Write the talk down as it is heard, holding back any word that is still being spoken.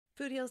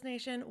Food Heals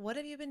Nation, what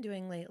have you been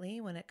doing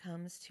lately when it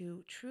comes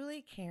to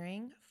truly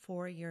caring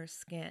for your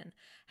skin?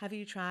 Have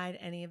you tried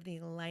any of the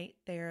light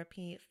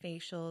therapy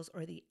facials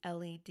or the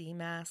LED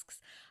masks?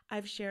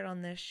 I've shared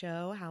on this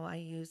show how I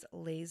use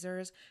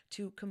lasers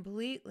to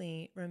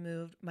completely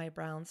remove my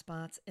brown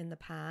spots in the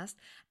past,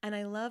 and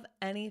I love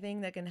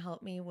anything that can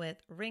help me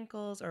with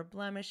wrinkles or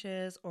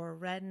blemishes or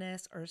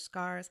redness or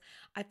scars.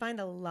 I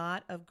find a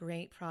lot of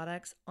great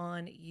products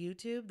on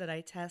YouTube that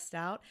I test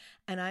out,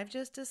 and I've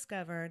just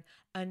discovered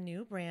a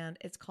new brand.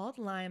 It's called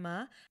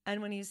Lima.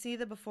 And when you see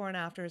the before and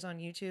afters on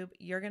YouTube,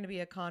 you're going to be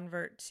a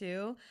convert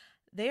too.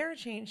 They are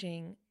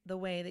changing the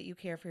way that you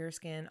care for your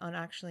skin on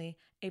actually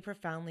a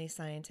profoundly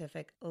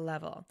scientific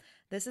level.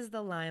 This is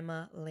the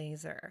Lima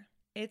laser.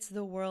 It's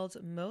the world's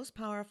most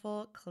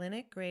powerful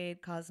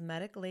clinic-grade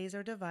cosmetic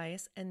laser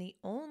device and the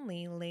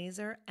only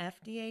laser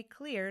FDA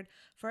cleared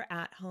for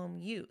at-home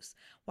use.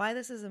 Why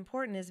this is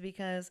important is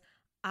because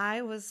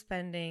I was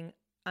spending,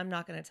 I'm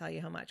not going to tell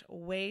you how much,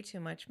 way too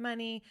much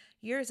money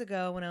years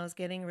ago when I was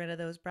getting rid of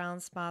those brown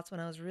spots,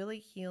 when I was really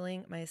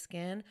healing my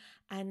skin.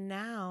 And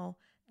now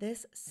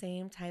this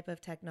same type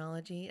of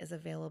technology is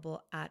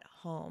available at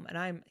home, and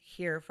I'm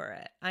here for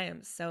it. I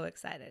am so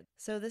excited.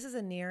 So this is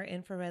a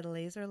near-infrared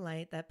laser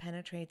light that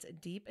penetrates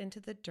deep into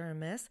the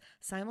dermis,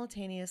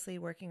 simultaneously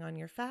working on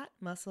your fat,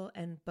 muscle,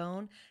 and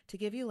bone to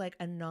give you like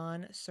a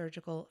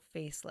non-surgical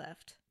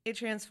facelift. It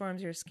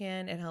transforms your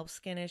skin. It helps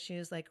skin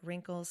issues like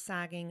wrinkles,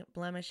 sagging,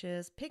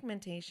 blemishes,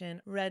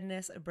 pigmentation,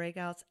 redness,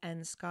 breakouts,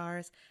 and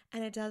scars.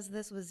 And it does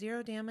this with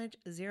zero damage,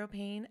 zero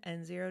pain,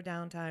 and zero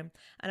downtime.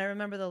 And I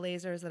remember the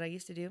lasers that I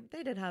used to do,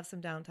 they did have some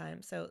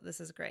downtime, so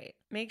this is great.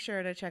 Make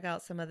sure to check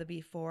out some of the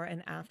before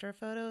and after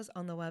photos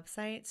on the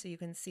website so you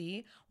can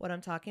see what I'm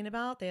talking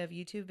about. They have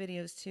YouTube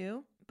videos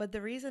too. But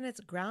the reason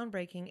it's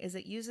groundbreaking is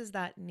it uses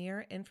that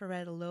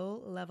near-infrared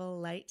low-level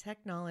light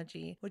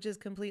technology, which is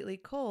completely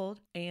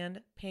cold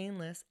and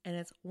painless, and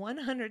it's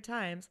 100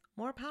 times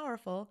more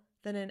powerful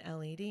than an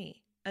LED.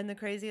 And the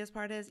craziest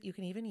part is you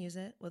can even use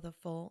it with a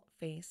full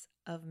face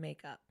of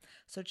makeup.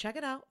 So check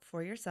it out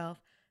for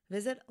yourself.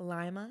 Visit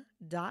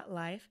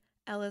lima.life.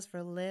 L is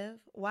for live,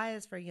 Y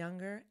is for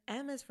younger,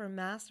 M is for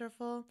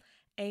masterful,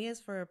 A is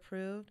for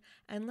approved,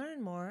 and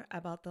learn more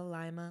about the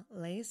Lima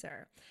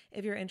laser.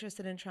 If you're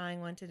interested in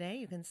trying one today,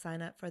 you can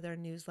sign up for their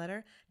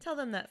newsletter. Tell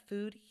them that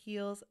Food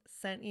Heals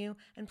sent you,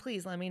 and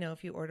please let me know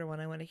if you order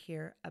one. I want to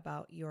hear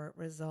about your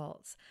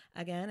results.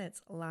 Again,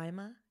 it's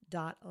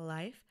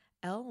lima.life,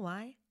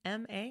 Lyma.life.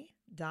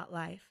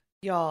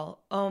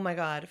 Y'all, oh my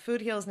God,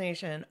 Food Heals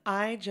Nation,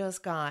 I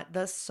just got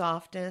the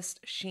softest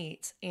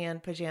sheets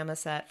and pajama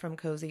set from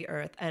Cozy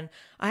Earth, and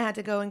I had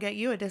to go and get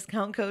you a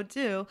discount code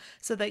too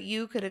so that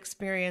you could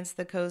experience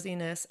the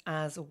coziness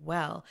as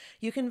well.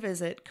 You can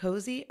visit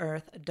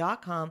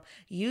CozyEarth.com,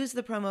 use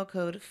the promo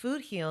code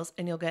FoodHeals,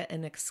 and you'll get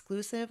an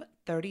exclusive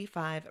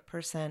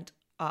 35%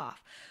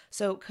 off.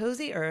 So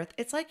Cozy Earth,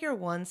 it's like your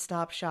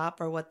one-stop shop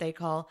for what they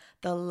call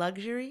the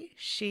luxury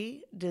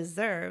she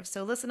deserves.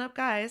 So listen up,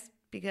 guys,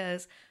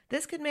 because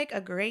this could make a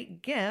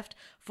great gift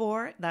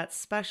for that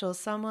special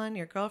someone,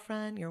 your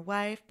girlfriend, your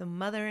wife, the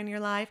mother in your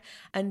life.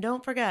 And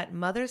don't forget,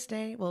 Mother's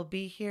Day will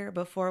be here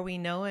before we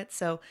know it.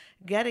 So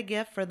get a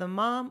gift for the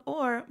mom,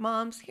 or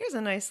moms, here's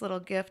a nice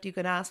little gift you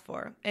could ask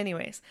for.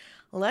 Anyways,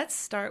 let's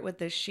start with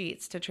the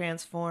sheets to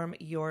transform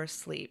your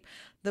sleep.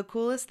 The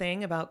coolest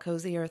thing about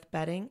Cozy Earth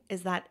bedding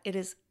is that it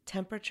is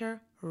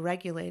temperature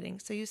regulating,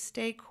 so you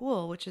stay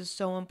cool, which is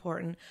so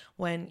important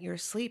when you're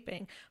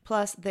sleeping.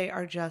 Plus, they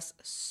are just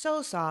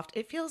so soft.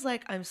 It feels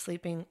like I'm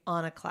sleeping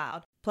on a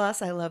cloud.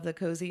 Plus, I love the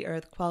Cozy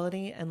Earth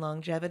quality and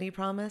longevity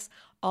promise.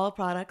 All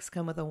products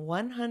come with a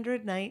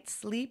 100-night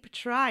sleep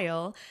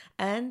trial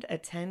and a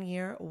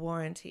 10-year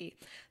warranty.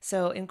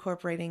 So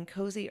incorporating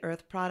Cozy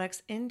Earth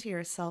products into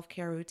your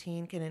self-care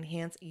routine can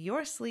enhance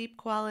your sleep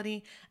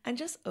quality and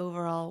just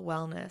overall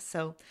wellness.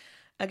 So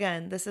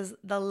again, this is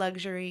the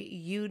luxury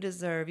you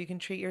deserve. You can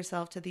treat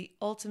yourself to the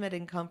ultimate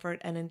in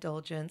comfort and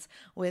indulgence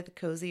with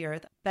Cozy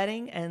Earth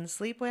bedding and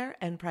sleepwear,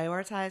 and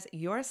prioritize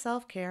your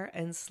self-care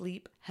and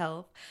sleep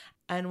health.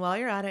 And while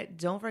you're at it,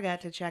 don't forget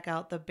to check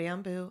out the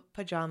bamboo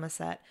pajama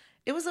set.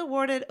 It was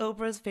awarded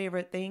Oprah's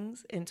Favorite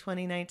Things in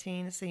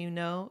 2019, so you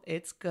know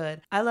it's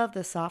good. I love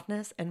the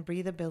softness and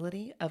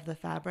breathability of the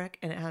fabric,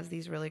 and it has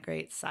these really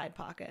great side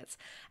pockets.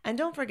 And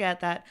don't forget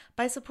that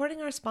by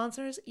supporting our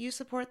sponsors, you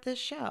support this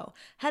show.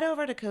 Head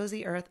over to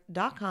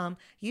CozyEarth.com,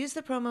 use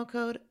the promo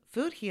code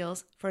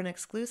FoodHeals for an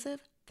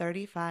exclusive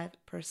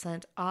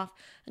 35% off,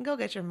 and go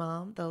get your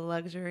mom the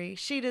luxury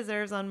she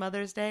deserves on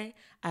Mother's Day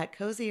at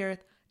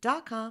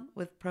CozyEarth.com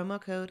with promo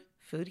code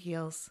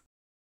FoodHeals.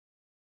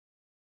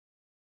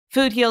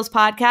 Food Heals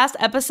Podcast,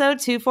 episode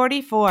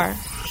 244.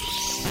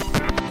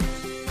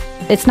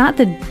 It's not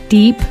the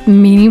deep,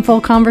 meaningful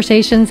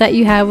conversations that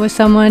you have with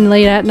someone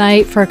late at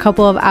night for a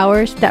couple of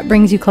hours that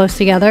brings you close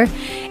together.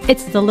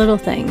 It's the little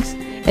things.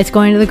 It's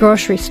going to the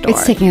grocery store.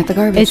 It's taking out the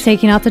garbage. It's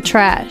taking out the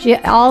trash.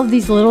 Yeah, all of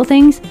these little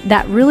things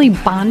that really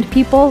bond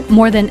people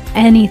more than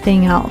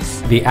anything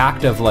else. The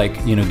act of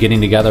getting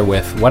together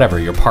with whatever,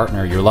 your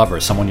partner, your lover,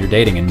 someone you're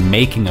dating, and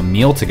making a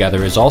meal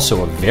together is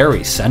also a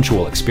very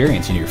sensual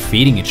experience. You're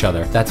feeding each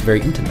other. That's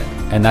very intimate.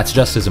 And that's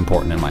just as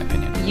important in my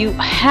opinion. You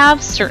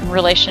have certain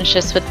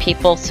relationships with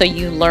people, so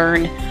you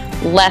learn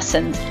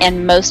lessons,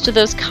 and most of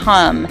those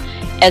come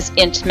as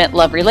intimate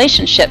love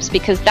relationships,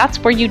 because that's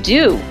where you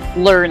do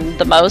learn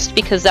the most,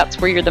 because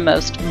that's where you're the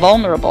most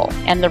vulnerable,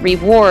 and the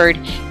reward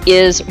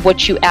is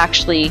what you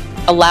actually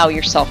allow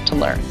yourself to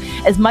learn.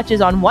 As much as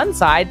on one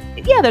side,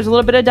 there's a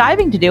little bit of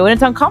diving to do and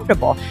it's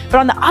uncomfortable. But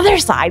on the other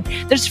side,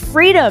 there's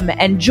freedom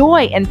and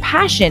joy and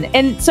passion.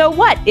 And so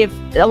what if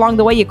along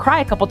the way you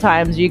cry a couple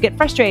times, or you get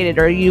frustrated,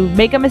 or you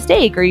make a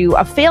mistake, or you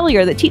a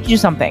failure that teaches you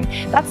something?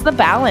 That's the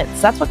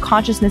balance. That's what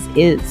consciousness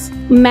is.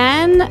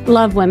 Men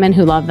love women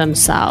who love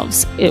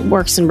themselves. It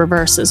works in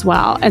reverse as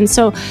well. And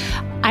so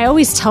I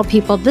always tell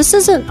people, this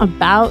isn't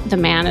about the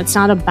man. It's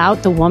not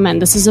about the woman.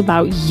 This is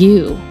about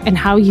you and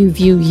how you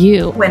view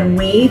you. When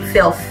we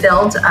feel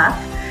filled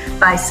up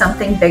by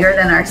something bigger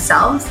than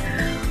ourselves,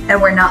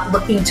 and we're not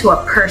looking to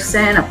a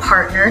person, a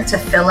partner to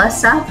fill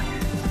us up,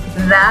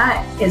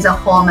 that is a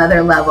whole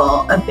nother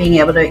level of being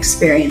able to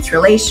experience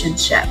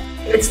relationship.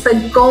 It's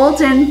the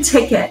golden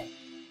ticket.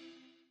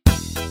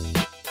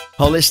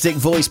 Holistic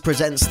Voice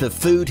presents the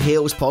Food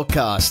Heals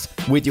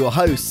podcast with your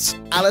hosts,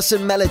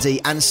 Alison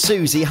Melody and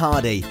Susie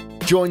Hardy.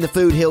 Join the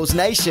Food Heals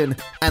Nation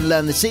and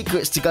learn the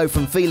secrets to go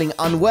from feeling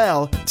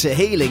unwell to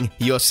healing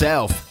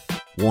yourself.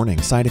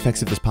 Warning, side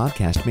effects of this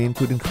podcast may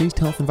include increased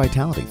health and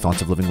vitality,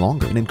 thoughts of living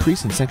longer, an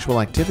increase in sexual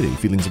activity,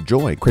 feelings of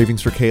joy,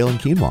 cravings for kale and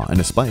quinoa, and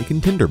a spike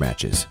in Tinder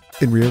matches.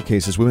 In rare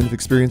cases, women have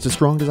experienced a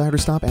strong desire to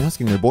stop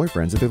asking their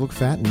boyfriends if they look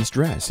fat and in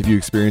stress. If you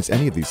experience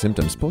any of these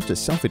symptoms, post a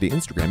selfie to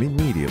Instagram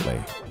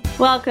immediately.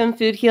 Welcome,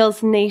 Food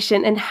Heals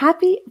Nation, and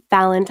happy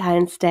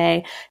Valentine's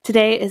Day.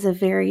 Today is a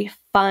very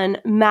fun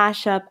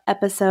mashup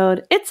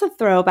episode. It's a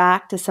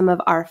throwback to some of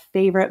our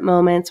favorite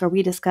moments where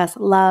we discuss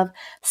love,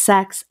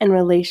 sex, and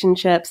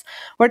relationships.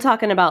 We're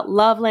talking about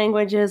love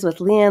languages with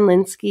Leanne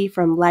Linsky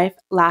from Life,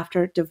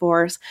 Laughter,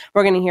 Divorce.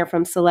 We're going to hear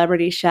from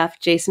celebrity chef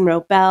Jason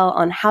Robel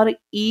on how to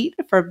eat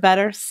for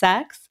better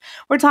sex.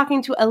 We're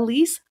talking to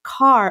Elise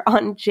Carr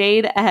on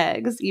Jade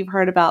Eggs. You've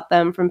heard about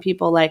them from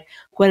people like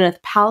Gwyneth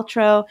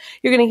Paltrow.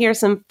 You're going to hear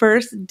some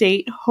first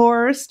date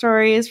horror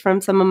stories from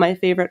some of my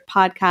favorite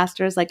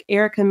podcasters like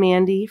Erica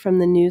Mandy from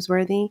The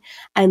Newsworthy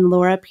and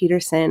Laura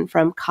Peterson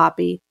from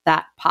Copy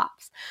That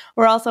Pops.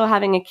 We're also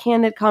having a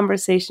candid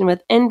conversation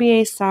with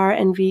NBA star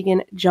and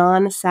vegan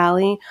John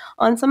Sally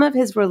on some of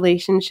his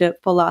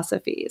relationship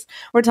philosophies.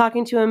 We're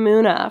talking to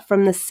Amuna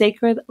from the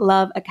Sacred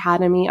Love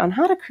Academy on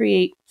how to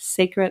create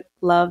sacred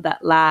love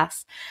that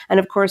lasts. And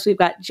of course, we've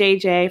got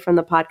JJ from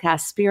the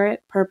podcast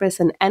Spirit, Purpose,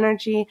 and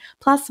Energy,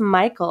 plus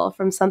Michael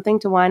from Something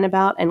to Whine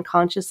About and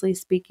Consciously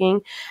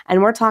Speaking.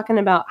 And we're talking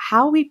about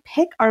how we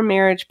pick our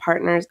marriage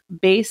partners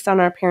based on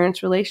our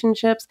parents'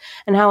 relationships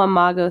and how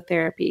imago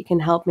therapy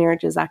can help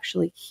marriages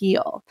actually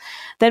heal.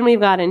 Then we've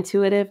got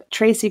intuitive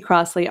Tracy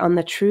Crossley on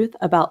the truth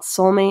about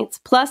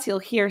soulmates. Plus, you'll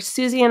hear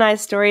Susie and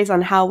I's stories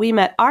on how we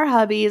met our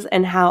hubbies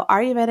and how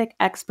Ayurvedic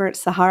expert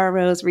Sahara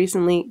Rose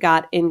recently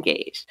got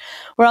engaged.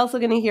 We're also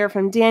going to hear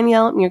from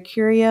Danielle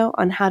Mercurio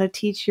on how to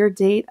teach your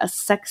date a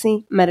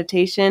sexy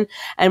meditation.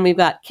 And we've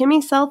got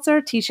Kimmy Seltzer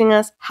teaching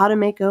us how to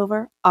make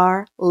over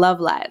our love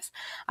lives.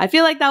 I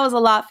feel like that was a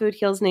lot, Food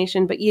Heals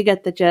Nation, but you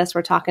get the gist.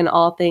 We're talking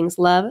all things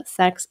love,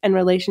 sex, and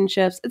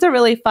relationships. It's a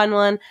really fun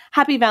one.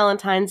 Happy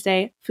Valentine's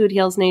Day, Food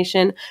Heals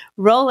Nation.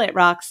 Roll it,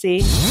 Roxy.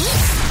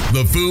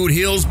 The Food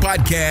Heals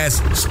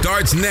Podcast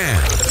starts now.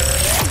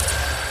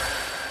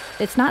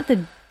 It's not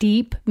the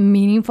deep,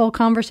 meaningful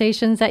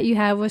conversations that you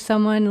have with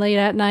someone late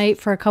at night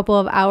for a couple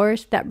of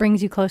hours that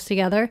brings you close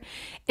together.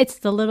 It's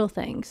the little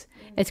things.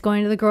 It's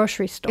going to the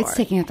grocery store. It's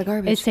taking out the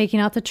garbage. It's taking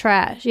out the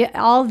trash. Yeah,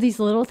 all of these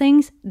little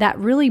things that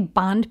really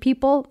bond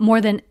people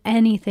more than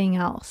anything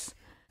else.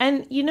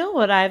 And you know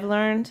what I've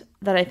learned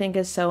that I think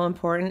is so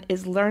important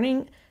is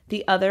learning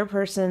the other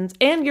person's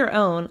and your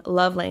own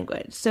love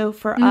language. So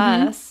for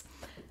us,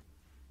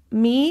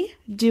 me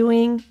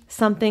doing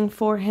something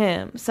for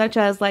him, such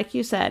as, like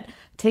you said,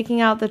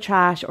 taking out the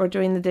trash or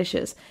doing the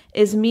dishes,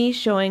 is me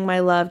showing my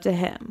love to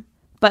him.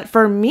 But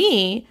for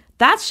me,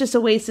 that's just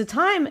a waste of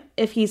time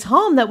if he's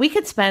home that we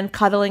could spend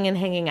cuddling and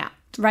hanging out.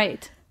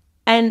 Right.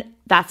 And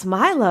that's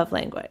my love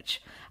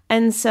language.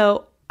 And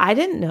so I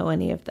didn't know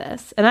any of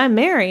this. And I'm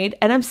married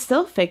and I'm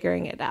still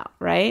figuring it out,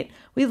 right?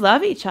 We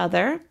love each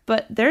other,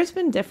 but there's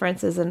been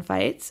differences in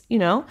fights, you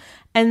know?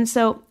 And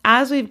so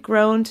as we've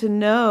grown to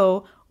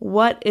know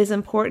what is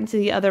important to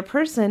the other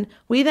person,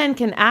 we then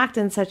can act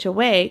in such a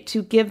way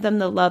to give them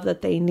the love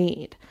that they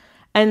need.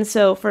 And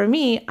so for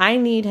me, I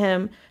need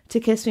him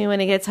to kiss me when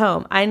he gets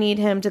home. I need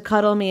him to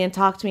cuddle me and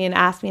talk to me and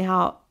ask me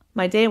how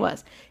my day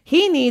was.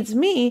 He needs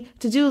me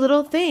to do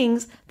little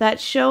things that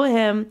show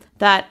him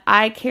that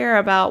I care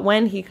about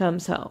when he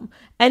comes home,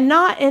 and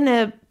not in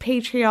a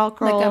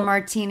patriarchal... Like a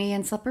martini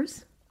and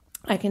slippers?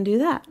 I can do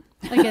that.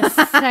 Like a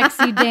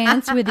sexy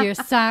dance with your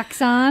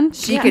socks on.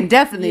 She can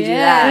definitely do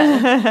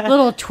that.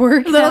 Little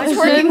twerk. Little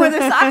twerking with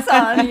her socks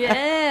on.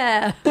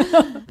 Yeah.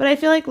 But I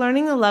feel like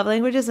learning the love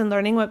languages and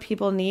learning what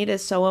people need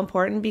is so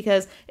important,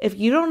 because if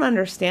you don't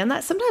understand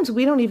that, sometimes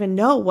we don't even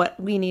know what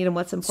we need and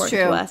what's important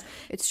to us.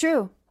 It's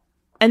true.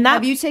 And that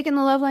Have you taken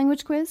the love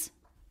language quiz?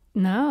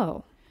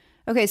 No.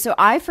 Okay, so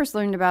I first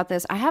learned about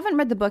this. I haven't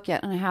read the book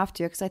yet, and I have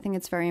to because I think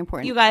it's very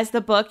important. You guys,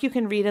 the book you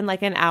can read in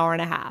like an hour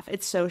and a half.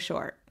 It's so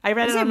short. I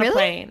read it on the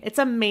plane. It's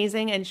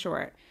amazing and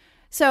short.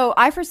 So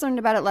I first learned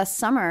about it last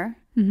summer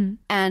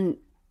and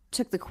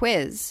took the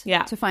quiz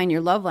to find your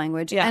love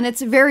language. And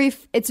it's very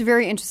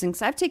interesting.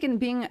 So I've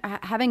taken,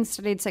 having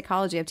studied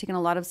psychology, I've taken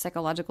a lot of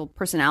psychological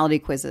personality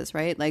quizzes,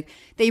 right? Like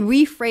they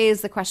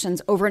rephrase the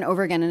questions over and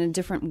over again in a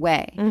different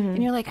way.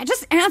 And you're like, I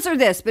just answered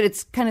this, but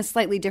it's kind of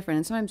slightly different.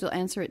 And sometimes you'll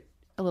answer it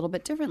a little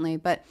bit differently,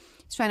 but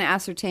it's trying to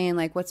ascertain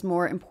like what's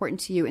more important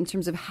to you in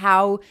terms of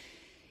how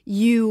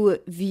you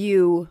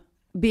view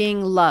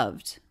being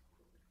loved,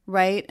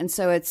 right? And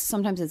so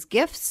sometimes it's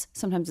gifts,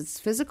 sometimes it's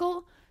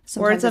physical,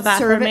 words of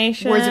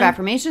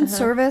affirmation,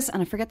 service,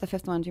 and I forget the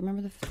fifth one. Do you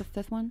remember the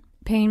fifth one?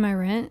 Paying my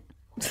rent.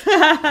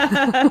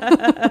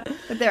 But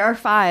there are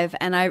 5,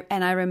 and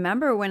I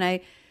remember when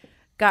I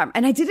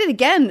did it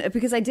again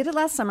because I did it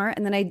last summer,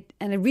 and then I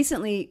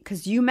recently,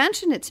 because you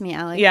mentioned it to me,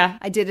 Allie. Yeah,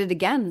 I did it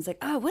again. It's like,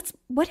 oh,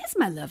 what is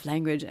my love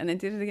language? And I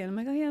did it again. I'm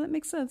like, oh yeah, that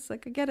makes sense.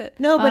 Like I get it.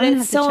 No, but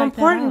it's so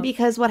important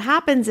because what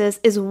happens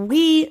is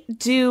we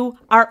do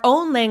our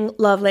own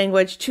love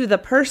language to the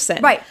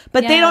person, right?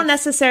 But they don't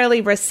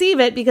necessarily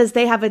receive it because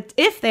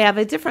if they have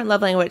a different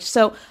love language.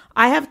 So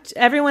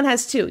everyone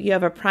has 2. You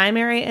have a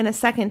primary and a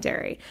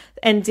secondary.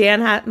 And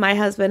my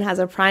husband has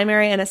a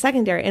primary and a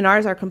secondary, and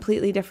ours are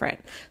completely different.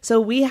 So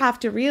we have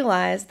to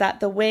realize that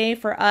the way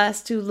for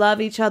us to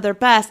love each other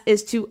best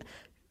is to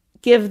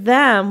give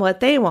them what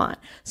they want.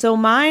 So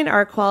mine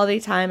are quality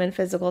time and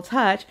physical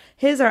touch.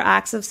 His are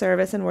acts of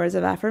service and words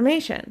of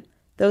affirmation.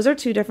 Those are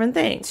 2 different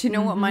things. Do you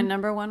know what my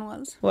number 1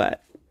 was?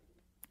 What?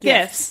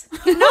 Gifts.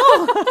 No. And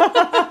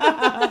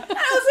I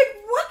was like,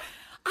 what?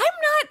 I'm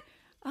not.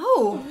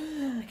 Oh,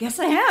 I guess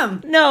I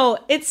am. No,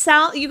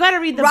 you got to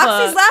read the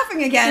Roxy's book.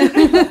 laughing again.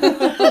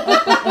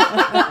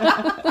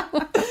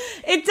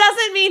 It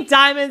doesn't mean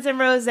diamonds and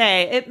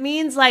rosé. It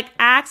means like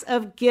acts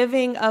of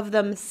giving of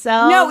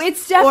themselves. No,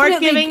 it's definitely or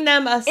giving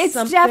them It's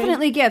something.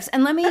 definitely gifts.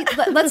 And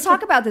let's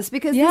talk about this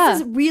because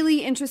this is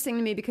really interesting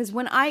to me because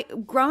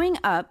growing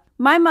up,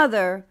 my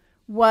mother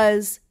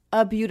was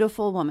a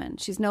beautiful woman.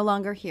 She's no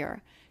longer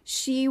here.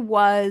 She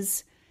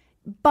was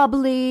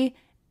bubbly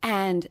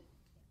and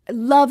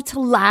loved to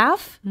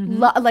laugh.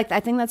 Like I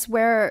think that's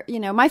where,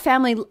 my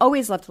family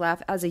always loved to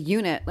laugh as a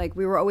unit. Like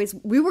we were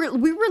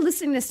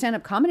listening to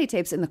stand-up comedy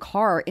tapes in the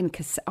car on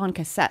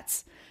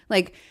cassettes.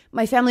 Like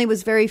my family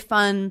was very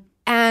fun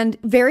and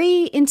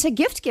very into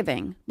gift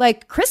giving.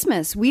 Like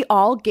Christmas, we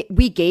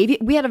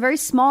had a very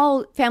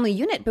small family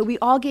unit, but we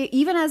all gave,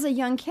 even as a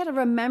young kid, I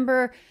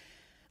remember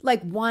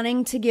like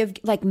wanting to give,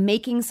 like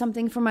making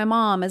something for my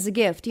mom as a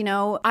gift.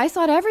 I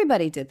thought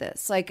everybody did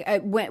this. Like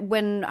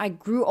when I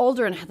grew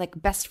older and had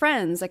like best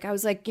friends, like I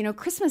was like,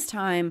 Christmas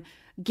time,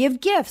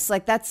 give gifts.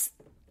 Like that's,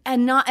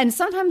 and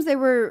sometimes they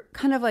were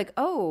kind of like,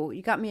 oh,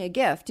 you got me a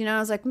gift. I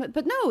was like,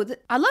 but no,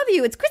 I love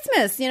you. It's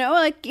Christmas,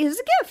 like here's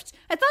a gift.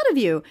 I thought of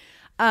you.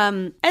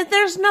 And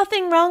there's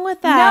nothing wrong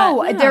with that.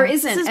 No, there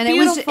isn't. And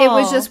beautiful. it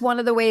was just one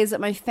of the ways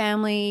that my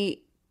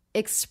family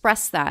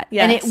expressed that.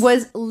 Yes.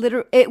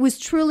 And it was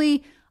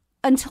truly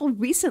until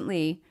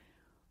recently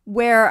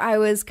where I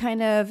was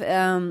kind of,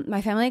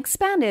 my family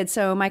expanded.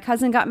 So my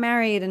cousin got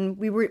married and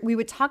we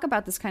would talk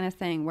about this kind of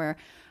thing where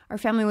our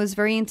family was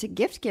very into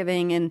gift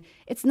giving, and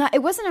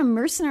it wasn't a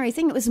mercenary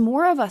thing. It was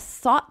more of a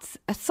thought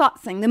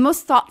thing. The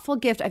most thoughtful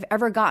gift I've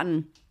ever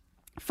gotten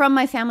from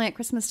my family at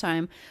Christmas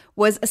time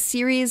was a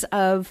series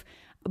of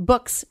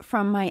books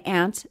from my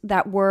aunt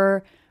that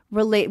were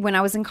when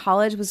I was in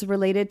college, was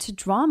related to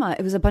drama.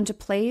 It was a bunch of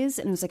plays,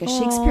 and it was like a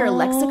Shakespeare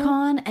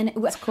lexicon, and it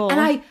was cool.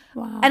 And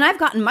I've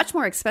gotten much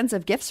more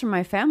expensive gifts from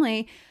my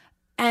family,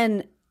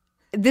 and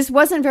this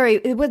wasn't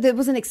it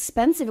wasn't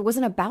expensive. It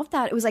wasn't about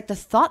that. It was like the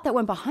thought that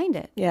went behind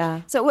it.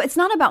 Yeah. So it's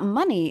not about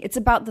money. It's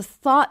about the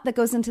thought that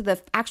goes into the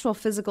actual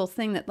physical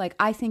thing that like,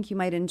 I think you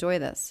might enjoy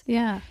this.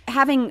 Yeah.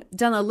 Having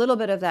done a little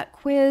bit of that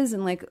quiz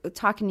and like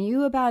talking to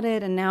you about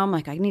it. And now I'm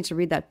like, I need to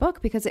read that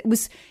book because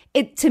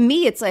to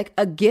me, it's like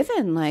a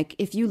given. Like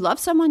if you love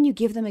someone, you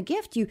give them a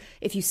gift.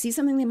 If you see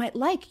something they might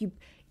like,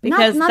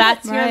 because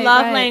that's your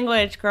love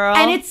language, girl.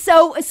 And it's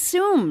so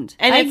assumed.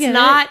 And it's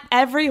not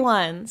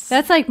everyone's.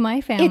 That's like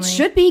my family. It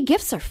should be.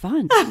 Gifts are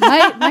fun.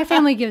 My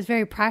family gives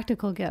very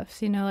practical gifts,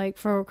 like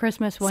for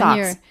Christmas one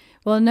year.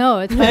 Well, no,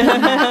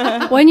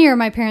 it's one year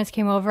my parents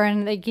came over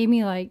and they gave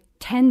me like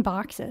 10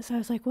 boxes. I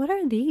was like, what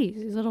are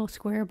these little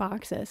square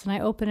boxes? And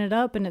I open it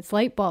up and it's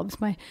light bulbs.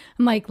 I'm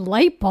like,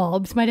 light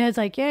bulbs? My dad's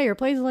like, yeah, your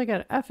place is like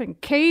an effing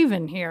cave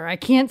in here. I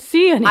can't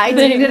see anything. I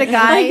dated a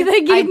guy.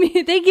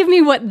 Like they give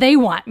me what they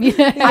want.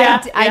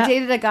 I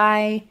dated a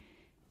guy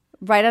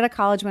right out of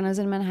college when I was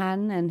in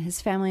Manhattan, and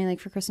his family, like,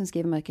 for Christmas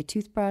gave him like a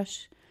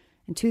toothbrush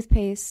and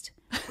toothpaste.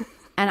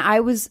 And I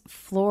was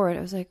floored.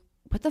 I was like,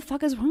 what the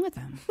fuck is wrong with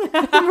them?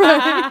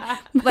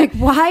 Like,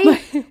 why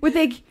would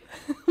they?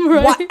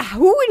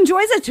 Who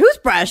enjoys a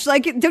toothbrush?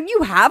 Like, don't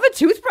you have a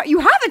toothbrush? You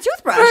have a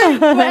toothbrush.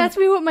 Well, ask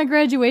me what my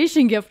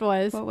graduation gift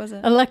was. What was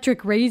it?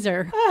 Electric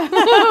razor.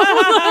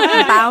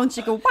 Bounce,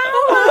 you go,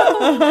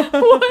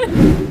 wow.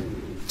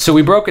 So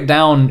we broke it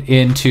down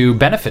into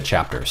benefit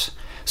chapters.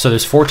 So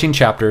there's 14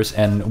 chapters,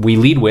 and we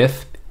lead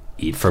with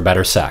eat for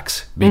better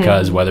sex.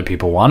 Because whether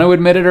people want to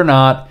admit it or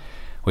not,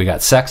 we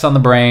got sex on the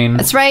brain.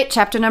 That's right.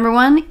 Chapter number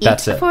 1,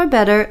 eat for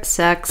better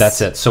sex.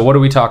 That's it. So what are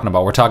we talking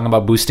about? We're talking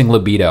about boosting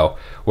libido.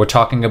 We're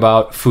talking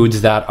about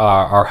foods that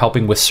are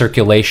helping with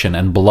circulation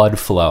and blood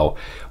flow.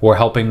 We're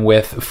helping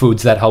with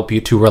foods that help you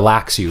to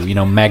relax you. You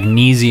know,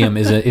 magnesium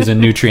is a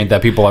nutrient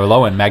that people are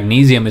low in.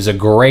 Magnesium is a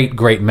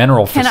great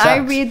mineral for sex. Can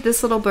I read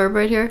this little blurb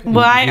right here?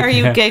 Why are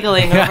you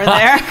giggling over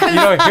there? You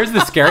know, here's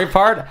the scary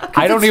part.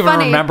 I don't even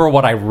remember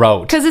what I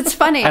wrote. Because it's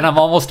funny. And I'm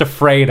almost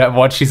afraid of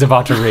what she's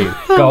about to read.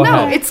 Go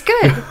ahead. No, it's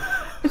good.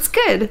 It's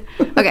good.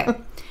 Okay.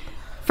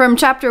 From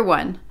chapter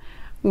 1.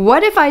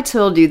 What if I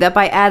told you that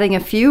by adding a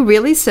few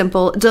really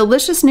simple,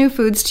 delicious new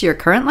foods to your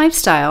current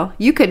lifestyle,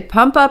 you could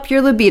pump up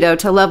your libido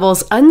to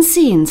levels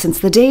unseen since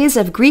the days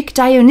of Greek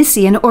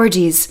Dionysian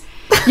orgies?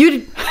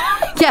 You'd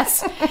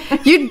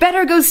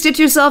better go stitch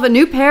yourself a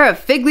new pair of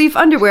fig leaf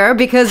underwear,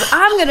 because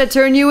I'm going to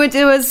turn you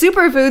into a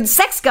superfood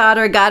sex god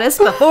or goddess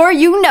before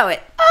you know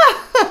it.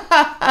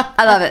 I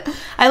love it.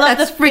 I love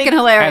that's freaking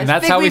hilarious. And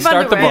that's how we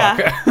start the book.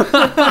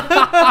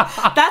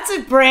 Yeah. That's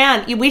a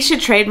brand. We should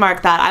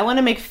trademark that. I want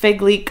to make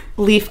fig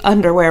leaf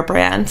underwear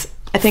brand.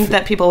 I think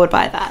that people would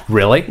buy that.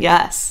 Really?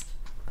 Yes.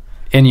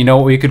 And you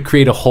know, we could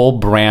create a whole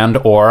brand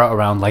aura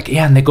around, like,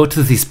 yeah, and they go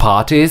to these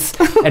parties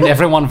and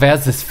everyone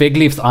wears this fig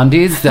leaves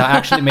undies. They're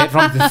actually made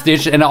from this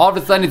dish. And all of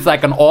a sudden it's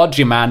like an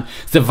orgy, man.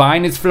 The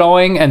wine is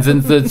flowing and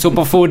then the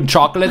superfood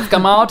chocolates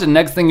come out. And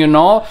next thing you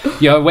know,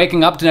 you're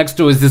waking up next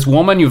to is this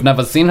woman. You've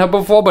never seen her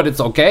before, but it's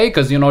okay.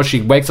 Because, you know,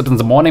 she wakes up in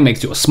the morning,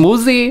 makes you a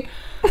smoothie.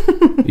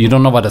 You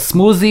don't know what a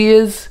smoothie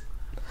is?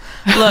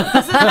 Look,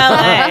 this is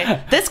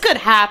LA. This could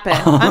happen.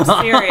 I'm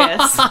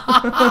serious.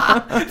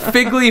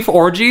 Fig leaf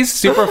orgies,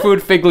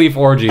 superfood fig leaf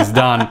orgies.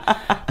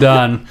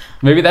 Done.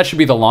 Maybe that should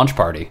be the launch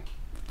party.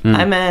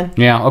 I'm in.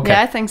 Yeah, okay.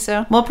 Yeah, I think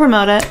so. We'll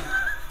promote it.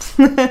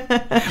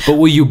 But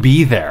will you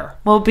be there?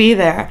 We'll be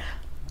there.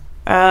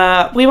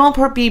 We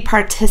won't be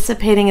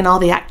participating in all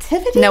the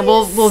activities. No,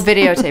 we'll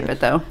videotape it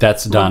though.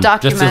 That's done. We'll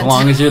just as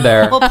long as you're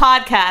there. We'll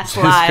podcast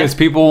live. Because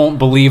people won't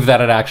believe that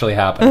it actually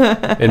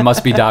happened. It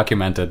must be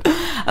documented.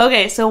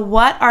 Okay, so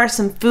what are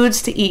some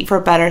foods to eat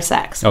for better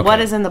sex? Okay. What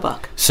is in the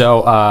book?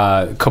 So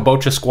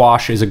kabocha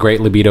squash is a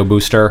great libido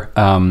booster.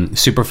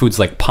 Superfoods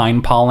like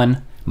pine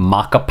pollen,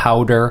 maca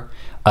powder,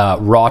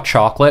 raw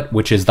chocolate,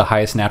 which is the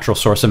highest natural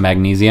source of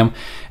magnesium.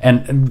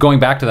 And going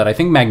back to that, I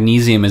think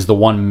magnesium is the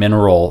one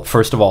mineral,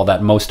 first of all,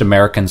 that most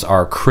Americans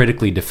are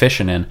critically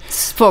deficient in.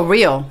 For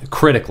real.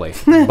 Critically.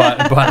 But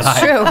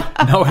true.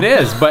 No, it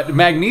is. But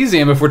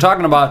magnesium, if we're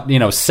talking about, you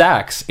know,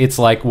 sex, it's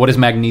like, what does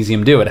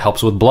magnesium do? It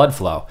helps with blood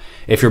flow.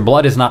 If your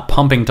blood is not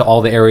pumping to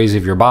all the areas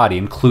of your body,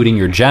 including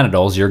your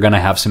genitals, you're going to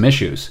have some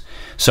issues.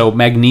 So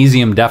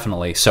magnesium,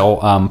 definitely. So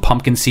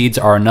pumpkin seeds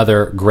are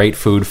another great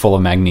food full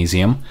of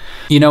magnesium.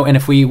 You know, and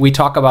if we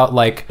talk about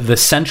like the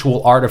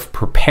sensual art of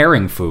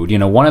preparing food, you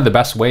know, one of the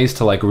best ways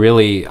to like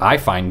really, I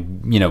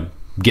find, you know,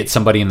 get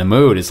somebody in the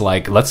mood is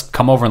like, let's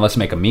come over and let's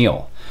make a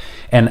meal.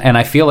 And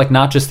I feel like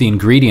not just the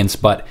ingredients,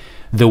 but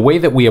the way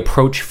that we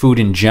approach food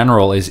in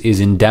general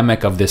is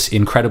endemic of this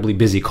incredibly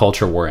busy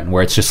culture we're in,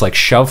 where it's just like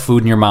shove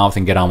food in your mouth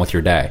and get on with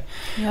your day.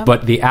 Yep.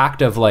 But the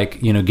act of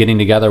like, you know, getting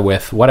together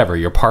with whatever,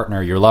 your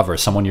partner, your lover,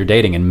 someone you're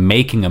dating, and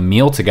making a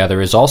meal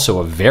together is also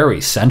a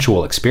very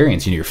sensual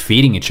experience. You know, you're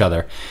feeding each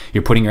other,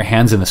 you're putting your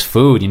hands in this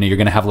food, you know, you're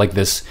going to have like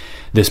this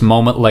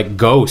moment like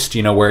Ghost,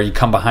 you know, where you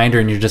come behind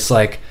her and you're just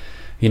like,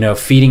 you know,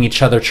 feeding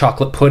each other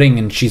chocolate pudding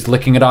and she's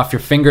licking it off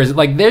your fingers.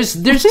 Like there's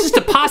just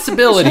a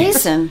possibility.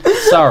 Jason.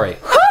 Sorry.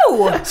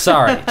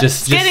 Sorry,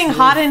 just getting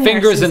hot in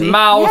fingers here, and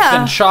mouth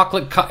and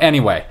chocolate.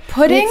 Anyway,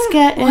 pudding. It's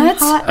getting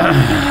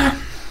hot.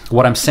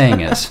 What I'm saying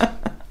is,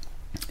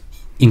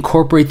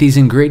 incorporate these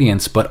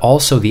ingredients, but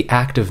also the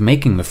act of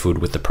making the food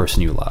with the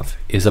person you love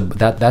is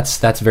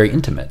that's very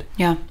intimate.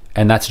 Yeah,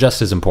 and that's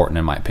just as important,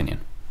 in my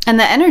opinion. And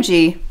the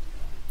energy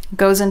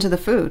goes into the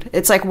food.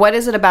 It's like, what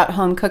is it about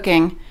home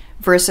cooking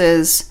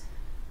versus,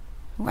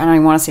 I don't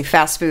even want to say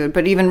fast food,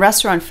 but even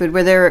restaurant food,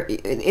 where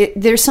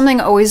there's something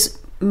always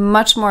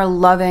much more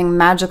loving,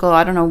 magical.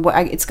 I don't know.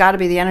 It's got to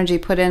be the energy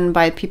put in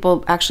by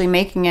people actually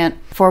making it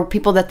for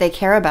people that they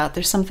care about.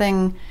 There's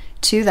something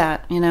to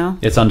that, you know?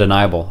 It's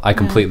undeniable. I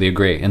completely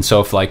agree. And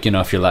so if like, you know,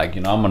 if you're like,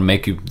 you know, I'm going to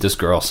make you this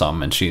girl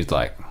something and she's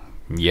like,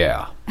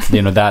 yeah,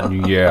 you know, that,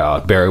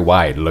 yeah, Barry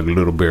White, like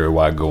little Barry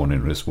White going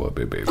in this one,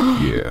 baby.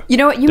 Yeah. You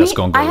know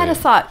what? I had a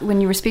thought when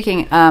you were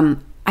speaking.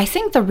 I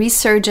think the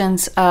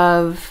resurgence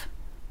of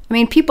I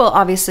mean, people,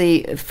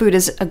 obviously, food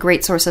is a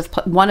great source of,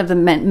 one of the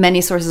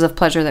many sources of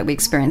pleasure that we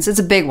experience. It's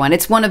a big one.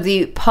 It's one of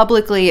the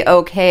publicly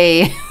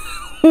okay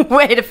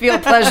way to feel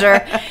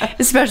pleasure,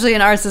 especially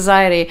in our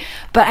society.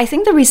 But I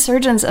think the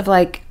resurgence of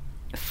like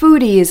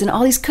foodies and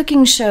all these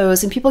cooking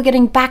shows and people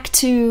getting back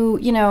to,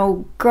 you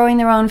know, growing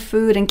their own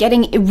food and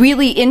getting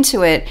really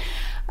into it,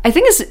 I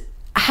think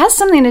has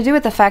something to do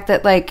with the fact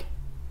that, like,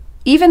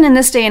 even in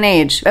this day and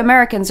age,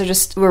 Americans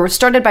we're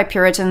started by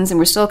Puritans, and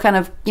we're still kind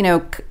of, you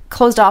know,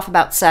 closed off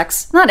about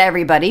sex. Not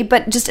everybody,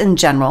 but just in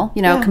general,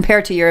 you know,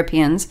 compared to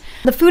Europeans.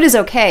 The food is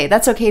okay.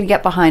 That's okay to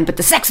get behind, but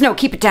the sex, no,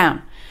 keep it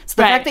down. So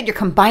the fact that you're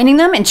combining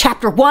them in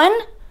chapter 1,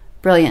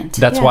 brilliant.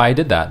 That's why I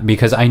did that,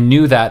 because I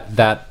knew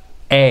that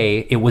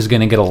A, it was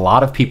going to get a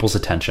lot of people's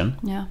attention.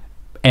 Yeah.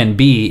 And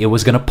B, it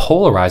was going to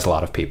polarize a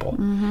lot of people.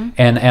 Mm-hmm.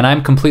 And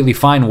I'm completely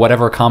fine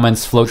whatever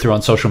comments float through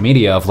on social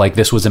media of like,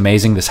 this was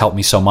amazing, this helped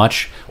me so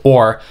much.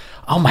 Or,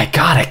 oh my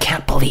God, I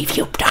can't believe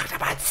you talked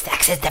about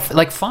sex.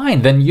 Like,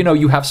 fine, then, you know,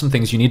 you have some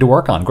things you need to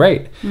work on.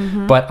 Great.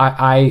 Mm-hmm. But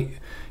I,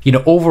 you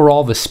know,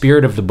 overall, the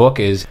spirit of the book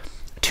is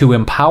to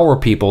empower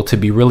people to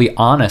be really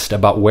honest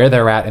about where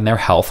they're at in their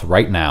health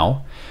right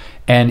now.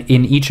 And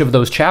in each of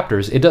those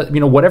chapters, it does, you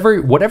know, whatever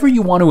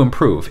you want to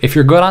improve. If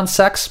you're good on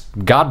sex,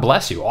 God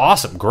bless you.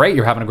 Awesome. Great.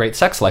 You're having a great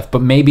sex life.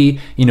 But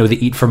maybe, you know,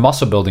 the Eat for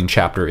Muscle Building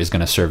chapter is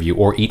going to serve you,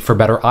 or Eat for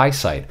Better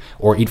Eyesight,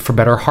 or Eat for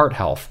Better Heart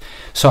Health.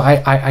 So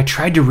I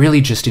tried to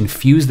really just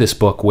infuse this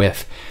book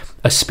with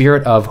a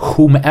spirit of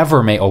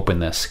whomever may open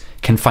this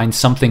can find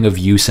something of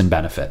use and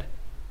benefit.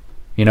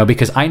 You know,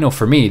 because I know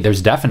for me,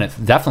 there's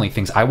definitely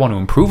things I want to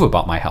improve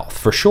about my health,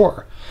 for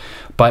sure.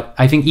 But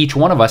I think each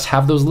one of us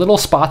have those little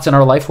spots in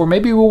our life where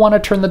maybe we want to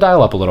turn the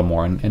dial up a little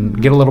more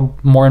and get a little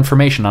more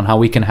information on how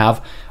we can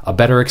have a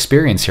better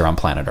experience here on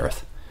planet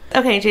Earth.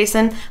 Okay,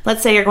 Jason,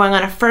 let's say you're going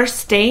on a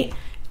first date.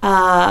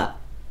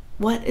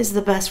 What is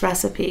the best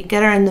recipe?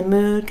 Get her in the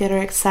mood, get her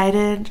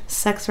excited,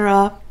 sex her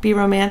up, be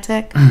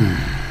romantic.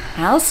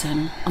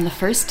 Allison, on the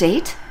first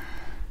date?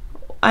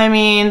 I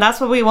mean,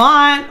 that's what we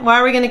want. Why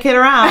are we going to kid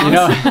around? You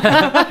know,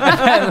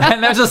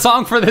 and there's a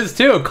song for this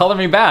too, Color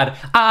Me Bad.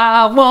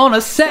 I want to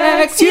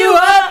sex you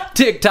up.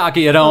 TikTok,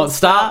 you don't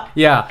stop.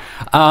 Yeah.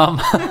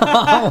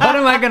 What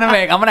am I going to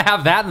make? I'm going to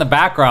have that in the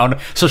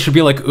background. So she'll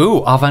be like,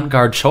 ooh,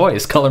 avant-garde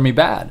choice, Color Me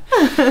Bad.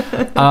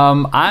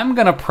 I'm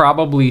going to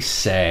probably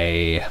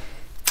say,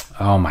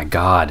 oh my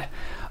God.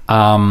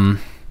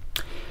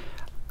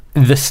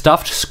 The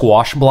stuffed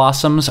squash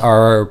blossoms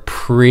are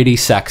pretty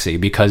sexy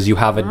because you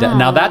have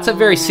now that's a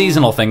very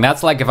seasonal thing.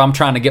 That's like if I'm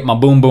trying to get my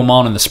boom boom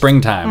on in the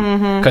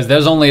springtime, because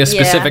there's only a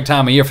specific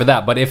time of year for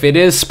that. But if it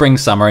is spring,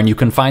 summer, and you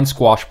can find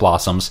squash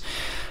blossoms,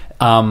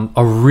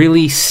 a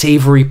really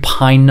savory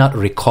pine nut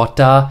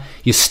ricotta,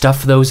 you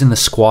stuff those in the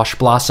squash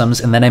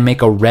blossoms, and then I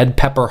make a red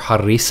pepper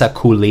harissa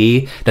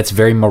coulis that's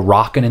very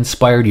Moroccan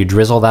inspired. You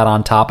drizzle that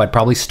on top. I'd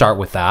probably start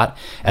with that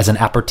as an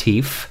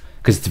aperitif,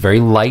 because it's very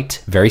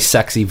light, very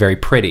sexy, very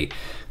pretty.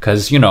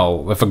 Because, you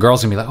know, if a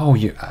girl's going to be like, oh,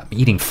 you're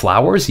eating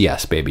flowers?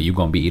 Yes, baby, you're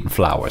going to be eating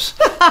flowers.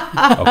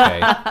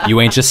 Okay? You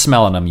ain't just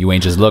smelling them. You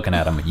ain't just looking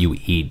at them. You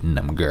eating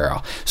them,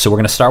 girl. So we're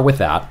going to start with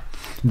that.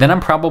 Then I'm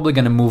probably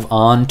going to move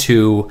on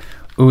to,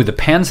 the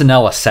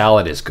panzanella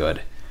salad is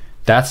good.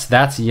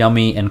 That's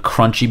yummy and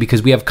crunchy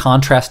because we have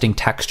contrasting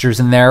textures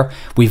in there.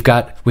 We've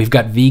got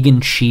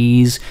vegan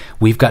cheese.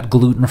 We've got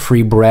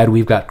gluten-free bread.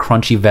 We've got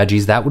crunchy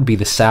veggies. That would be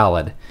the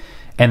salad.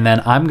 And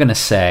then I'm going to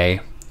say,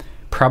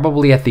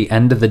 probably at the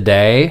end of the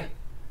day,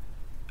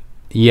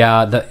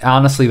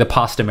 honestly, the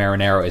pasta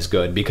marinara is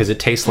good because it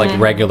tastes like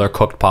regular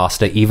cooked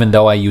pasta, even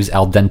though I use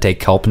al dente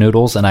kelp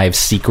noodles, and I have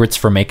secrets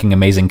for making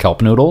amazing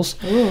kelp noodles.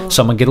 Ooh.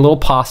 So I'm going to get a little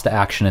pasta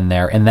action in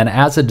there. And then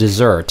as a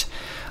dessert,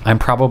 I'm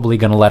probably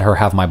going to let her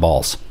have my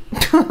balls.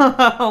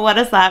 What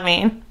does that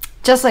mean?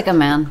 Just like a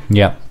man.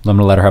 Yeah, I'm going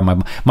to let her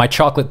have my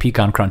chocolate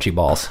pecan crunchy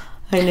balls.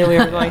 I knew we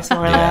were going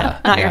somewhere like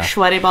that. Not your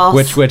sweaty balls.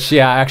 Which,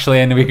 actually,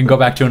 and we can go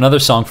back to another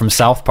song from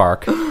South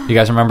Park. You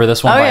guys remember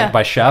this one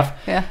by Chef?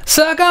 Yeah.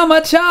 Suck on my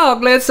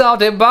chocolate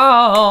salty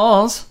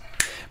balls.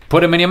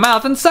 Put them in your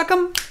mouth and suck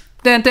them.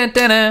 Dun, dun,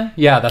 dun, dun.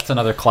 Yeah, that's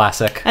another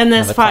classic. And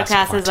this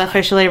podcast is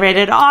officially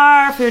rated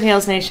R, Food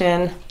Heals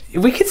Nation.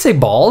 We could say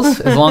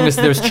balls as long as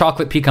there's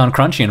chocolate pecan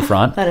crunchy in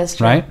front. That is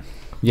true. Right?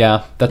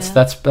 Yeah, that's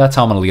how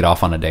I'm going to lead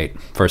off on a date.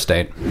 First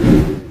date.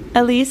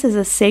 Elise is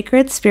a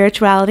sacred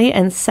spirituality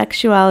and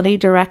sexuality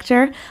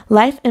director,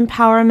 life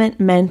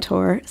empowerment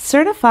mentor,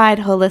 certified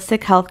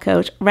holistic health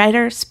coach,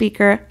 writer,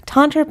 speaker,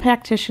 tantra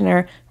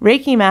practitioner,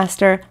 Reiki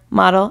master,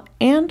 model,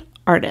 and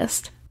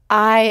artist.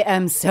 I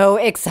am so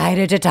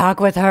excited to talk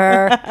with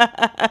her.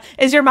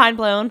 Is your mind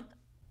blown?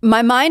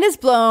 My mind is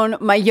blown.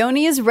 My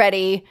yoni is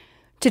ready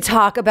to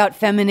talk about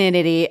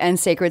femininity and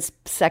sacred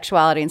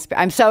sexuality and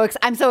spirit. I'm so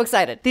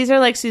excited. These are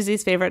like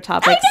Susie's favorite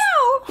topics. I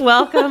know.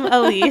 Welcome,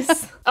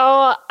 Elise.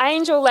 Oh,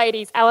 angel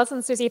ladies, Alice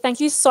and Susie, thank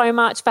you so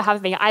much for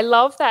having me. I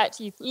love that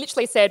you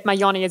literally said my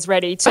yoni is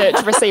ready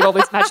to receive all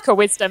this magical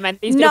wisdom and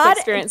these beautiful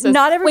experiences.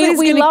 Not everybody's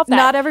we love that.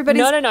 Not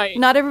everybody's No.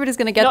 Not everybody's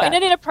going to get not that. Not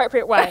in an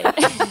inappropriate way.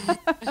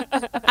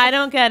 I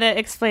don't get it.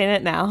 Explain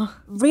it now.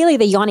 Really,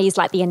 the yoni is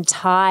like the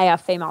entire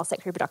female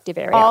sexually reproductive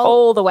area,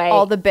 all the way,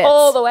 all the bits,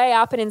 all the way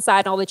up and inside,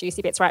 and all the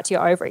juicy bits right to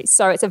your ovaries.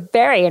 So it's a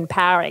very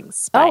empowering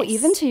space. Oh,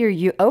 even to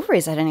your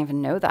ovaries. I didn't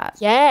even know that.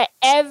 Yeah,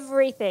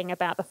 everything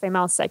about the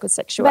female sacred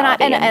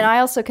sexuality. And I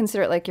also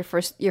consider it like your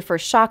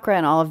first chakra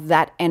and all of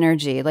that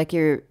energy, like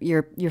your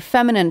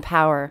feminine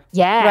power.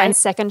 Yeah, right? and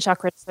second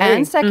chakra too.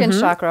 And second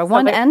chakra,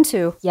 1 and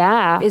 2.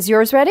 Yeah. Is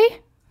yours ready?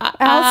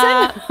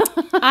 Allison?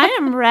 I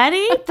am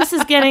ready. This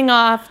is getting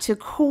off to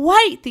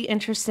quite the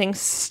interesting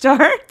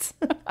start.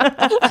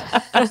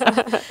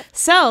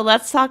 So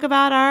let's talk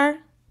about our...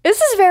 This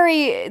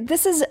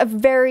is a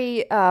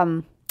very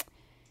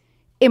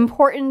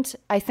important,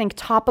 I think,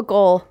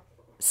 topical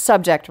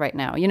subject right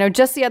now. You know,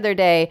 just the other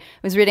day, I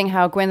was reading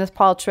how Gwyneth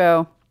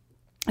Paltrow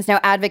is now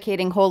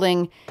advocating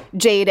holding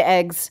jade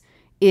eggs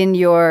in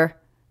your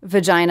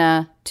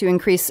vagina to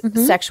increase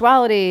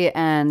sexuality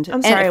and...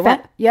 I'm sorry,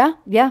 what? Yeah.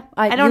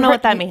 I don't know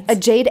what that means. A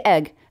jade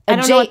egg. I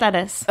don't know what that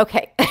is.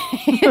 Okay.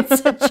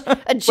 It's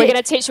a jade. We're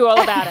going to teach you all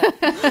about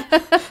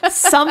it.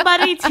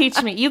 Somebody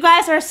teach me. You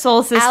guys are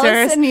soul sisters.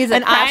 Allison needs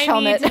a crash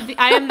helmet.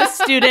 I am the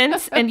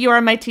student, and you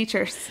are my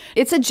teachers.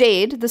 It's a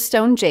jade, the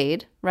stone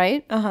jade,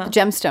 right? The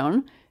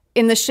gemstone,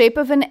 in the shape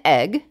of an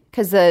egg,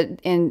 because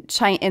in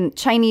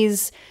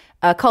Chinese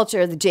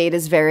culture, the jade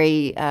is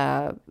very...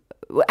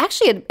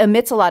 actually, it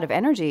emits a lot of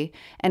energy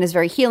and is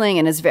very healing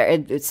and is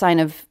a sign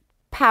of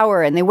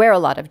power, and they wear a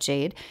lot of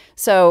jade.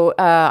 So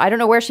I don't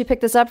know where she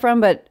picked this up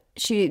from, but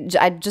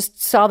I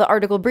just saw the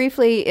article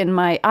briefly in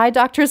my eye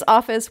doctor's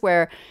office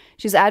where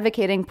she's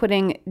advocating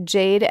putting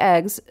jade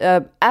eggs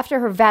after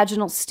her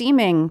vaginal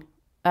steaming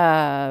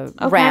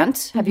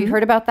rant. Have you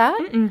heard about that?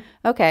 Mm-mm.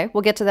 Okay,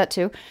 we'll get to that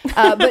too.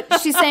 But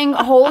she's saying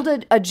hold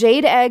a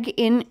jade egg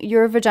in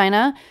your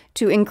vagina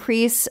to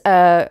increase,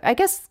 I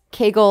guess,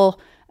 Kegel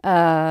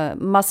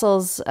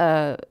muscles,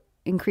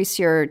 increase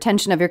your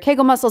tension of your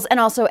Kegel muscles, and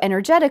also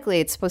energetically,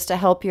 it's supposed to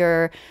help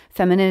your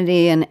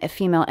femininity and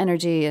female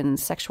energy and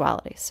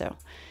sexuality. So,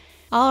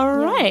 all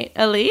right,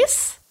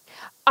 Elise.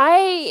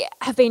 I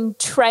have been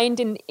trained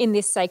in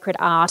this sacred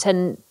art,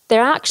 and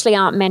there actually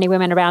aren't many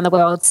women around the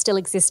world still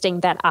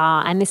existing that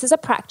are. And this is a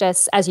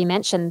practice, as you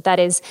mentioned, that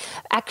is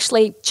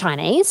actually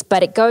Chinese,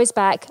 but it goes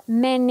back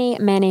many,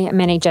 many,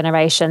 many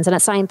generations. And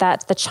it's something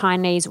that the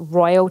Chinese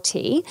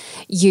royalty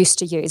used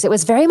to use. It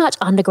was very much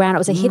underground. It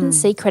was a hidden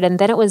secret. And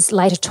then it was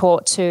later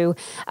taught to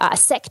a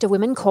sect of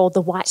women called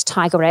the White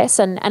Tigress.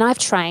 And I've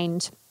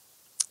trained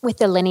with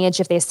the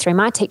lineage of this through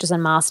my teachers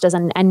and masters.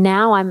 And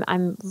now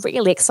I'm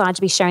really excited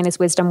to be sharing this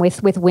wisdom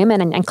with women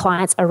and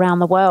clients around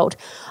the world.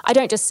 I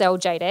don't just sell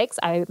jade eggs.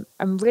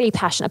 I'm really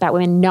passionate about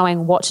women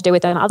knowing what to do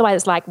with them. Otherwise,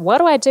 it's like, what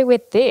do I do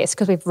with this?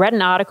 Because we've read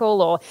an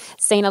article or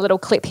seen a little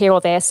clip here or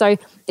there. So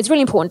it's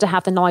really important to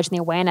have the knowledge and the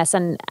awareness.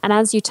 And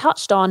as you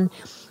touched on,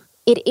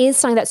 it is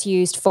something that's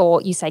used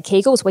for, you say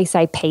Kegels, we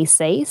say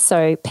PC.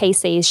 So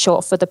PC is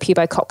short for the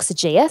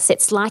pubococcygeus.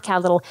 It's like our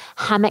little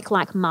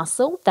hammock-like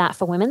muscle that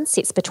for women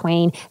sits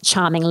between,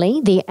 charmingly,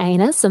 the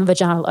anus and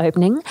vaginal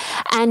opening.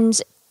 And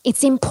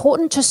it's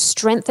important to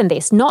strengthen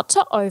this, not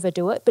to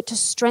overdo it, but to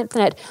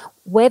strengthen it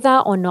whether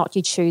or not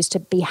you choose to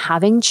be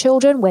having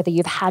children, whether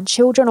you've had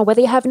children or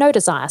whether you have no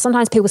desire.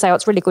 Sometimes people say, oh,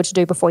 it's really good to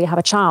do before you have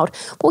a child.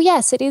 Well,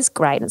 yes, it is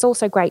great. And it's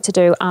also great to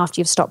do after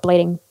you've stopped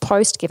bleeding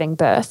post-giving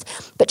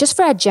birth. But just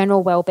for our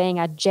general well-being,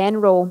 our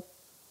general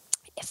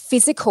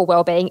physical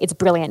well-being, it's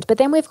brilliant. But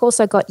then we've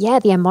also got,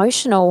 the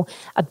emotional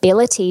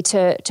ability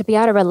to be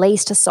able to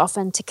release, to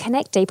soften, to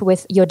connect deeper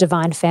with your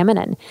divine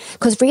feminine.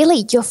 Because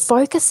really, you're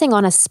focusing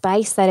on a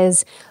space that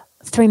is,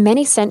 through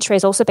many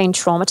centuries, also been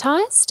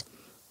traumatized.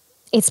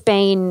 It's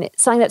been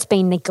something that's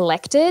been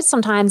neglected.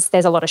 Sometimes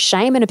there's a lot of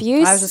shame and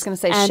abuse. I was just going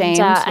to say shame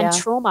and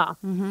trauma.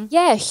 Mm-hmm.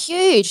 Yeah,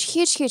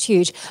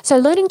 huge. So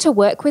learning to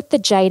work with the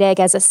jade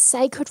egg as a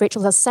sacred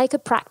ritual, as a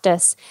sacred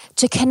practice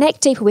to connect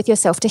deeper with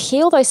yourself, to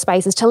heal those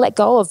spaces, to let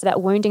go of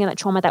that wounding and that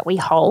trauma that we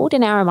hold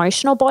in our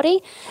emotional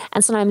body.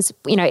 And sometimes,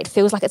 it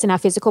feels like it's in our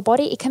physical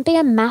body. It can be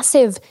a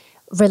massive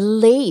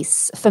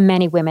release for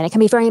many women. It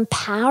can be very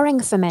empowering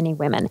for many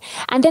women.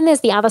 And then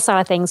there's the other side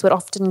of things that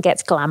often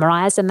gets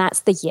glamorized, and that's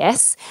the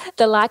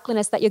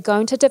likeliness that you're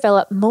going to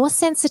develop more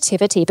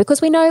sensitivity,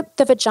 because we know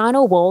the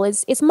vaginal wall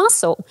is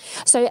muscle.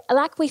 So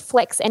like we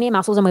flex any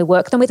muscles and we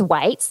work them with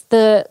weights,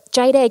 the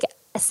jade egg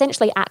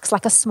essentially acts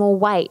like a small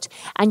weight,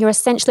 and you're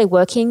essentially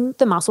working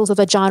the muscles of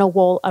the vaginal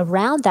wall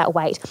around that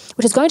weight,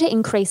 which is going to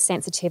increase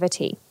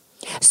sensitivity.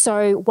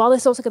 So while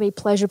it's also going to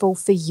be pleasurable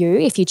for you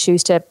if you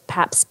choose to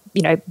perhaps,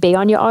 be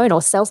on your own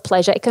or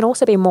self-pleasure, it can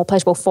also be more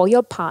pleasurable for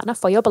your partner,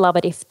 for your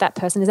beloved, if that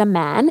person is a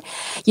man.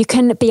 You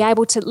can be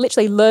able to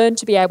literally learn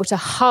to be able to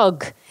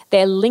hug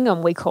their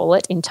lingam, we call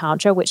it in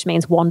Tantra, which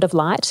means wand of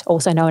light,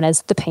 also known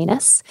as the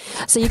penis.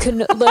 So you can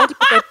learn to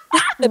get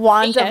the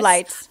wand of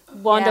light.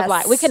 Wand of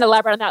light. We can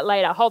elaborate on that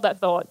later. Hold that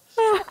thought.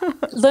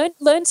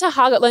 Learn to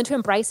hug it, learn to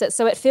embrace it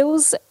so it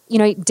feels,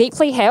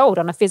 deeply held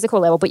on a physical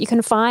level, but you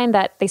can find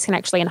that this can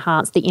actually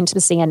enhance the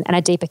intimacy and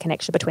a deeper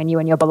connection between you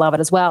and your beloved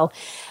as well.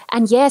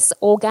 And yes,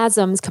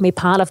 orgasms can be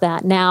part of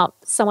that. Now,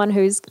 someone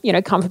who's,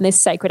 come from this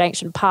sacred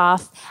ancient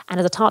path, and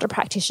as a Tantra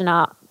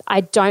practitioner,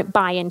 I don't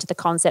buy into the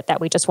concept that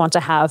we just want to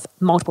have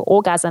multiple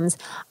orgasms.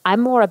 I'm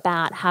more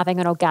about having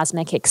an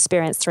orgasmic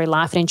experience through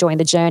life and enjoying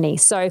the journey.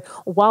 So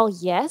while,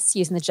 yes,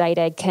 using the jade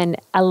egg can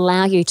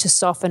allow you to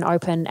soften,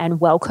 open, and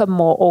welcome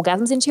more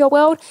orgasms into your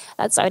world,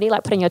 that's only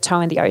like putting your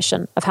toe in the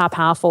ocean of how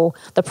powerful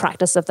the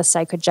practice of the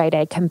sacred jade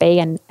egg can be,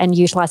 and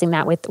utilizing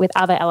that with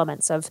other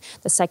elements of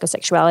the sacred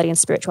sexuality and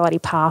spirituality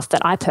path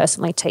that I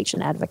personally teach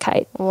and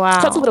advocate. Wow.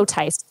 So that's a little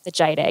taste of the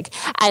jade egg.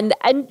 And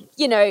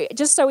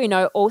just so we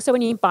know, also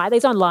when you buy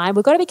these online,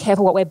 we've got to be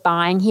careful what we're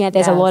buying here.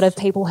 There's a lot of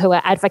people who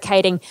are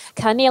advocating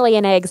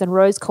carnelian eggs and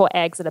rose quartz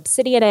eggs and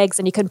obsidian eggs,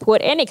 and you can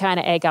put any kind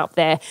of egg up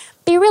there.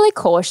 Be really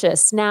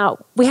cautious. Now,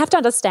 we have to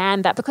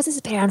understand that because this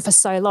has been around for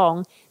so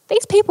long,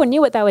 these people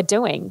knew what they were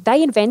doing.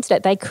 They invented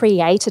it. They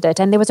created it.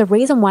 And there was a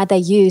reason why they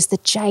used the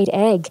jade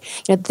egg,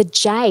 the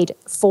jade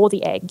for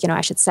the egg,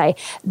 I should say,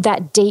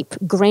 that deep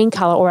green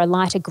color or a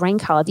lighter green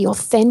color, the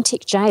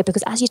authentic jade,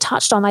 because as you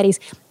touched on, ladies,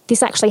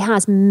 this actually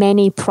has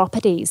many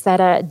properties that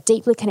are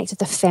deeply connected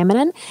to the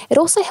feminine. It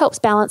also helps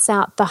balance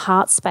out the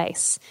heart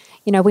space.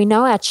 We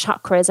know our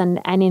chakras,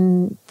 and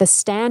in the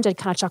standard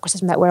kind of chakra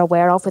system that we're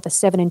aware of with the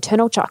 7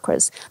 internal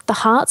chakras, the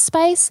heart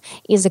space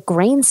is a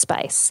green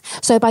space.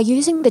 So by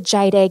using the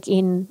jade egg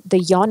in the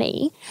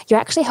yoni, you're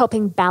actually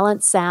helping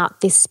balance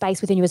out this space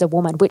within you as a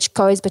woman, which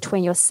goes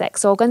between your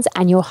sex organs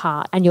and your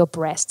heart and your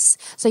breasts.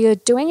 So you're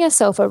doing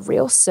yourself a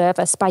real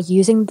service by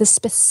using the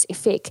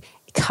specific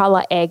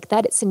color egg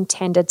that it's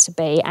intended to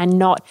be, and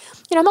not,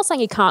 I'm not saying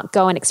you can't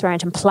go and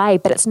experiment and play,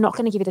 but it's not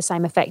going to give you the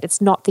same effect.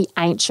 It's not the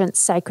ancient,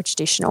 sacred,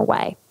 traditional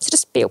way. So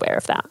just be aware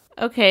of that.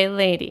 Okay,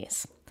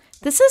 ladies,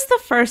 this is the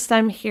first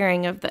I'm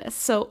hearing of this,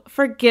 so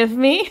forgive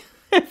me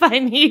if I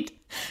need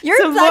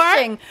some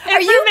blushing. More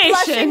Are you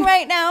blushing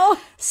right now?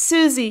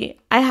 Susie,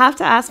 I have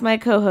to ask my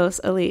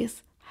co-host,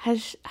 Elise,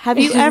 have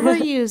you ever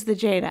used the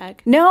jade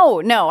egg?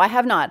 No, I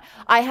have not.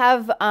 I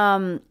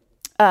have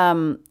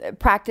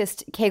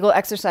practiced Kegel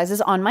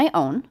exercises on my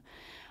own.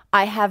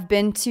 I have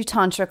been to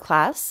Tantra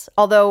class,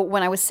 although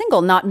when I was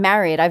single, not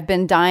married, I've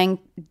been dying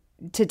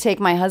to take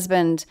my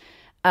husband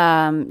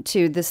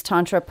to this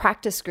Tantra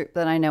practice group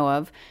that I know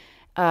of.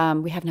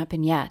 We have not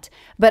been yet,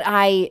 but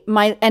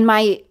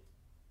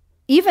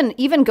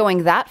even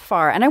going that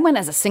far, and I went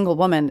as a single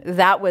woman,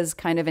 that was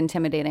kind of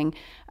intimidating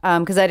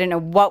because I didn't know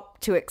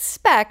what to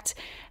expect.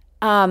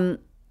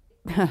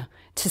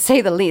 To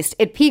say the least,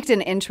 it piqued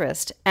an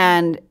interest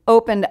and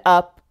opened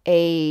up so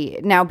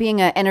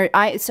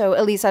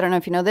Elise, I don't know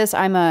if you know this,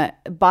 I'm a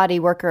body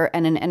worker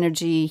and an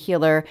energy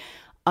healer,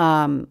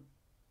 but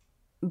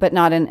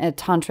not in a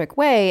tantric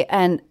way.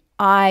 And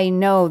I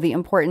know the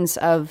importance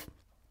of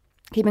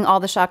keeping all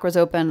the chakras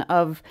open,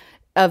 of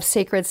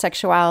sacred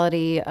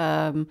sexuality,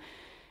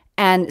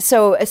 and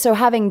so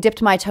having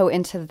dipped my toe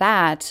into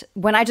that,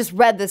 when I just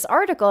read this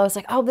article, I was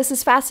like, oh, this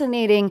is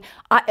fascinating.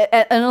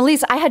 And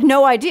Elise, I had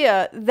no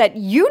idea that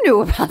you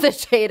knew about the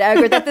jade egg,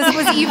 or that this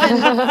was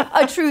even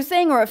a true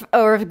thing, or if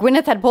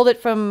Gwyneth had pulled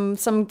it from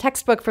some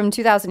textbook from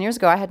 2,000 years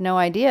ago. I had no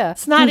idea.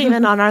 It's not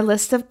even on our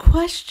list of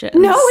questions.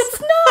 No,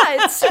 it's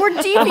not.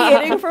 We're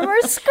deviating from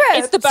our script.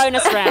 It's the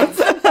bonus round. It's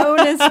the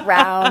bonus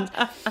round.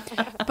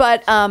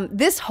 But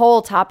this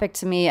whole topic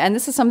to me, and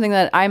this is something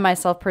that I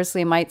myself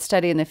personally might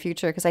study in the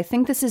future, because I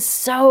think this is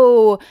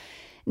so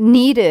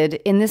needed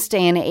in this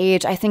day and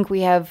age. I think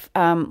we have,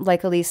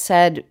 like Elise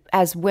said,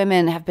 as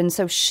women have been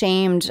so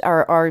shamed,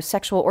 our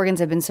sexual organs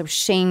have been so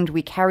shamed.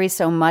 We carry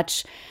so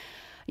much,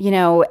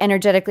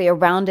 energetically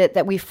around it,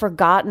 that we've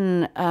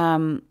forgotten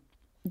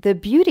the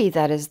beauty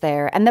that is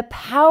there, and the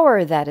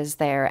power that is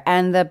there,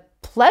 and the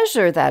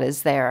pleasure that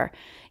is there.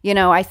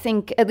 I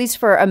think, at least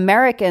for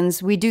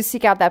Americans, we do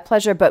seek out that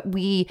pleasure, but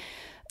we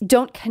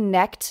don't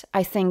connect,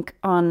 I think,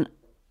 on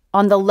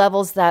the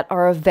levels that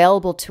are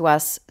available to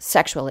us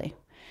sexually.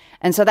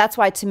 And so that's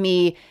why, to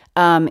me,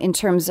 in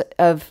terms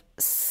of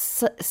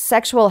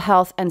sexual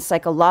health and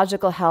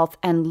psychological health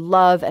and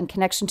love and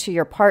connection to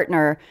your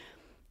partner,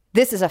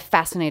 this is a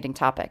fascinating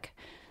topic.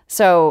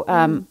 So,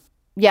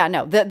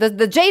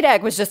 the jade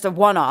egg was just a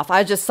one-off.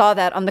 I just saw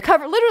that on the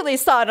cover, literally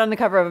saw it on the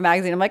cover of a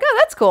magazine. I'm like, oh,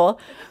 that's cool.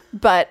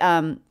 But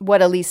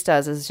what Elise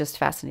does is just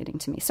fascinating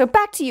to me. So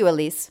back to you,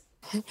 Elise.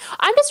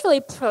 I'm just really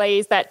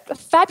pleased that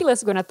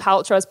fabulous Gwyneth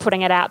Paltrow is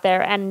putting it out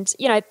there. And,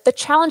 the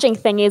challenging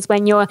thing is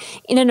when you're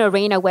in an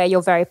arena where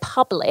you're very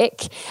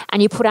public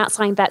and you put out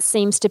something that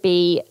seems to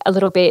be a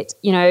little bit,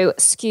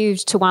 skewed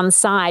to one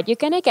side, you're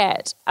going to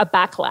get a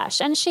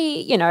backlash. And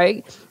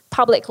she,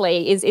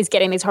 publicly is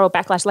getting these horrible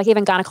backlash, like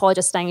even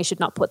gynecologists saying you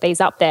should not put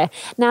these up there.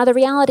 Now, the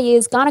reality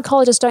is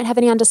gynecologists don't have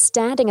any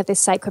understanding of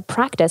this sacred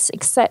practice,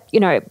 except,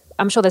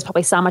 I'm sure there's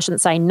probably some, I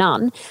shouldn't say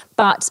none,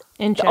 but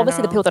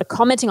obviously the people that are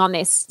commenting on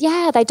this,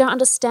 they don't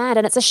understand.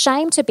 And it's a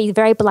shame to be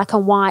very black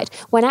and white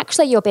when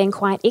actually you're being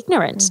quite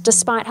ignorant,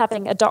 despite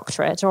having a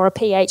doctorate or a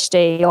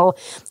PhD or,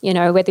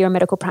 whether you're a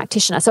medical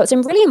practitioner. So it's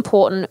really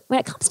important when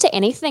it comes to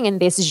anything in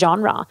this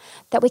genre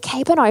that we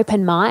keep an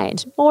open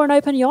mind, or an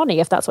open yoni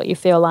if that's what you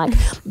feel like.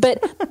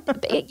 But,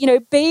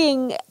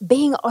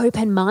 being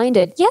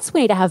open-minded, yes,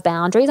 we need to have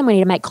boundaries and we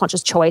need to make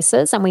conscious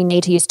choices and we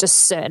need to use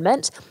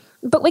discernment.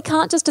 But we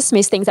can't just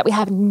dismiss things that we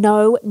have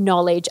no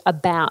knowledge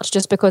about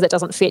just because it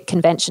doesn't fit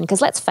convention. Because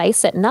let's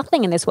face it,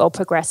 nothing in this world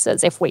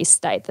progresses if we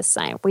stayed the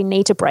same. We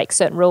need to break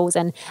certain rules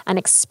and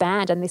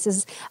expand. And this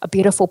is a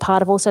beautiful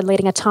part of also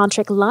leading a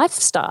tantric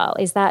lifestyle,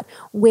 is that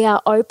we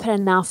are open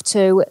enough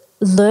to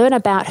learn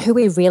about who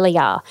we really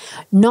are,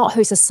 not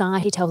who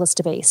society tells us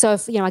to be. So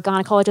if, a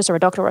gynecologist or a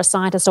doctor or a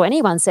scientist or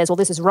anyone says, well,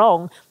 this is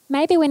wrong,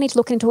 maybe we need to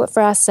look into it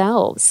for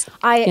ourselves.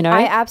 I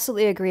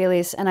absolutely agree,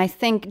 Elise. And I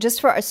think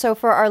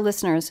for our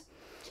listeners,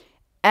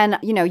 and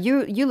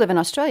you live in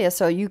Australia,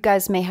 so you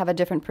guys may have a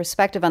different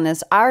perspective on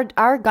this. Our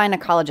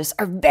gynecologists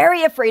are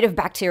very afraid of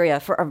bacteria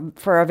for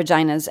our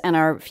vaginas and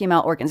our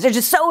female organs. They're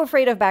just so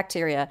afraid of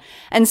bacteria,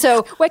 and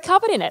so we're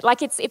covered in it.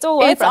 Like it's all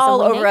over us. It's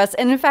all over us.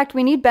 And in fact,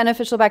 we need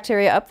beneficial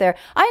bacteria up there.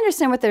 I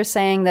understand what they're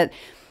saying, that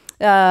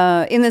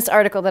in this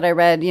article that I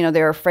read,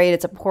 they're afraid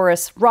it's a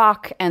porous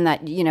rock and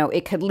that,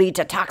 it could lead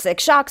to toxic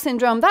shock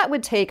syndrome. That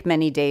would take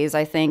many days,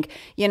 I think.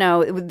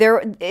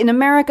 In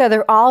America,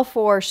 they're all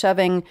for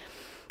shoving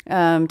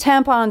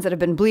tampons that have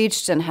been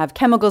bleached and have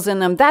chemicals in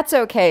them. That's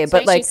okay,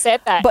 but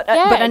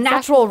a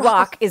natural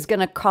rock is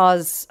going to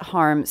cause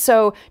harm.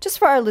 So just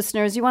for our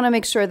listeners, you want to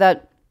make sure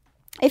that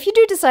if you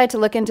do decide to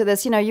look into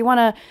this, you want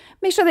to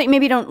make sure that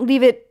maybe you don't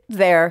leave it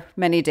there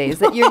many days,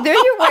 that you're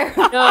aware.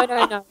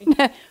 No.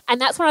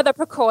 And that's one of the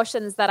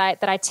precautions that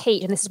I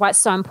teach, and this is why it's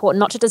so important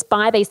not to just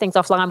buy these things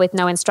offline with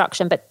no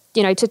instruction, but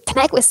to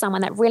connect with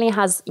someone that really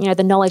has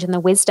the knowledge and the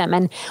wisdom.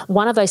 And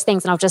one of those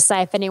things, and I'll just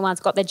say, if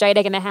anyone's got their jade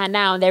egg in their hand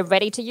now and they're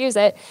ready to use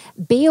it,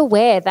 be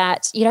aware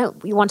that you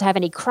want to have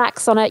any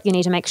cracks on it. You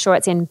need to make sure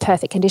it's in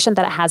perfect condition,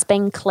 that it has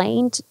been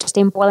cleaned. Just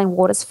in boiling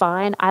water's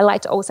fine. I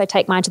like to also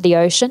take mine to the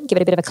ocean, give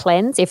it a bit of a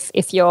cleanse.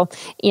 If you're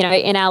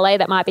in LA,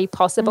 that might be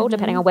possible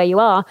depending on where you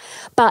are.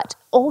 But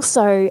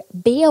also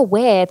be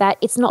aware that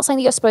it's not something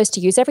that you're supposed to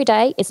use every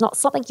day. It's not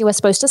something you are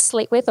supposed to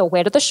sleep with or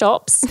wear to the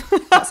shops.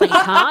 Not saying you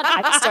can't.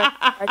 I just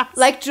don't.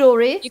 Like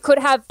jewelry. You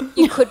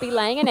could be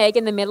laying an egg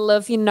in the middle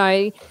of,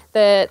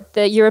 the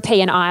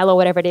European aisle or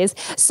whatever it is.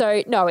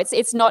 So no,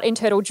 it's not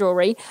internal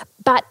jewelry.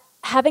 But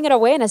having an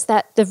awareness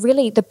that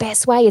the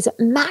best way is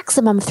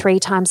maximum 3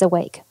 times a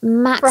week.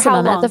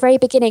 Maximum. At the very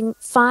beginning,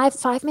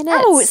 5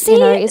 minutes. Oh,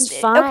 see, is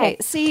fine. Okay,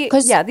 see,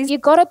 because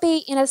you've got to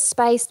be in a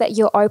space that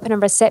you're open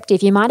and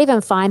receptive. You might even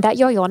find that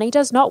your yoni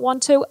does not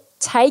want to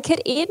take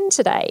it in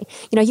today.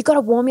 You've got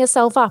to warm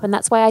yourself up, and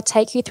that's why I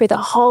take you through the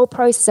whole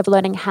process of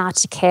learning how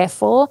to care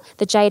for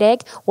the jade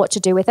egg, what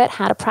to do with it,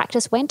 how to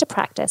practice, when to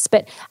practice,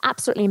 but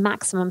absolutely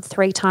maximum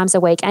 3 times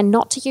a week, and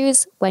not to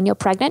use when you're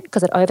pregnant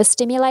because it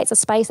overstimulates a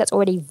space that's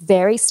already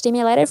very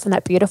stimulated from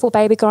that beautiful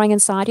baby growing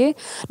inside you.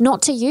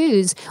 Not to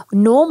use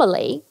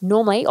normally,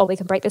 or we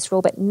can break this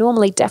rule, but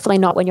normally definitely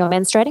not when you're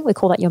menstruating. We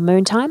call that your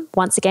moon time.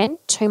 Once again,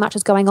 too much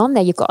is going on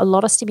there. You've got a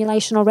lot of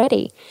stimulation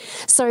already.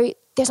 So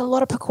there's a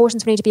lot of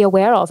precautions we need to be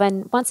aware of.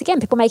 And once again,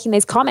 people making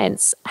these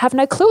comments have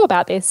no clue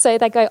about this. So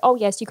they go, oh,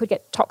 yes, you could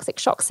get toxic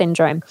shock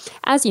syndrome.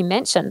 As you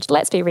mentioned,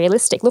 let's be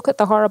realistic. Look at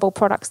the horrible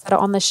products that are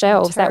on the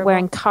shelves that we're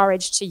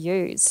encouraged to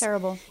use.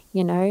 Terrible.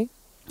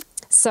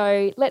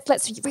 So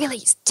let's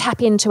really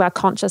tap into our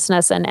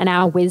consciousness and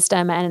our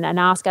wisdom and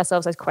ask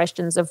ourselves those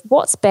questions of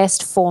what's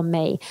best for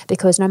me.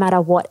 Because no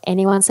matter what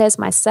anyone says,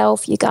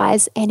 myself, you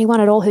guys,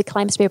 anyone at all who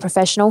claims to be a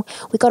professional,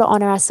 we've got to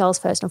honor ourselves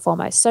first and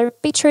foremost. So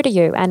be true to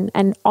you and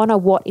honor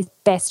what is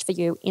best for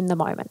you in the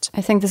moment.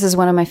 I think this is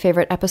one of my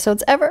favorite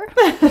episodes ever.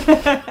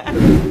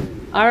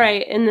 All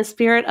right. In the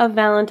spirit of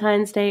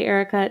Valentine's Day,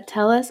 Erica,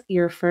 tell us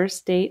your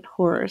first date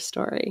horror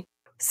story.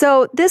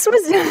 So this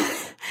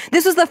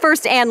was the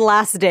first and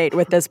last date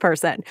with this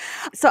person.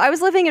 So I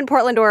was living in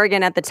Portland,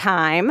 Oregon at the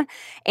time,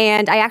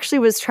 and I actually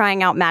was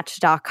trying out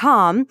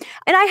Match.com, and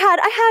I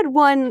had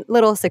one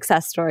little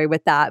success story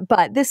with that,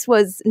 but this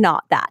was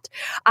not that.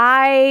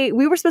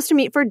 We were supposed to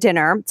meet for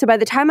dinner. So by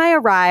the time I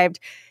arrived,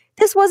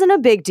 this wasn't a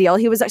big deal.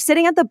 He was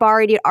sitting at the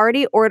bar. He had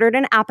already ordered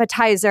an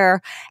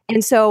appetizer.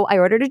 And so I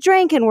ordered a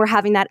drink and we're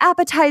having that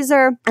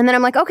appetizer. And then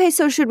I'm like, okay,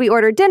 so should we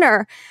order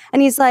dinner?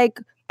 And he's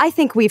like, I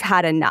think we've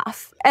had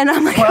enough. And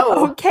I'm like,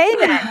 okay,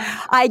 then.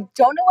 I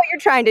don't know what you're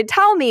trying to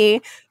tell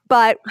me,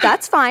 but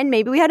that's fine.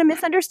 Maybe we had a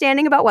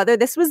misunderstanding about whether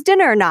this was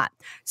dinner or not.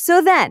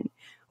 So then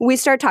we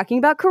start talking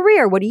about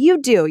career. What do you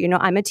do?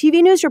 I'm a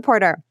TV news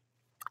reporter.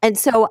 And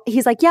so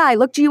he's like, yeah, I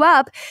looked you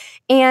up.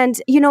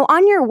 And,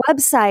 on your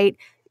website,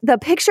 the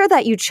picture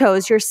that you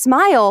chose, your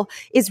smile,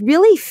 is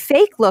really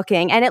fake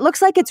looking. And it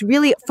looks like it's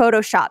really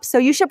Photoshopped. So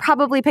you should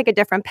probably pick a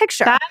different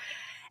picture.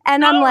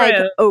 And I'm like,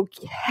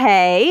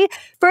 okay.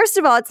 First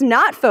of all, it's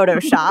not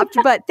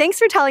photoshopped, but thanks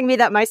for telling me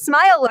that my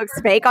smile looks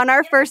fake on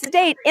our first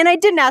date. And I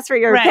didn't ask for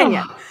your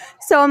opinion.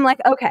 So I'm like,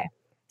 okay.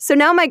 So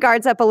now my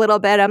guard's up a little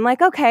bit. I'm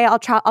like, okay,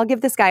 I'll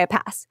give this guy a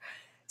pass.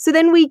 So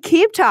then we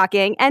keep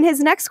talking. And his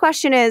next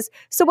question is,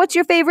 so what's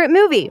your favorite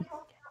movie?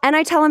 And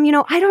I tell him,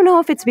 I don't know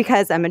if it's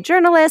because I'm a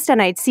journalist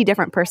and I see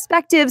different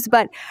perspectives,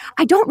 but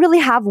I don't really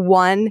have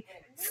one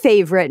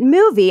favorite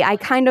movie. I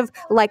kind of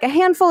like a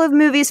handful of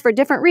movies for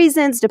different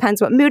reasons,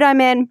 depends what mood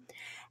I'm in.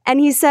 And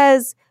he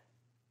says,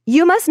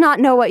 you must not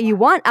know what you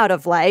want out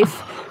of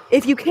life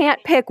if you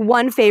can't pick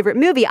one favorite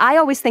movie. I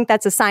always think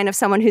that's a sign of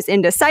someone who's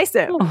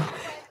indecisive.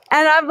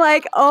 And I'm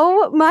like,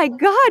 oh my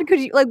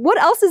God, what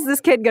else is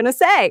this kid going to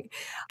say?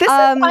 This is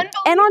unbelievable.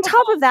 And on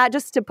top of that,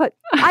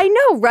 I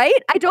know, right?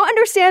 I don't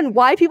understand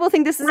why people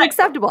think this is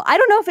acceptable. I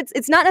don't know if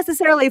it's not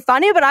necessarily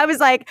funny, but I was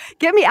like,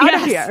 get me out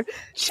of here.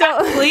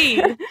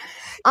 Please.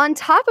 On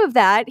top of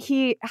that,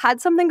 he had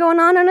something going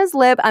on his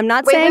lip. I'm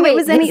not saying it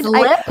was any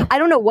lip. I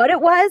don't know what it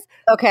was.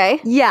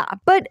 Okay. Yeah.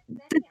 But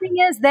the thing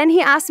is, then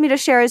he asked me to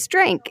share his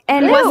drink.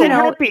 And it wasn't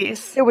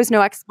herpes. There was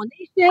no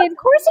explanation. Of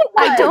course it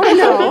was. I don't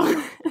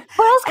know.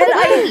 What else could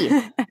it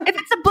be? If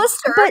it's a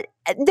blister. But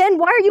then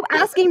why are you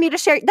asking me to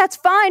share? That's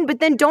fine, but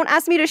then don't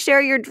ask me to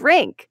share your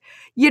drink.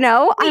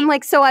 I'm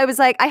like, so I was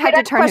like, I had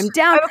to turn him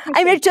down.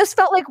 I mean, it just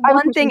felt like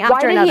one thing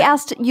after another. Why did he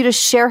ask you to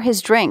share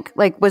his drink?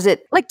 Like, was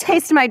it like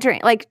taste my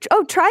drink? Like,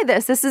 oh, try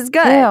this. This is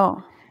good.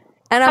 Ew.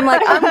 And I'm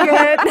like, I'm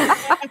good.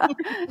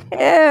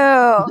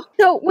 Ew.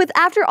 So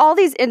after all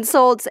these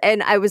insults,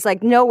 and I was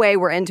like, no way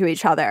we're into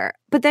each other.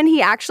 But then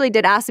he actually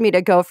did ask me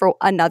to go for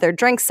another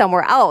drink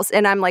somewhere else.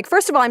 And I'm like,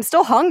 first of all, I'm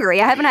still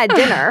hungry. I haven't had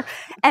dinner.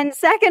 And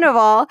second of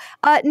all,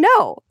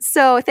 no.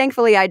 So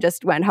thankfully, I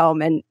just went home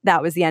and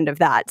that was the end of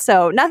that.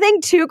 So nothing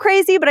too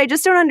crazy, but I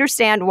just don't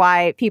understand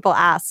why people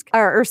ask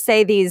or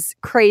say these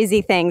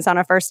crazy things on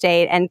a first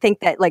date and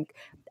think that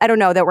I don't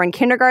know, that we're in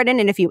kindergarten,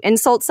 and if you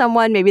insult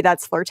someone, maybe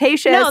that's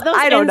flirtatious. No, those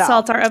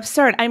insults are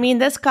absurd. I mean,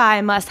 this guy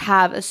must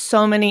have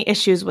so many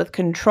issues with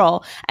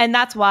control. And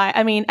that's why,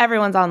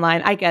 everyone's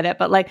online. I get it.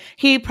 But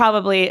he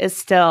probably is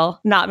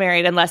still not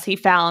married unless he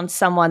found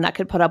someone that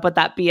could put up with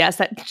that BS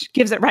that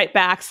gives it right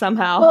back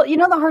somehow. Well,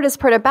 the hardest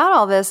part about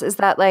all this is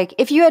that,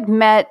 if you had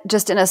met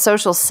just in a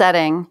social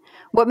setting,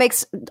 what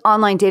makes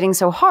online dating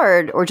so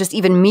hard, or just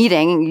even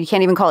meeting, you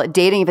can't even call it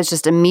dating if it's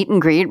just a meet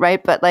and greet,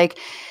 right? But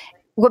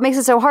what makes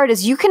it so hard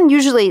is you can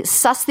usually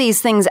suss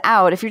these things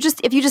out. If you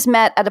just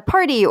met at a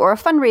party or a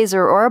fundraiser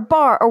or a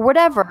bar or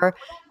whatever,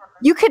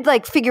 you could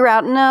figure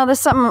out, no, there's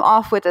something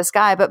off with this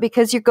guy. But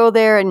because you go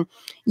there and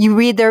you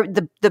read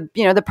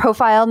the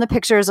profile and the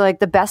pictures are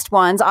the best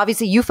ones.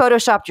 Obviously, you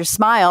photoshopped your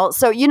smile,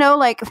 so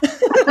apparently,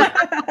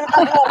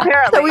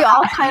 so we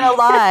all kind of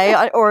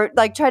lie or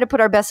try to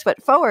put our best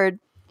foot forward.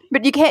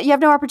 But you can't. You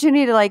have no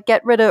opportunity to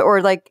get rid of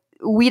or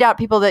weed out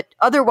people that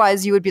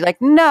otherwise you would be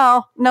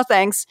no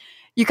thanks.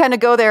 You kind of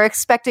go there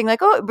expecting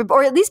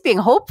or at least being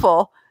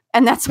hopeful.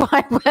 And that's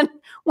why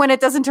when it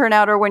doesn't turn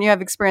out or when you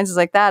have experiences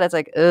like that, it's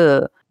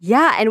ugh.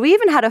 Yeah. And we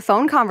even had a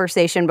phone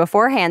conversation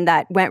beforehand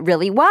that went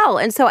really well.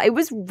 And so it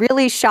was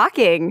really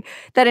shocking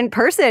that in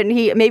person,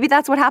 maybe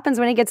that's what happens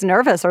when he gets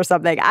nervous or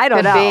something. I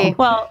don't know.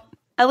 Well,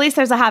 at least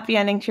there's a happy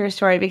ending to your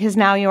story because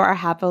now you are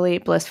happily,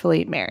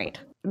 blissfully married.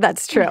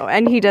 That's true.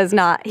 And he does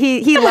not.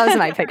 He loves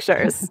my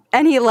pictures.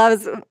 And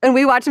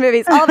we watch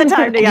movies all the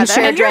time together.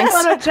 And you're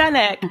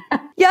photogenic.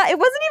 Yeah, it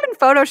wasn't even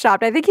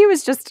photoshopped. I think he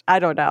was just, I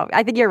don't know.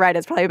 I think you're right.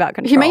 It's probably about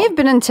control. He may have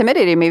been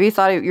intimidated. Maybe he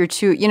thought you're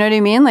too, you know what I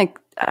mean?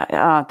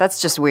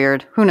 That's just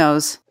weird. Who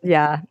knows?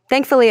 Yeah.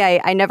 Thankfully,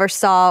 I never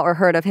saw or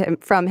heard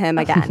from him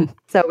again.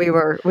 So we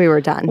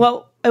were done.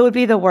 Well, it would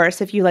be the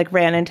worst if you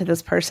ran into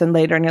this person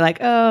later and you're like,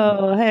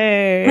 oh,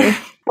 hey.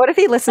 What if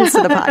he listens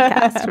to the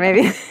podcast?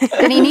 Maybe.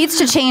 Then he needs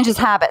to change his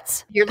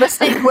habits. You're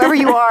listening, whoever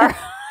you are.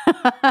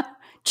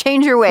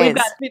 Change your ways.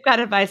 We've got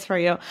advice for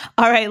you.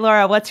 All right,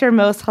 Laura, what's your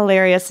most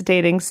hilarious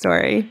dating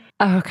story?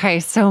 Okay,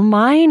 so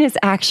mine is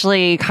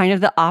actually kind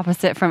of the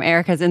opposite from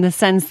Erica's in the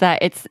sense that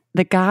it's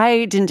the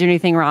guy didn't do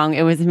anything wrong.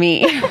 It was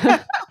me.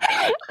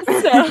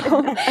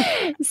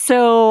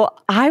 So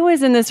I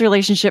was in this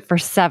relationship for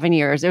 7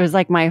 years. It was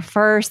my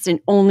first and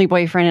only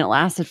boyfriend, and it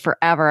lasted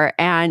forever.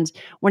 And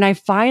when I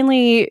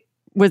finally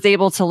was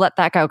able to let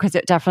that go, because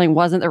it definitely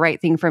wasn't the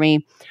right thing for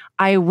me,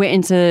 I went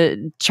in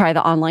to try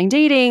the online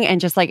dating.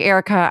 And just like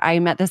Erica, I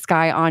met this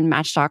guy on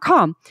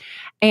Match.com.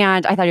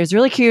 And I thought he was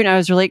really cute and I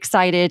was really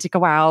excited to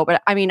go out.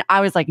 But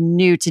I was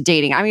new to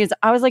dating. I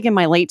was in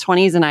my late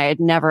 20s and I had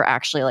never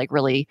actually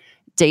really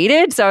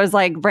dated. So I was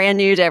brand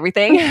new to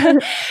everything.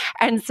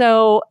 And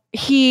so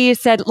he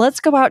said,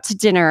 let's go out to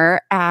dinner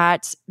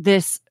at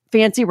this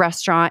fancy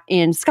restaurant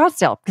in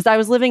Scottsdale, because I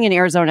was living in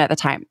Arizona at the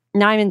time.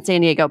 Now I'm in San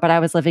Diego, but I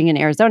was living in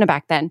Arizona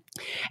back then.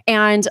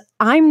 And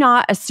I'm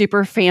not a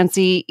super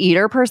fancy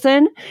eater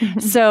person.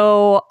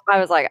 So I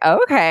was like,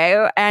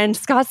 okay. And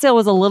Scottsdale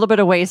was a little bit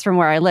of ways from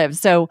where I live.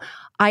 So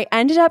I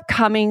ended up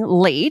coming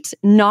late,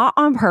 not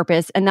on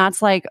purpose. And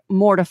that's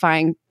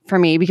mortifying for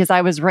me because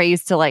I was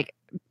raised to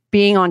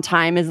being on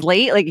time is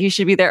late. Like, you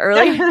should be there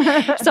early.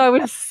 So I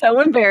was so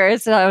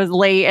embarrassed that I was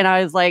late, and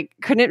I was like,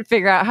 couldn't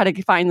figure out how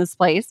to find this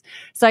place.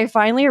 So I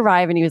finally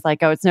arrive, and he was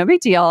like, oh, it's no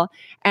big deal.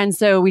 And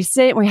so we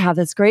sit and we have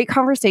this great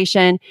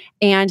conversation,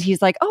 and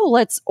he's like, oh,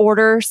 let's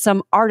order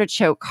some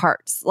artichoke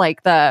hearts,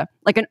 like an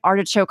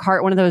artichoke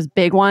heart, one of those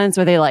big ones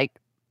where they like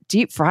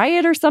deep fry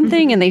it or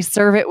something, and they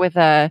serve it with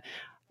a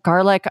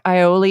garlic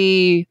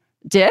aioli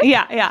dip.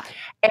 Yeah.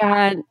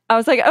 And I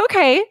was like,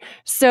 okay.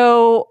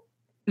 So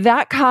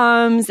that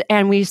comes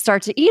and we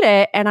start to eat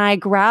it, and I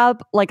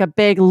grab like a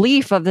big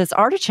leaf of this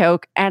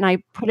artichoke and I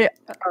put it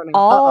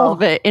all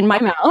of it in my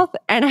mouth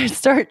and I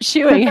start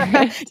chewing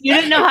it. You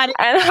didn't know how to.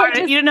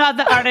 You didn't know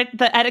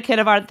the etiquette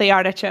of the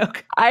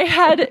artichoke. I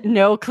had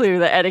no clue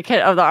the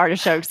etiquette of the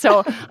artichoke,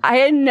 so I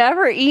had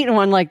never eaten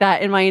one like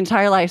that in my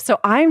entire life. So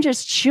I'm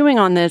just chewing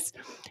on this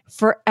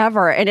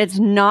forever, and it's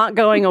not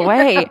going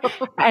away.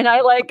 And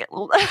I look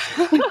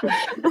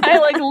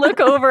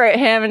over at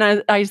him,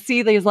 and I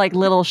see these like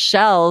little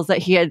shells that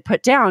he had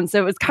put down.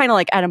 So it was kind of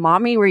like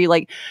edamame, where you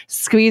like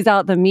squeeze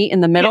out the meat in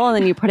the middle and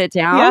then you put it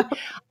down. Yeah.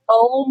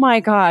 Oh my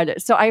God.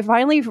 So I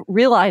finally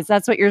realized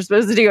that's what you're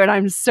supposed to do. And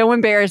I'm so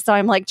embarrassed. So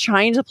I'm like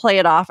trying to play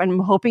it off, and I'm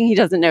hoping he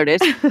doesn't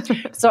notice.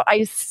 So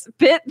I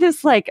spit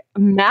this like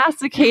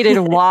masticated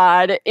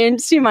wad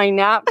into my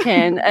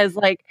napkin as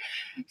like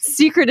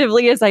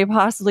secretively as I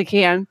possibly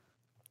can.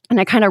 And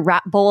I kind of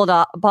ball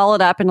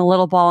it up in a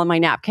little ball in my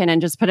napkin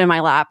and just put it in my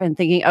lap and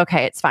thinking,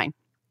 okay, it's fine.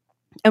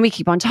 And we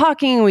keep on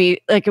talking.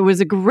 It was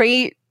a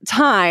great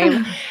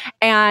time.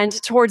 And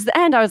towards the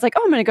end, I was like,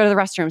 oh, I'm going to go to the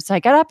restroom. So I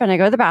get up and I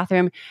go to the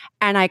bathroom,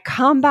 and I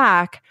come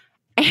back,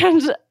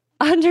 and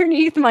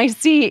underneath my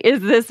seat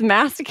is this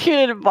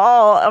masticated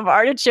ball of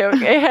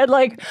artichoke. It had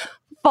like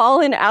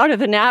fallen out of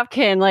the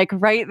napkin, like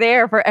right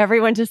there for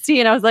everyone to see.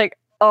 And I was like,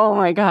 oh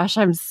my gosh,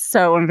 I'm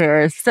so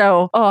embarrassed.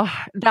 So,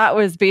 that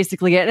was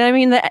basically it. And I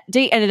mean, the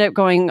date ended up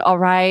going all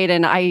right.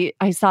 And I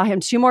saw him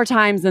 2 more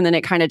times, and then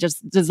it kind of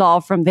just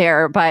dissolved from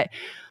there. But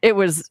it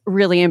was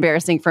really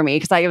embarrassing for me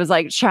because I was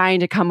like trying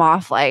to come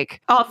off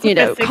like,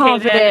 confident. And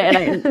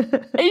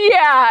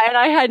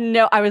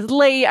I was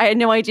late. I had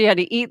no idea how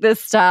to eat this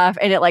stuff.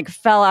 And it like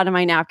fell out of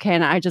my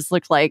napkin. I just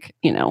looked like,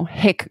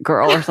 hick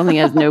girl or something,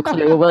 has no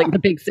clue, like the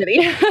big city.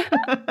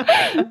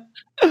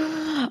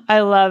 I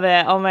love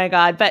it. Oh my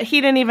God. But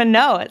he didn't even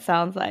know, it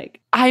sounds like.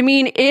 I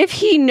mean, if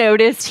he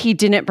noticed, he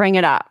didn't bring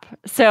it up.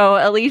 So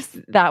at least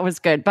that was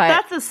good. But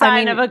that's a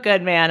sign of a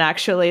good man,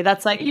 actually.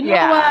 That's like, you know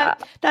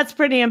what? That's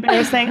pretty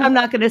embarrassing. I'm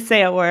not going to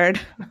say a word.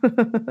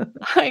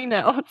 I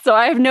know. So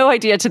I have no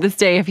idea to this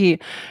day if he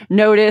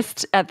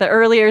noticed at the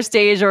earlier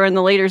stage or in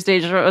the later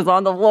stage or it was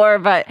on the floor.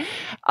 But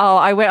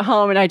I went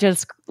home and I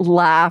just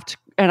laughed,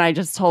 and I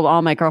just told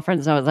all my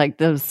girlfriends, and I was like,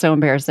 this was so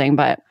embarrassing,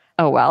 but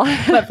oh well.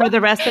 But for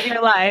the rest of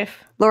your life,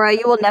 Laura,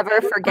 you will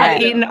never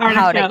forget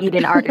how to eat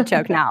an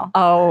artichoke now.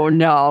 Oh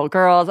no,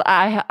 girls,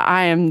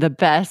 I am the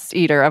best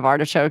eater of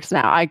artichokes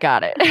now. I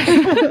got it.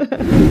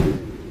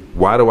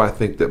 Why do I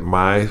think that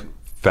my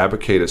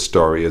fabricated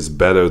story is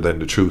better than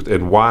the truth?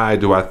 And why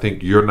do I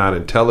think you're not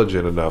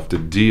intelligent enough to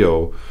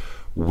deal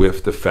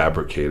with the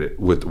fabricated,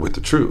 with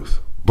the truth,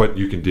 but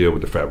you can deal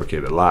with the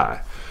fabricated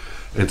lie?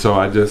 And so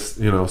I just,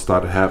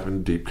 started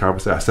having deep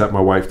conversation. I sat my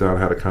wife down and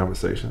had a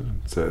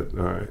conversation. Said,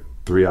 all right,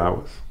 3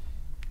 hours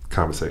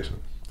conversation.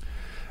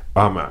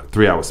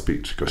 3 hour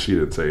speech, because she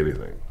didn't say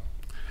anything.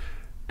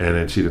 And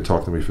then she didn't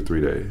talk to me for 3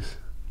 days.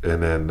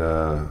 And then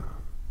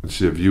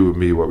she said, if you were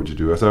me, what would you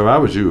do? I said, if I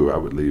was you, I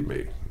would leave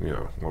me.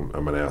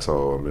 I'm an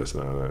asshole, I'm this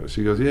and that.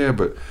 She goes, yeah,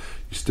 but you're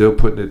still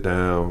putting it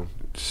down,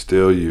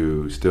 still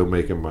you, still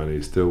making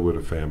money, still with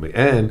a family.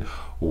 And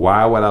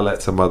why would I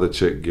let some other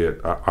chick get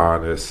an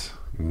honest,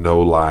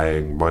 no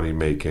lying, money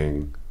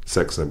making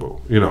sex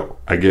symbol?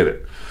 I get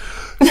it.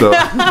 So,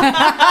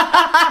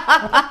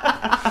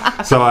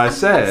 so I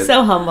said,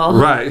 so humble,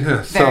 right?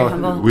 Very so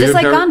humble, just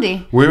like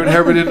Gandhi. We're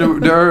inherited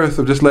the earth.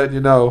 I'm just letting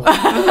you know.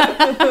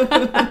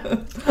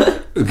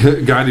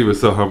 Gandhi was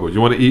so humble.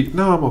 You want to eat?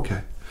 No, I'm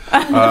okay.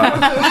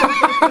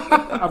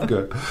 I'm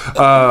good.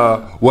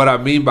 What I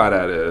mean by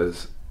that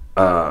is,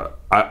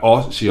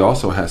 she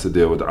also has to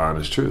deal with the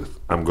honest truth.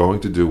 I'm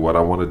going to do what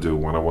I want to do,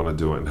 when I want to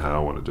do it, and how I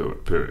want to do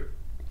it, period.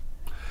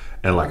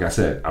 And like I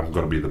said, I'm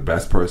going to be the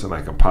best person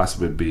I can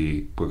possibly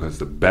be, because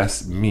the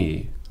best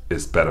me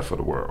is better for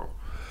the world.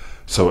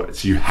 So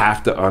you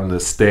have to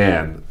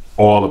understand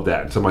all of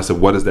that. And somebody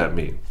said, what does that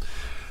mean?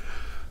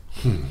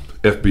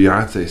 If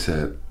Beyonce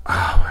said,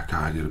 oh my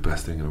God, you're the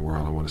best thing in the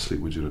world, I want to sleep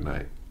with you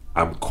tonight,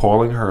 I'm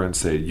calling her and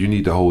say, you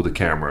need to hold the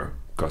camera,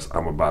 because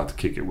I'm about to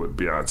kick it with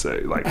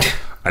Beyonce. Like,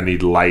 I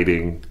need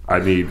lighting. I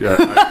need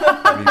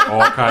I need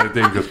all kind of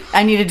things.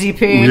 I need a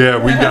DP. Yeah,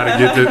 we got to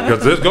get this,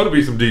 because there's going to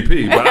be some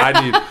DP, but I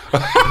need...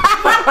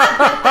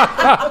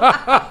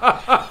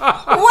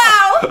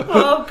 Wow.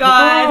 Oh,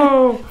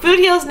 God. Food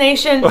Heals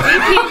Nation,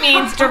 DP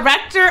means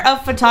Director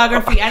of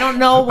Photography. I don't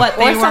know what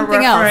they were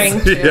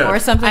referring to. Yeah. Or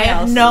something else. I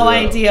have no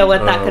idea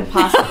what that could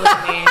possibly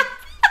mean.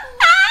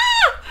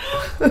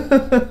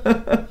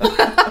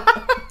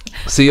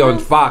 See, on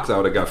Fox, I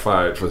would have got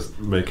fired for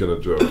making a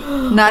joke.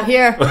 Not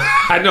here.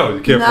 I know,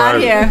 you can't fire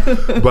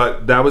me.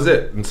 But that was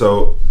it. And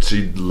so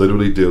she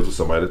literally deals with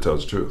somebody that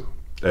tells the truth.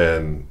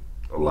 And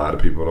a lot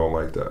of people don't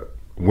like that.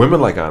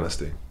 Women like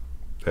honesty.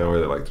 They don't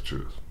really like the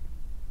truth.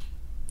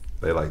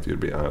 They like you to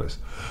be honest.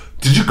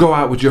 Did you go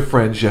out with your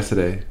friends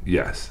yesterday?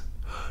 Yes.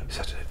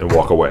 And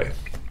walk away.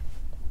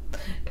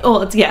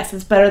 Well, it's yes.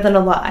 It's better than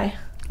a lie.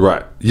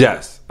 Right.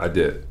 Yes, I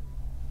did.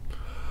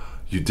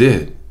 You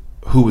did?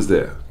 Who was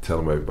there? Tell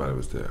them everybody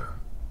was there.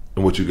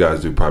 And what you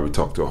guys do, probably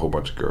talk to a whole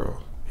bunch of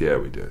girls. Yeah,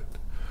 we did.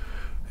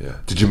 Yeah.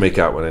 Did you make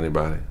out with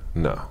anybody?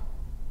 No.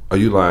 Are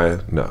you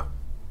lying? No.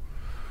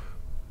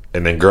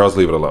 And then girls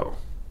leave it alone.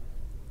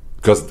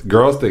 Because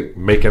girls think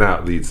making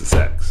out leads to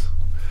sex.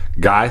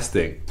 Guys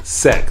think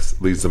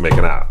sex leads to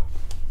making out.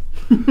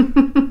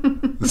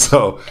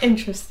 So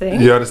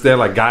interesting. You understand?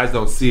 Like, guys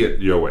don't see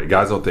it your way.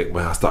 Guys don't think,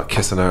 well, I start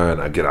kissing her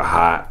and I get her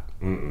hot.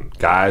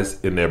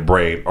 Guys in their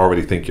brain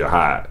already think you're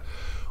hot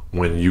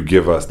when you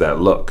give us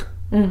that look.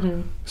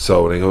 Mm-hmm.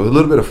 So they go, a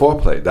little bit of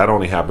foreplay. That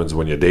only happens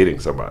when you're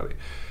dating somebody.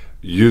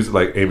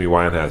 Usually, like Amy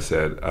Winehouse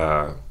said,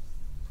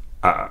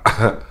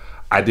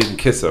 I didn't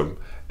kiss him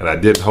and I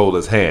didn't hold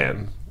his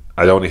hand.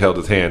 I only held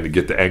his hand to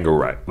get the angle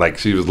right. Like,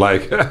 she was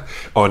like,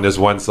 on this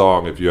one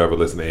song, if you ever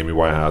listen to Amy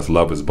Winehouse,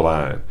 Love is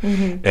Blind.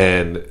 Mm-hmm.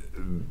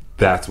 And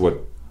that's what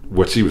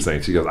she was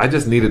saying. She goes, I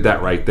just needed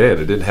that right there.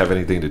 It didn't have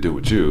anything to do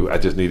with you. I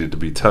just needed to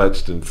be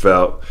touched and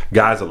felt.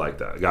 Guys are like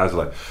that. Guys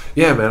are like,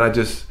 yeah, man, I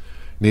just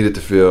needed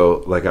to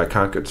feel like I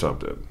conquered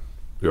something,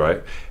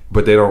 right?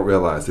 But they don't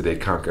realize that they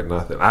conquered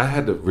nothing. I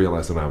had to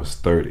realize when I was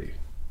 30,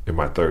 in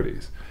my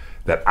 30s,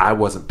 that I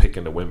wasn't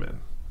picking the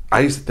women. I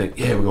used to think,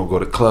 yeah, we're going to go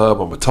to the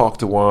club. I'm going to talk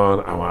to one.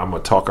 I'm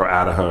going to talk her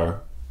out of her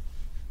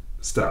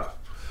stuff.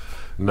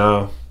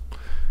 No.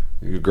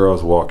 You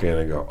girls walk in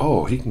and go,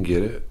 oh, he can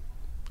get it.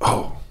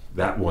 Oh,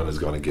 that one is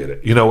going to get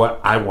it. You know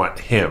what? I want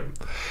him.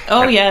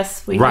 Oh, and,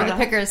 yes. We right. do the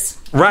pickers.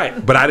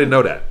 Right. But I didn't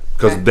know that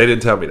because they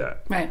didn't tell me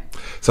that. Right.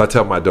 So I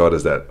tell my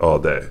daughters that all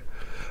day.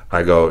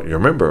 I go, you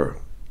remember,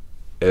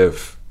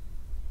 if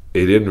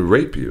it didn't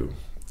rape you,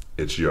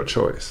 it's your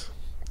choice,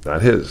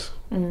 not his.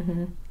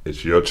 Mm-hmm.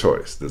 It's your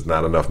choice. There's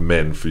not enough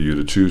men for you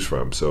to choose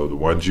from. So the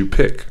ones you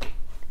pick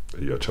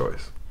are your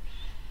choice.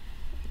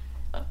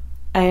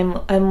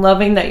 I'm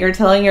loving that you're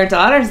telling your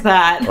daughters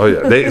that. Oh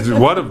yeah,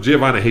 one of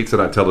Giovanna hates that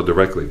I tell her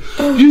directly.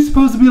 You're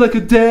supposed to be like a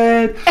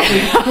dad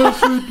and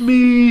comfort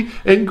me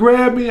and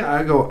grab me.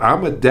 I go,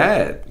 I'm a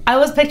dad. I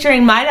was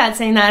picturing my dad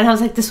saying that, and I was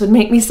like, this would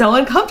make me so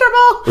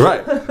uncomfortable.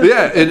 Right?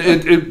 Yeah, and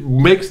it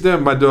makes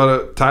them, my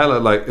daughter Tyler,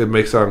 like, it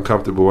makes her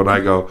uncomfortable when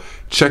I go,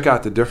 check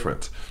out the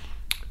difference.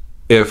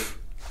 If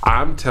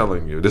I'm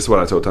telling you, this is what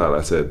I told Tyler.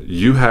 I said,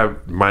 you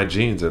have my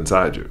genes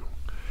inside you.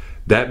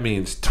 That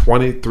means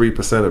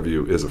 23% of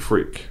you is a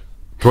freak.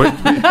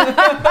 23.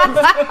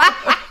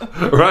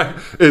 Right?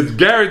 It's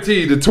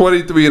guaranteed that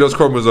 23 of those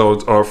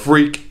chromosomes are a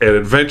freak and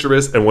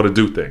adventurous and want to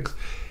do things.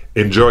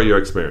 Enjoy your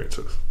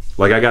experiences.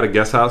 Like, I got a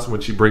guest house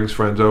when she brings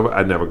friends over.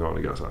 I never go in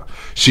the guest house.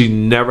 She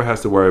never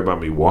has to worry about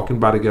me walking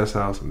by the guest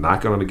house,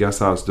 knocking on the guest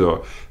house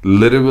door.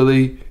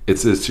 Literally,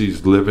 it's as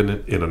she's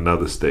living in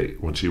another state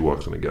when she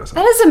walks in the guest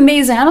house. That is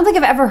amazing. I don't think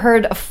I've ever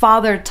heard a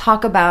father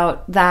talk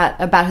about that,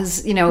 about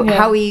his,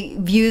 how he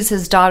views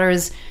his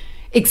daughter's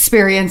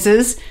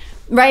experiences.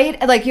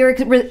 Right? Like, you're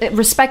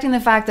respecting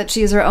the fact that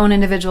she is her own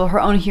individual, her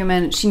own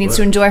human. She needs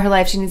to enjoy her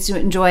life. She needs to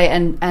enjoy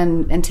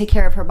and take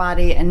care of her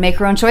body and make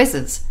her own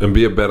choices. And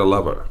be a better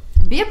lover.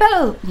 Be a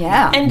better,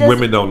 yeah. And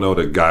women don't know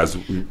that guys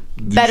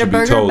better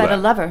burger, better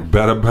lover.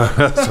 Better,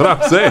 that's what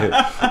I'm saying.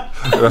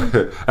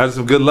 Have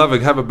some good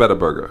loving, have a better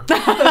burger.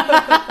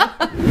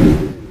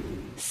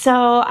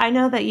 So I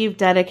know that you've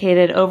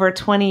dedicated over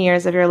 20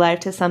 years of your life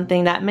to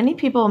something that many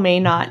people may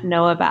not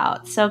know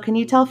about. So can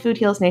you tell Food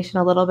Heals Nation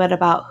a little bit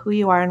about who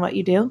you are and what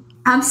you do?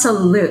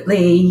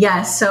 Absolutely.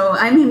 Yes. So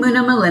I'm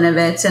Emuna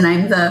Milinovich, and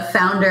I'm the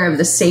founder of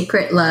the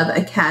Sacred Love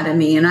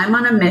Academy. And I'm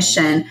on a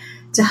mission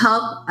to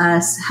help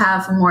us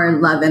have more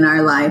love in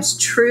our lives.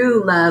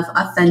 True love,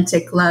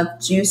 authentic love,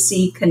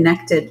 juicy,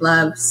 connected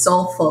love,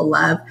 soulful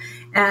love.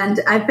 And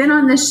I've been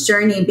on this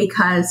journey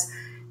because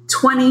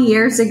 20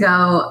 years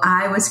ago,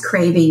 I was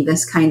craving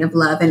this kind of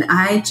love, and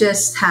I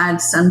just had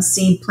some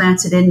seed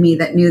planted in me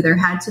that knew there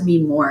had to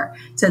be more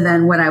to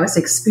than what I was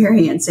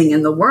experiencing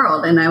in the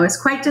world. And I was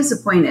quite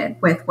disappointed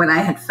with what I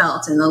had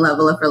felt in the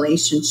level of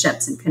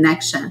relationships and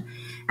connection.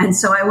 And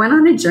so I went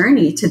on a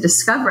journey to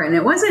discover, and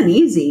it wasn't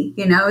easy.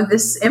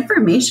 This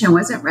information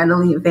wasn't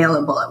readily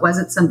available. It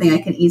wasn't something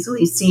I could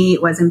easily see.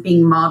 It wasn't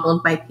being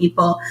modeled by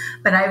people,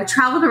 but I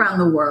traveled around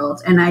the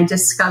world, and I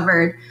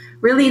discovered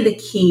really the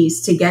keys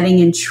to getting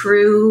in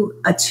true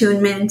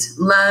attunement,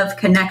 love,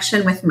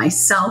 connection with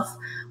myself,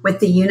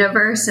 with the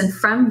universe. And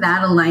from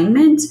that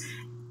alignment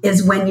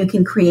is when you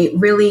can create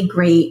really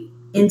great,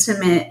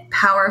 intimate,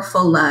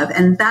 powerful love.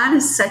 And that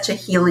is such a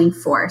healing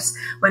force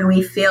when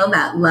we feel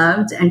that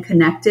loved and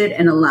connected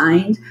and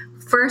aligned,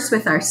 first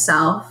with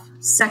ourselves,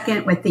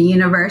 second with the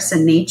universe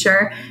and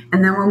nature.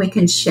 And then when we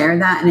can share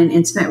that in an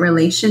intimate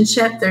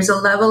relationship, there's a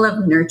level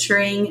of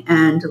nurturing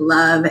and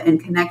love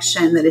and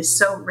connection that is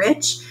so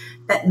rich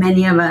that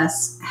many of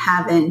us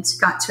haven't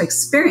got to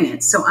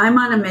experience. So I'm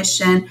on a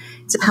mission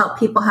to help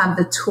people have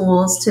the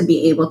tools to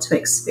be able to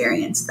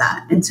experience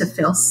that and to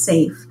feel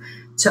safe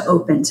to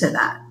open to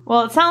that.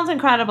 Well, it sounds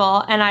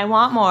incredible and I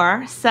want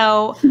more.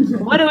 So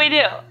what do we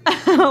do?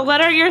 What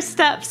are your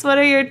steps? What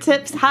are your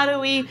tips? How do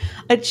we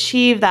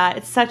achieve that?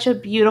 It's such a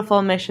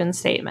beautiful mission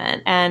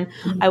statement. And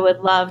I would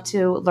love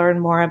to learn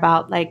more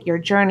about like your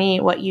journey,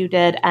 what you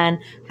did, and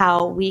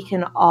how we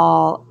can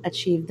all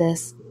achieve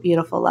this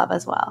beautiful love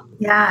as well.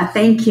 Yeah,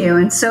 thank you.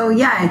 And so,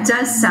 yeah, it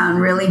does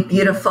sound really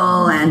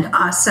beautiful and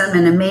awesome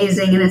and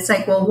amazing. And it's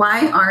like, well,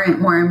 why aren't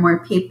more and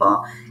more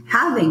people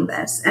having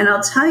this? And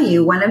I'll tell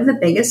you, one of the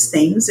biggest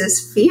things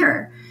is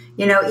fear.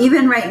 You know,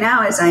 even right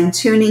now, as I'm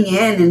tuning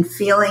in and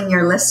feeling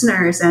your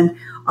listeners and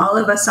all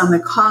of us on the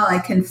call, I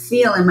can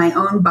feel in my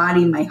own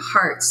body, my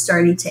heart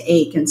starting to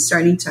ache and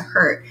starting to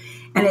hurt.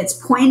 And it's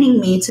pointing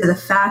me to the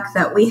fact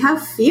that we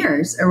have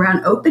fears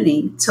around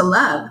opening to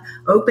love,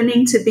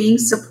 opening to being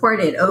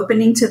supported,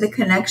 opening to the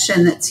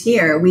connection that's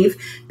here. We've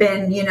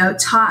been,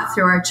 taught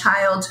through our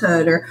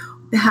childhood or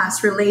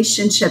past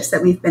relationships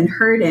that we've been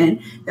hurt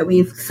in, that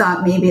we've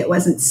thought maybe it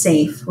wasn't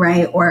safe,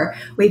 right? Or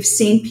we've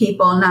seen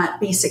people not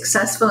be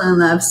successful in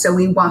love, so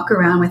we walk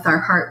around with our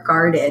heart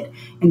guarded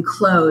and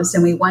closed,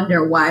 and we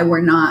wonder why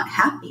we're not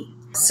happy.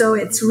 So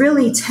it's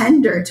really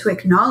tender to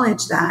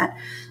acknowledge that.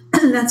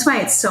 That's why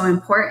it's so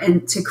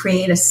important to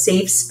create a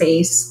safe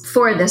space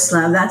for this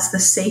love. That's the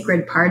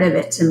sacred part of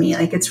it to me.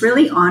 Like, it's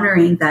really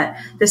honoring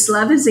that this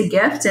love is a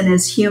gift, and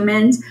as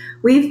humans,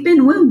 we've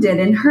been wounded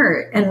and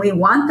hurt, and we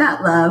want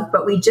that love,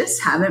 but we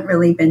just haven't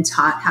really been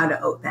taught how to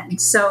open.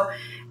 So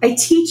I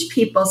teach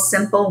people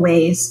simple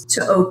ways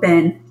to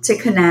open, to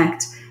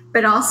connect,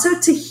 but also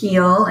to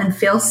heal and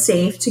feel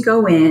safe to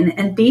go in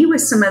and be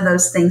with some of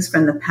those things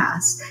from the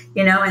past,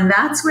 and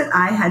that's what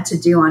I had to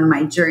do on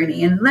my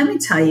journey. And let me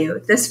tell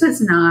you, this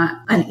was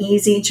not an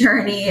easy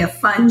journey, a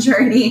fun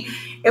journey.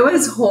 It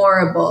was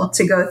horrible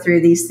to go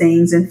through these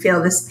things and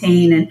feel this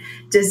pain and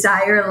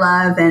desire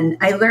love. And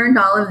I learned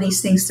all of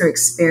these things through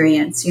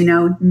experience,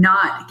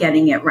 not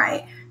getting it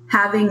right,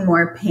 having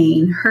more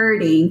pain,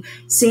 hurting,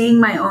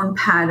 seeing my own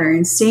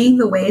patterns, seeing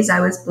the ways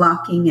I was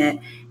blocking it.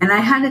 And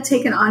I had to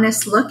take an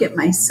honest look at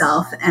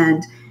myself.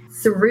 And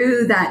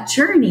through that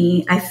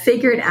journey, I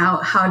figured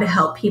out how to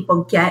help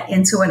people get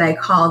into what I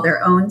call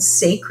their own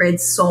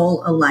sacred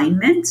soul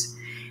alignment.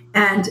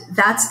 And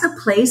that's the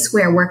place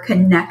where we're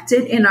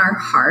connected in our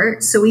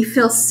heart. So we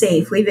feel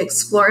safe. We've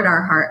explored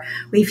our heart.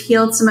 We've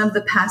healed some of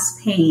the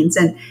past pains.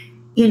 And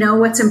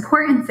what's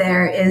important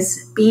there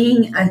is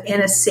being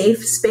in a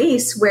safe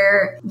space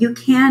where you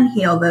can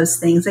heal those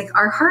things. Like,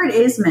 our heart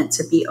is meant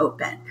to be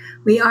open.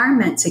 We are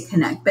meant to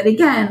connect. But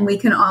again, we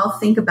can all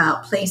think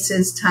about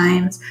places,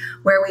 times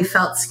where we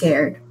felt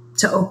scared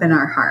to open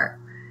our heart.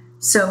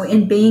 So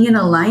in being in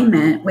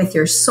alignment with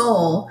your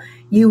soul,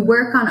 you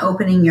work on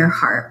opening your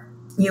heart.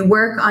 You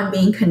work on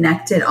being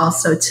connected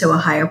also to a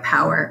higher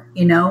power.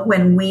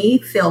 When we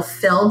feel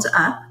filled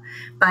up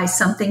by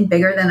something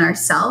bigger than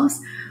ourselves,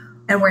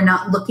 and we're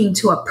not looking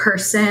to a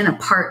person, a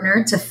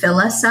partner to fill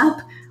us up,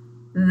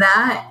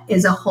 that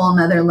is a whole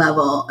nother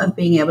level of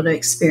being able to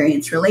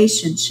experience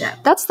relationship.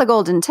 That's the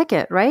golden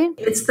ticket, right?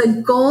 It's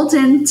the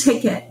golden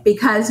ticket,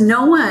 because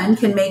no one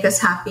can make us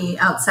happy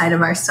outside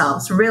of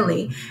ourselves,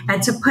 really.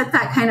 And to put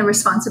that kind of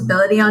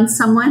responsibility on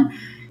someone,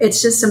 it's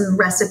just a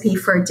recipe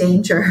for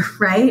danger,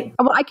 right?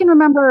 Well, I can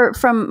remember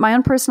from my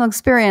own personal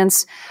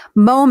experience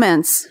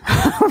moments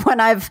when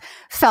I've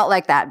felt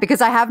like that,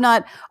 because I have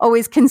not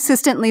always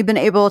consistently been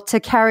able to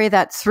carry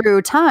that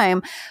through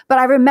time. But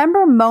I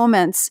remember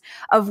moments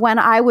of when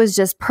I was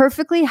just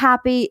perfectly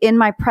happy in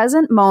my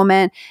present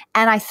moment.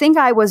 And I think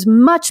I was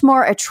much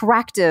more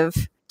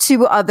attractive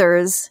to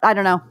others. I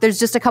don't know. There's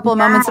just a couple of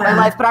moments in my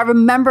life, but I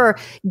remember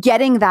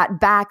getting that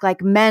back,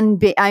 like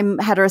I'm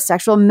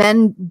heterosexual,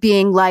 men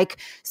being like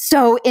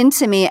so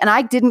into me, and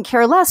I didn't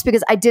care less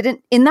because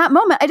in that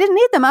moment, I didn't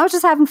need them. I was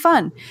just having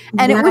fun.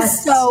 And It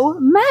was so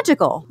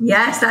magical.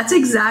 Yes, that's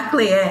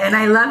exactly it. And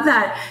I love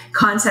that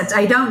concept.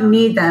 I don't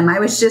need them. I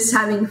was just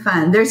having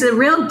fun. There's a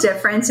real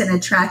difference in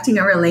attracting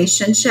a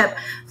relationship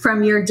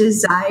from your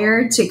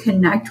desire to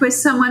connect with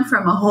someone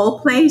from a whole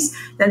place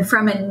than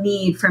from a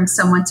need from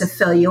someone to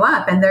fill you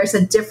up. And there's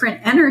a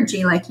different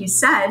energy, like you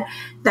said,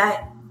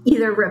 that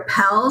either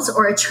repels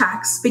or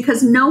attracts,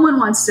 because no one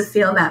wants to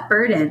feel that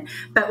burden.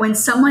 But when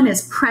someone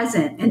is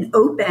present and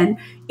open,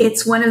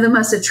 it's one of the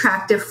most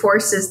attractive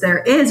forces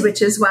there is,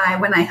 which is why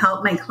when I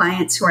help my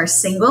clients who are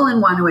single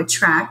and want to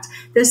attract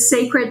this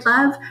sacred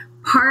love,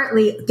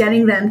 partly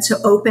getting them to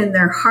open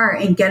their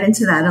heart and get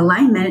into that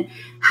alignment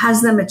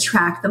has them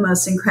attract the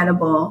most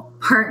incredible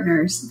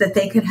partners that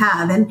they could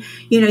have. And,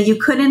 you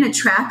couldn't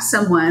attract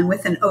someone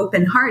with an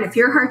open heart. If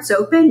your heart's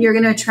open, you're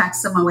going to attract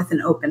someone with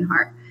an open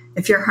heart.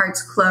 If your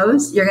heart's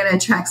closed, you're going to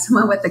attract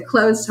someone with a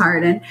closed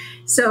heart. And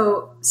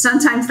so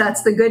sometimes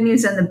that's the good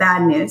news and the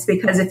bad news,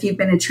 because if you've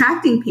been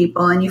attracting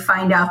people and you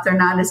find out they're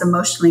not as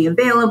emotionally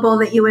available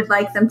that you would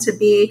like them to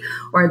be,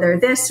 or they're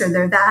this or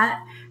they're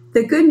that,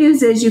 the good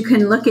news is you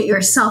can look at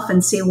yourself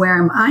and see, where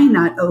am I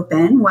not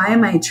open? Why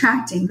am I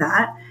attracting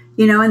that?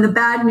 And the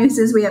bad news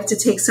is we have to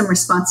take some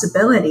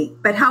responsibility.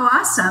 But how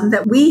awesome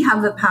that we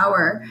have the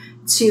power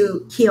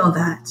to heal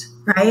that,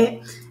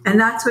 right? And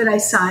that's what I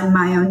saw in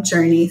my own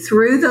journey.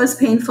 Through those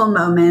painful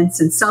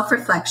moments and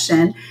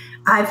self-reflection,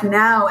 I've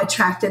now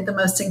attracted the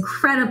most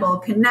incredible,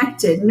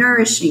 connected,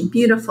 nourishing,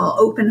 beautiful,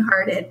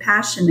 open-hearted,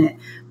 passionate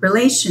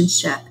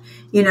relationship,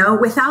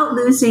 without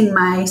losing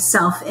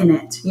myself in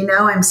it.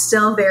 I'm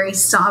still very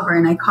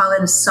sovereign. I call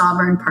it a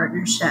sovereign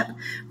partnership,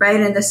 right?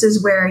 And this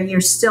is where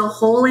you're still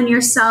whole in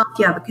yourself.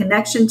 You have a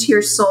connection to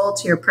your soul,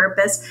 to your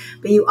purpose,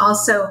 but you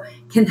also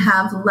can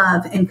have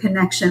love and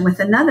connection with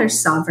another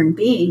sovereign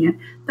being. And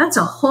that's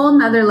a whole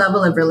nother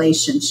level of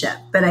relationship.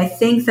 But I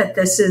think that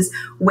this is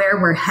where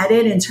we're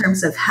headed in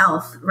terms of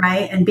health,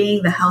 right? And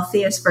being the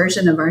healthiest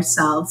version of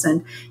ourselves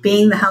and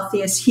being the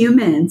healthiest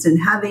humans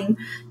and having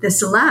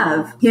this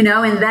love,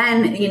 and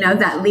then,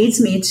 that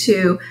leads me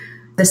to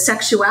the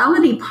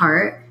sexuality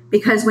part,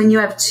 because when you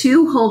have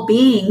two whole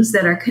beings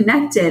that are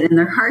connected and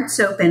their hearts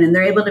open and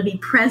they're able to be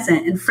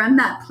present, and from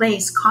that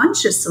place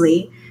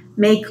consciously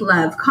make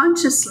love,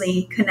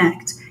 consciously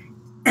connect.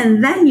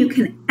 And then you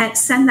can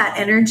send that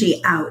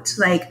energy out.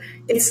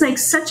 It's like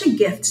such a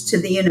gift to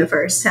the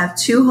universe to have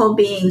two whole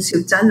beings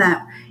who've done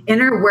that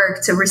inner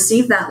work to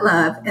receive that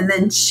love and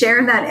then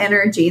share that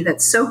energy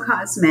that's so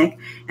cosmic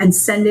and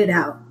send it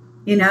out.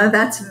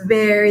 That's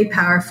very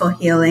powerful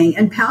healing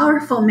and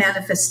powerful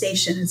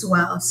manifestation as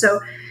well. So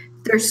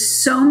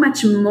there's so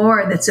much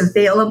more that's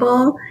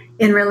available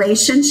in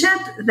relationship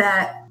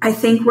that I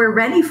think we're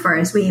ready for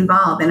as we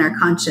evolve in our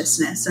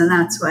consciousness. And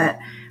that's what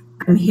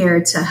I'm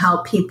here to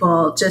help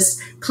people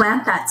just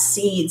plant that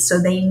seed so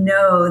they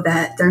know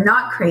that they're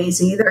not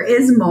crazy. There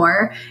is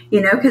more,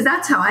 because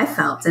that's how I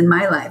felt in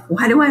my life.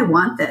 Why do I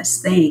want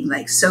this thing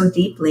so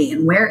deeply?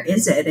 And where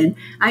is it? And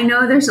I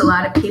know there's a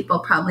lot of people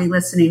probably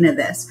listening to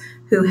this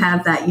who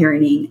have that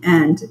yearning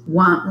and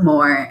want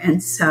more.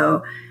 And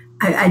so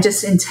I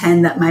just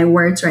intend that my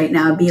words right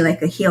now be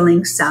like a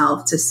healing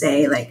salve to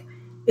say,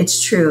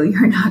 it's true,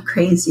 you're not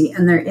crazy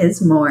and there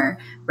is more,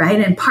 right?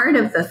 And part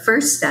of the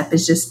first step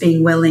is just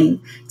being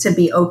willing to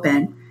be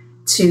open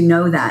to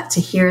know that,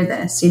 to hear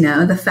this,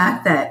 the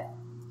fact that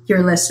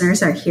your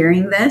listeners are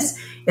hearing this,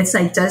 it's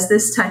like, does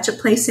this touch a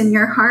place in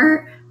your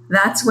heart?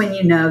 That's when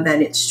you know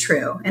that it's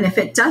true. And if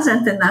it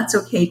doesn't, then that's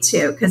okay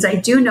too, because I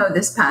do know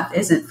this path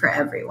isn't for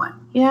everyone.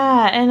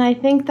 Yeah, and I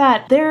think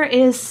that there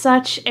is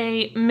such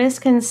a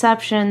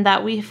misconception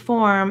that we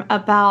form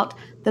about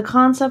the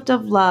concept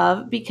of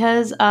love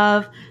because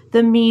of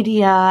the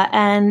media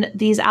and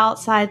these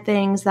outside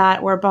things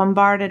that we're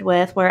bombarded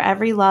with, where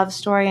every love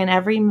story and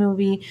every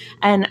movie,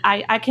 and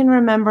I can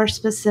remember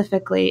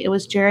specifically, it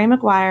was Jerry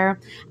Maguire,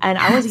 and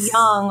I was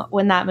young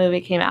when that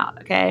movie came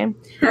out, okay?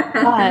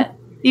 But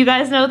you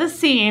guys know the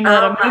scene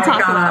that I'm going to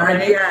talk about,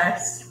 right?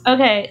 Yes.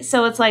 Okay,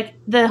 so it's like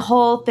the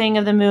whole thing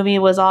of the movie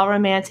was all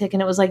romantic,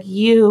 and it was like,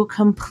 you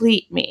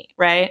complete me,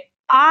 right?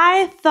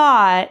 I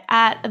thought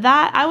at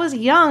that, I was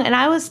young and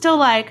I was still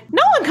like,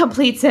 no one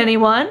completes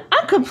anyone.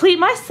 I'm complete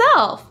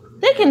myself.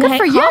 They can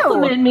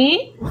compliment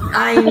me.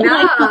 I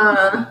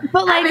know.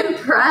 But I'm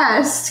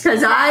impressed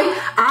because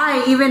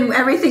I even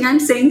everything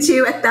I'm saying to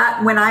you at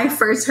that, when I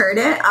first heard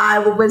it, I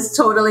was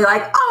totally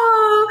like,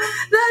 oh,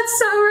 that's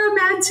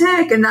so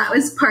romantic. And that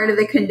was part of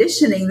the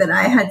conditioning that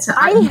I had to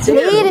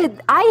undo.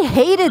 I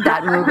hated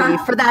that movie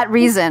for that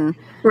reason.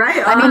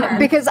 Right. I mean,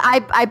 because I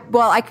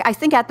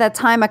think at that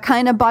time I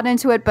kind of bought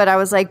into it, but I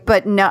was like,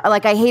 but no,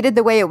 I hated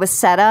the way it was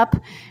set up.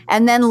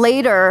 And then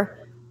later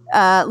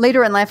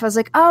in life, I was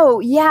like,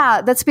 oh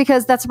yeah, that's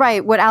because that's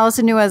right. What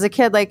Allison knew as a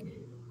kid,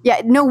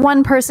 no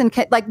one person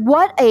can,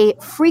 what a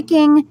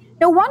freaking,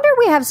 no wonder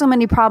we have so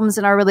many problems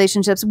in our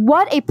relationships.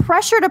 What a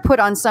pressure to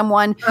put on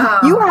someone.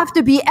 You have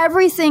to be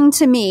everything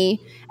to me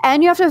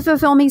and you have to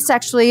fulfill me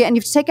sexually and you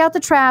have to take out the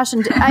trash.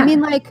 And I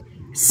mean,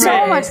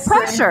 so much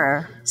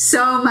pressure.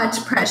 So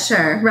much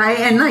pressure, right?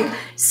 And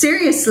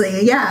seriously,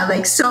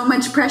 yeah, so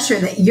much pressure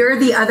that you're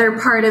the other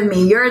part of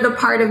me. You're the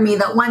part of me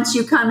that once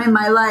you come in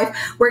my life,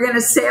 we're going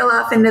to sail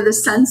off into the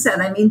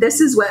sunset. I mean, this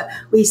is what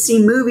we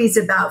see movies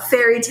about,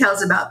 fairy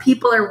tales about.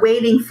 People are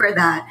waiting for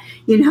that,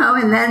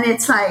 and then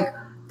it's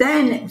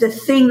then the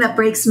thing that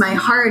breaks my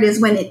heart is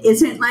when it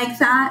isn't like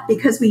that,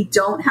 because we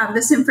don't have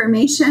this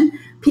information.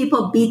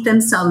 People beat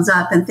themselves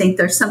up and think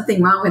there's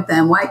something wrong with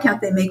them. Why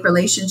can't they make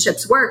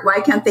relationships work?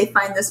 Why can't they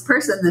find this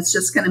person that's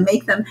just going to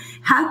make them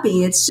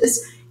happy? It's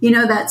just,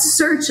 that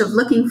search of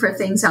looking for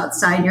things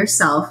outside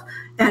yourself.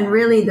 And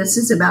really, this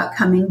is about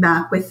coming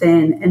back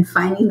within and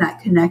finding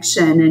that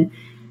connection. And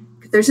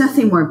there's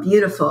nothing more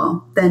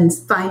beautiful than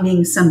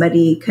finding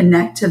somebody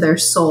connect to their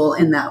soul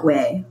in that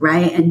way,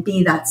 right? And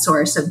be that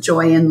source of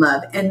joy and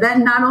love. And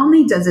then not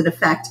only does it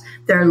affect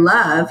their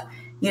love,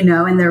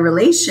 in their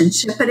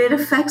relationship, but it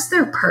affects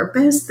their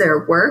purpose, their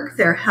work,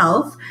 their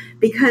health,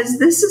 because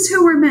this is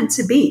who we're meant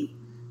to be,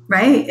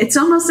 right? It's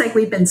almost like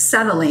we've been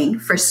settling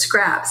for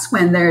scraps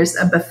when there's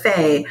a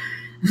buffet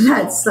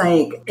that's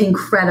like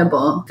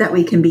incredible that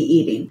we can be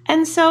eating.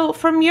 And so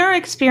from your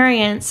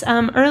experience,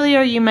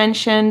 earlier you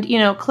mentioned,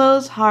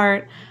 closed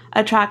heart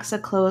attracts a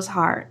closed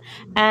heart.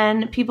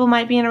 And people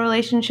might be in a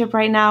relationship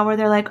right now where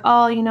they're like,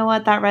 oh, you know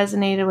what, that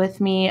resonated with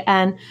me.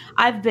 And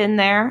I've been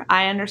there.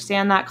 I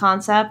understand that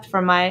concept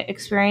from my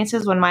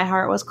experiences. When my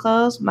heart was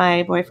closed,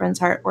 my boyfriend's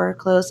heart were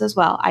closed as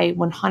well. I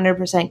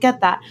 100%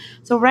 get that.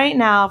 So right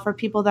now, for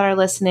people that are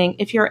listening,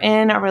 if you're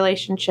in a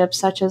relationship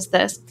such as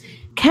this,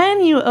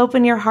 can you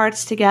open your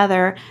hearts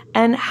together?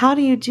 And how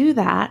do you do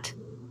that?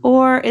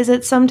 Or is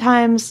it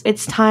sometimes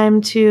it's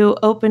time to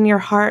open your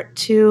heart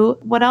to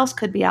what else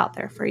could be out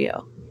there for you?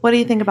 What do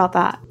you think about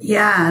that?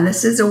 Yeah,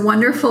 this is a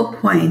wonderful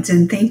point,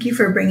 and thank you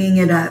for bringing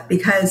it up,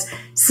 because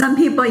some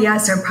people,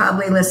 yes, are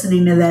probably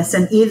listening to this,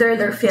 and either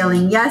they're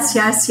feeling, yes,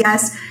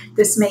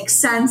 this makes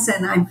sense,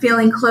 and I'm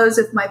feeling close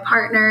with my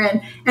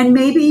partner, and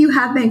maybe you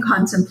have been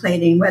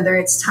contemplating whether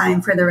it's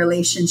time for the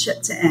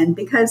relationship to end,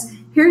 because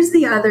here's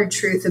the other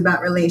truth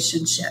about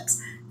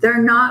relationships. They're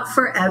not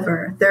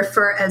forever. They're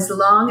for as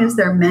long as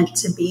they're meant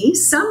to be.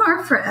 Some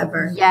are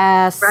forever.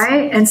 Yes.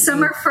 Right? And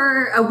some are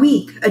for a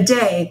week, a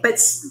day, but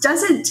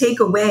doesn't take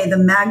away the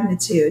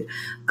magnitude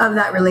of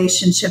that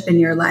relationship in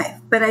your life.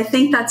 But I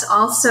think that's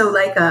also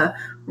like a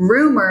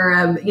rumor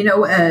of,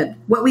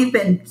 what we've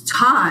been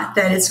taught,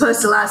 that it's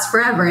supposed to last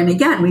forever. And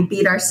again, we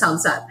beat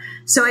ourselves up.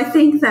 So I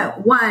think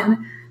that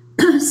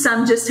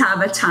some just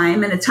have a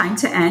time and a time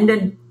to end.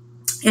 And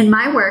in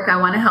my work, I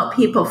want to help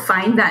people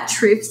find that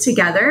truth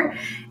together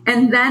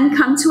and then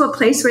come to a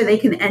place where they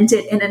can end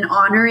it in an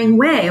honoring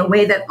way, a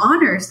way that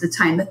honors the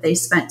time that they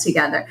spent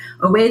together,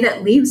 a way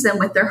that leaves them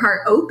with their heart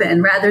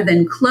open rather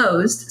than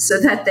closed, so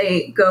that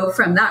they go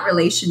from that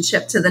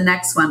relationship to the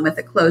next one with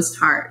a closed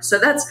heart. So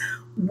that's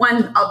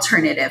one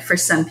alternative for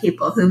some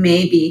people who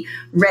may be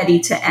ready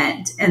to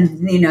end.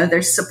 And,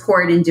 there's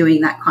support in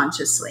doing that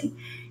consciously.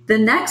 The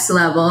next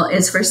level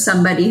is for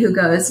somebody who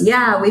goes,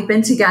 yeah, we've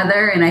been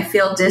together and I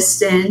feel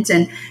distant.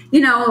 And,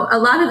 a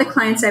lot of the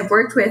clients I've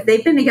worked with,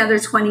 they've been together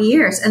 20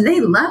 years and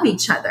they love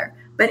each other.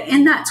 But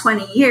in that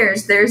 20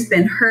 years, there's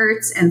been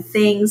hurts and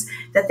things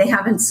that they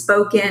haven't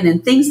spoken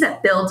and things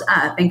that build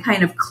up and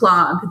kind of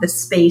clog the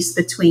space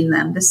between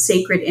them, the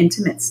sacred,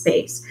 intimate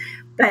space.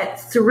 But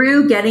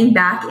through getting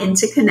back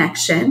into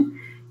connection,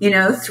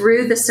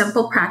 through the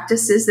simple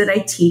practices that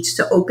I teach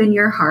to open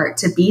your heart,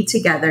 to be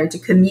together, to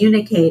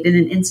communicate in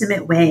an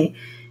intimate way,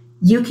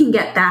 you can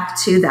get back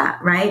to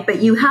that, right?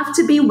 But you have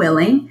to be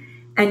willing,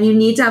 and you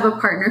need to have a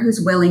partner who's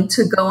willing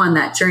to go on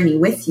that journey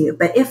with you.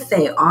 But if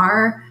they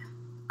are,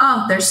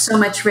 there's so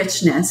much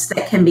richness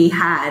that can be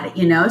had,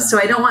 So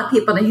I don't want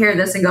people to hear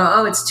this and go,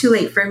 oh, it's too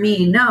late for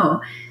me.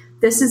 No,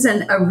 this is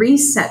a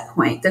reset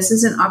point. This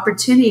is an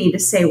opportunity to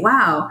say,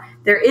 wow,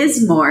 there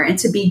is more, and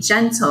to be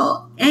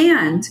gentle.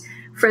 And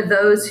for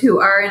those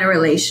who are in a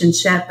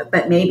relationship,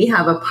 but maybe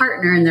have a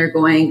partner and they're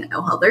going,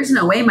 well, there's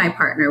no way my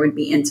partner would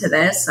be into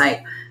this.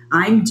 Like,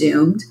 I'm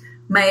doomed.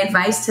 My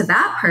advice to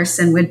that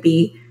person would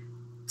be,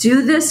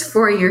 do this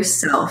for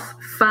yourself.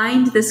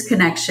 Find this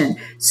connection.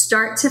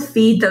 Start to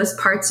feed those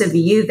parts of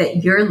you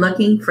that you're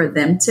looking for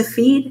them to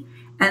feed.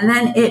 And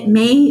then it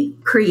may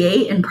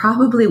create, and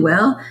probably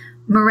will,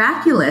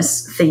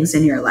 miraculous things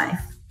in your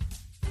life.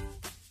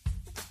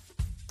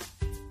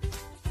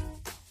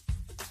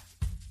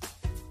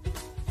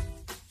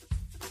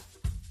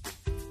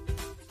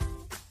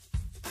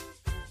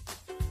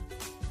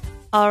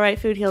 All right,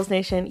 Food Heals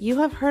Nation, you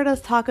have heard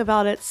us talk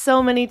about it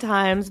so many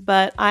times,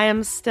 but I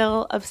am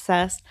still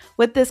obsessed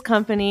with this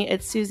company.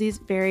 It's Susie's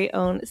very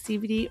own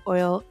CBD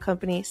oil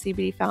company,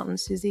 CBD Fountain.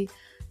 Susie,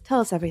 tell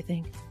us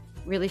everything.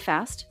 Really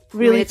fast?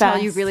 Really fast.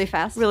 Tell you really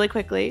fast? Really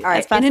quickly. All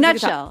right, in a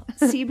nutshell,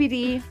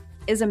 CBD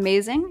is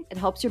amazing. It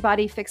helps your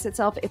body fix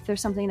itself if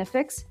there's something to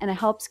fix, and it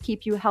helps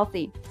keep you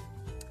healthy.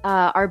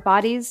 Our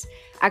bodies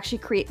actually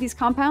create these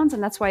compounds,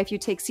 and that's why if you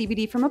take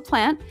CBD from a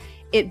plant,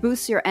 it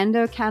boosts your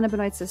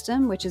endocannabinoid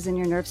system, which is in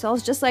your nerve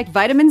cells, just like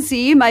vitamin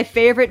C, my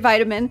favorite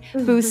vitamin,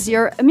 boosts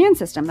your immune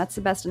system. That's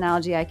the best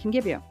analogy I can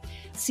give you.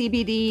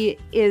 CBD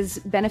is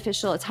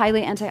beneficial. It's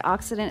highly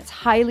antioxidant. It's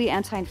highly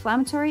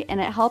anti-inflammatory, and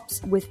it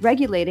helps with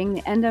regulating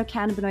the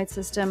endocannabinoid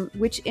system,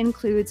 which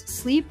includes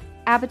sleep,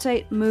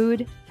 appetite,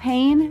 mood,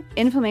 pain,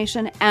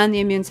 inflammation, and the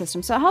immune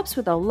system. So it helps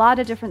with a lot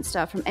of different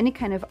stuff, from any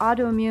kind of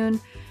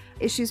autoimmune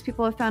issues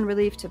people have found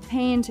relief, to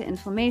pain, to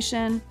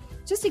inflammation,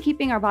 just to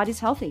keeping our bodies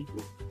healthy.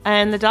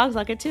 And the dogs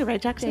like it too,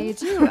 right, Jackson? They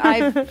do.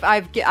 I've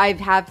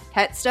have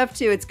pet stuff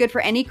too. It's good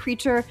for any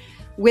creature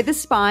with a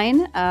spine.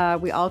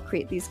 We all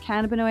create these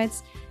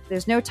cannabinoids.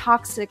 There's no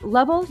toxic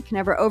level. You can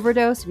never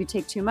overdose if you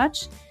take too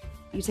much.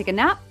 You take a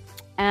nap.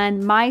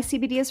 And my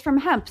CBD is from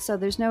hemp, so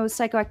there's no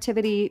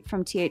psychoactivity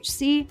from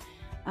THC,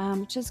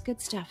 which is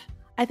good stuff.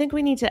 I think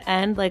we need to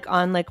end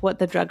on what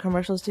the drug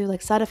commercials do,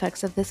 side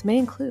effects of this may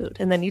include,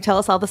 and then you tell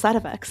us all the side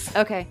effects.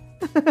 Okay.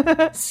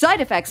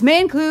 Side effects may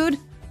include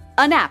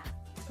a nap.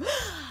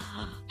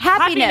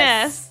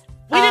 Happiness.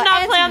 We did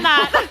not plan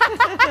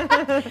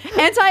that.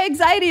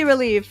 Anti-anxiety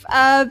relief,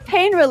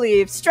 pain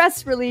relief,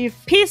 stress relief,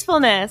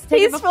 peacefulness.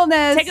 Take it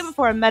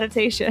before a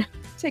meditation.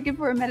 Take it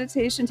for a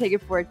meditation. Take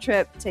it for a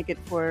trip. Take it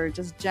for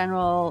just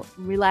general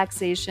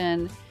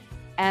relaxation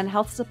and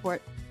health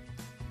support.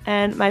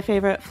 And my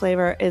favorite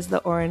flavor is the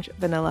orange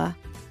vanilla.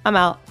 I'm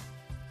out.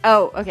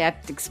 Oh, okay. I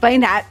have to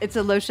explain that. It's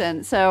a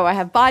lotion. So I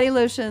have body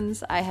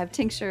lotions, I have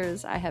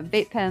tinctures, I have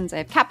vape pens, I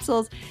have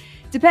capsules.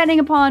 Depending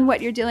upon what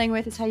you're dealing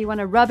with is how you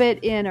want to rub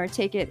it in or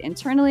take it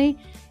internally.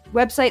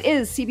 Website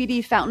is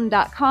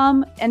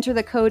cbdfountain.com. Enter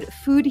the code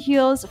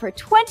FOODHEALS for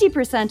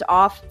 20%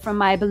 off from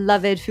my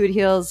beloved Food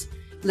Heals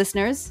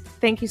listeners.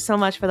 Thank you so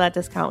much for that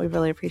discount. We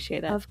really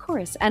appreciate it. Of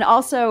course. And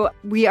also,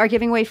 we are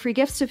giving away free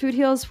gifts to Food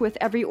Heals. With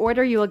every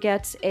order, you will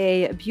get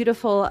a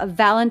beautiful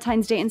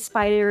Valentine's Day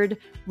inspired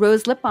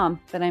rose lip balm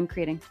that I'm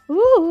creating.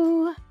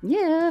 Ooh.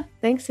 Yeah.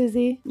 Thanks,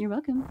 Susie. You're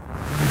welcome.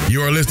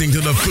 You're listening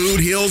to the Food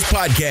Heals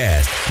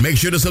Podcast. Make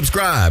sure to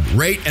subscribe,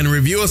 rate, and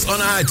review us on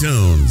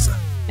iTunes.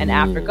 And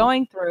after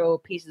going through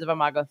pieces of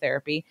Imago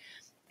therapy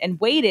and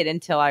waited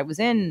until I was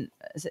in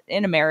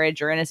a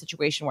marriage or in a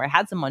situation where I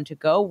had someone to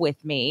go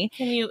with me.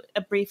 Can you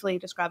briefly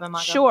describe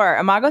Imago? Sure.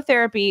 Imago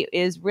therapy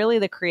is really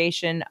the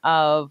creation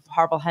of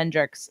Harville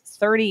Hendrix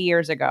 30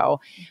 years ago,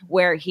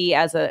 where he,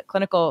 as a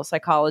clinical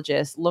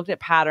psychologist, looked at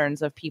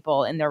patterns of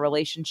people in their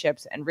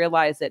relationships and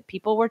realized that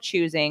people were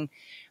choosing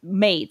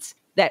mates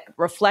that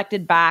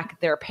reflected back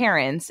their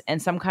parents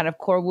and some kind of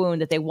core wound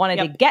that they wanted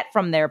to get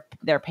from their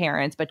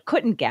parents but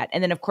couldn't get,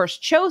 and then of course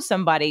chose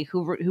somebody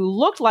who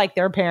looked like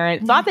their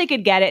parent, thought they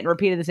could get it, and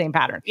repeated the same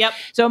pattern.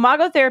 So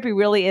Imago therapy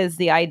really is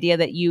the idea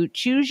that you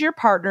choose your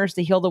partners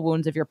to heal the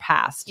wounds of your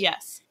past.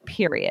 Yes.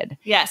 Period.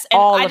 Yes.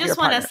 And I just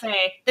want to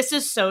say, this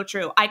is so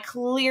true. I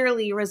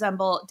clearly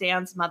resemble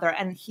Dan's mother,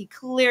 and he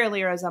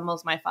clearly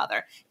resembles my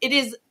father. It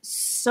is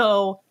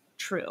so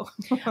true.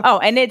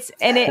 And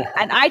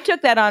I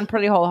took that on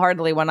pretty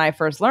wholeheartedly when I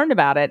first learned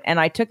about it. And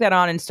I took that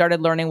on and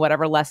started learning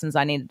whatever lessons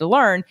I needed to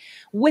learn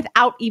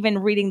without even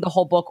reading the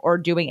whole book or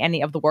doing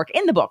any of the work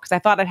in the book. Because I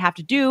thought I'd have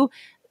to do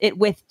it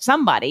with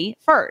somebody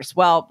first.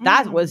 Well,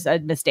 that was a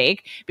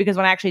mistake, because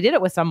when I actually did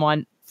it with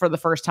someone for the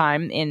first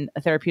time in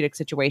a therapeutic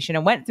situation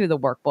and went through the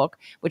workbook,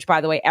 which, by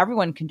the way,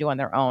 everyone can do on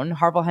their own.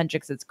 Harville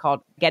Hendrix, it's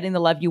called Getting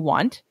the Love You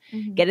Want.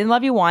 Getting the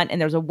Love You Want.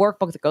 And there's a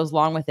workbook that goes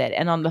along with it.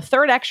 And on the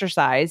third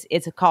exercise,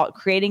 it's called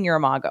Creating Your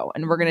Imago.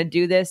 And we're going to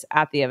do this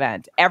at the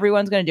event.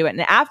 Everyone's going to do it. And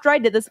after I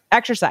did this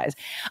exercise,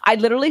 I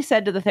literally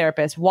said to the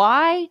therapist,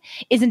 why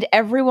isn't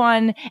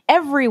everyone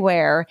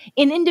everywhere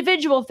in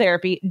individual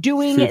therapy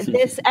doing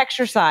this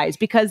exercise?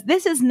 Because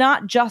this is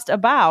not just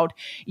about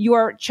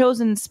your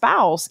chosen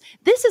spouse.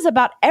 This is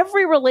about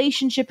every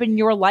relationship in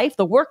your life,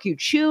 the work you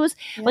choose,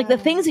 like the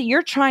things that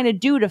you're trying to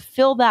do to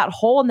fill that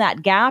hole and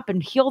that gap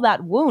and heal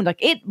that wound.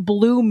 Like, it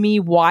blew me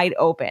wide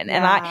open.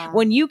 And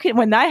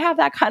when I have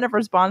that kind of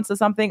response to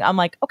something, I'm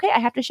like, okay, I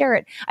have to share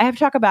it. I have to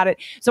talk about it.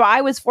 So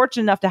I was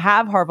fortunate enough to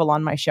have Harville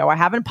on my show. I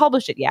haven't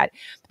published it yet,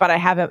 but I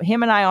have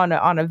him and I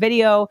on a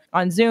video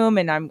on Zoom,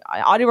 and I'm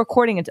audio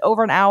recording. It's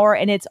over an hour,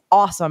 and it's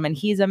awesome. And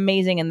he's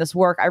amazing in this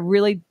work. I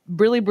really,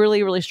 really,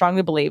 really, really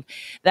strongly believe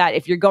that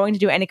if you're going to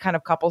do any kind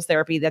of couples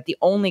therapy, that the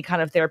only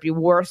kind of therapy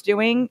worth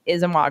doing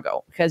is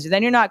Imago, because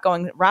then you're not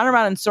going round and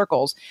round in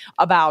circles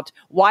about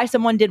why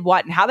someone did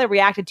what and how they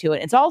reacted to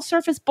it. It's all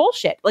surface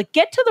bullshit. Like,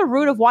 get to the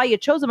root of why you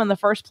chose them in the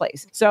first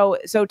place. So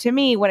to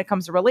me, when it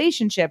comes to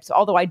relationships,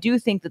 although I do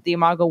think that the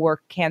Imago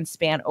work can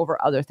span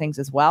over other things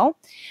as well,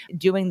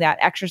 doing that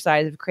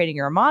exercise of creating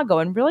your Imago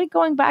and really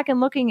going back and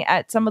looking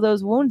at some of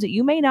those wounds that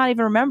you may not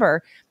even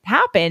remember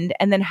happened,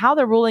 and then how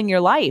they're ruling your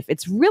life.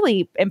 It's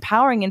really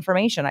empowering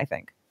information, I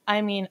think.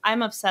 I mean,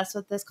 I'm obsessed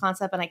with this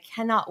concept, and I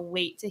cannot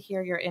wait to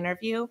hear your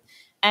interview.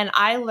 And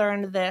I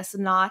learned this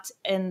not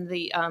in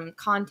the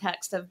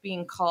context of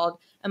being called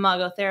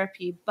Imago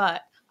therapy,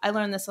 but I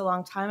learned this a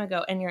long time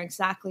ago, and you're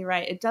exactly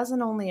right. It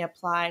doesn't only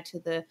apply to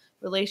the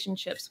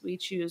relationships we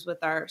choose with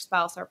our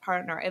spouse or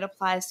partner. It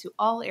applies to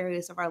all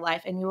areas of our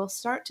life, and you will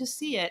start to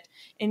see it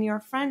in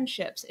your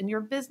friendships, in your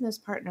business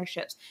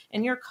partnerships,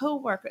 in your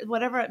coworkers,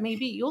 whatever it may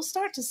be. You'll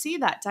start to see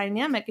that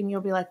dynamic, and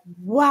you'll be like,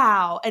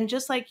 wow. And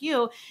just like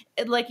you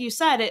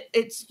said,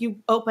 it's you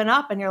open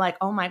up and you're like,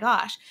 oh my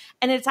gosh.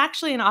 And it's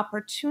actually an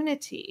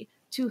opportunity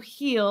to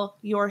heal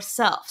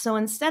yourself. So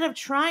instead of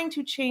trying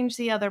to change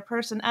the other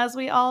person, as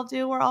we all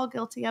do, we're all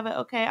guilty of it.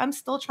 Okay, I'm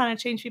still trying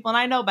to change people, and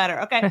I know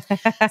better. Okay,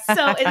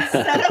 so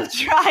instead of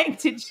trying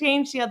to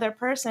change the other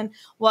person,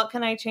 what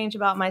can I change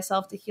about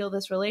myself to heal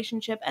this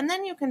relationship? And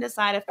then you can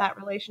decide if that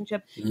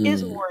relationship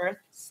is worth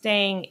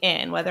staying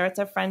in, whether it's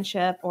a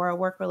friendship or a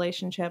work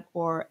relationship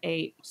or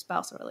a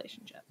spousal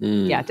relationship.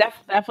 Yeah,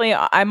 definitely.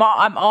 I'm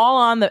all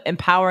on the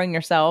empowering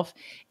yourself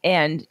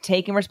and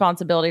taking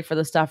responsibility for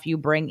the stuff you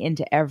bring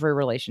into every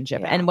relationship.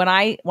 Yeah. And when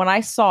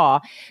I saw,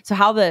 so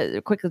how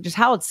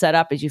it's set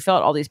up is you fill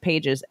out all these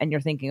pages and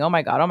you're thinking, oh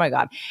my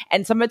God.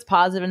 And some of it's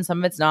positive and some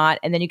of it's not.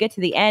 And then you get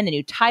to the end and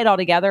you tie it all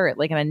together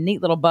like in a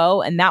neat little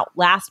bow. And that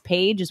last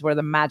page is where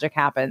the magic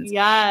happens.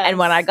 Yes. And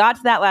when I got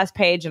to that last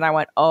page and I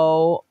went,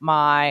 oh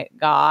my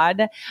God,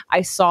 God,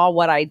 I saw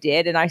what I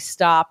did and I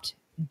stopped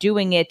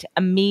doing it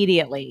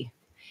immediately.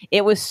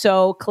 It was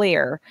so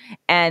clear.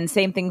 And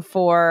same thing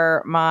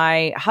for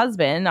my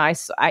husband. I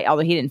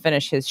although he didn't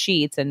finish his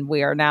sheets and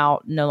we are now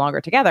no longer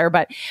together,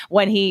 but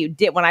when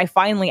I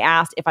finally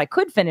asked if I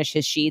could finish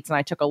his sheets and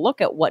I took a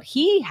look at what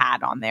he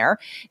had on there,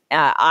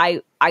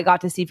 I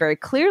got to see very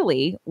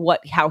clearly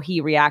how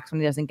he reacts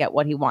when he doesn't get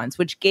what he wants,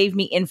 which gave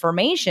me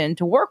information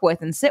to work with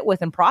and sit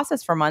with and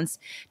process for months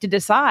to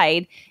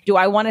decide, do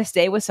I want to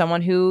stay with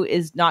someone who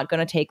is not going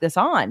to take this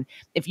on?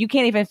 If you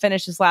can't even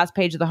finish this last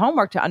page of the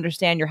homework to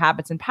understand your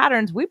habits and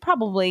patterns,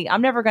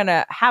 I'm never going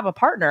to have a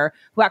partner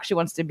who actually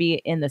wants to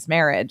be in this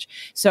marriage.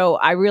 So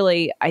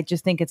I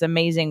just think it's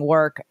amazing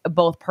work,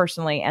 both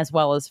personally as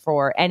well as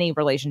for any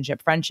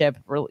relationship, friendship,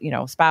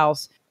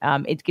 spouse.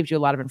 It gives you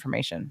a lot of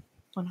information.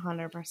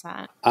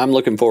 100%. I'm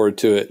looking forward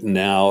to it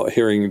now,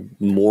 hearing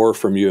more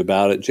from you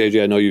about it.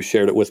 JJ, I know you've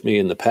shared it with me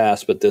in the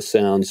past, but this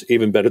sounds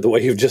even better the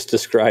way you've just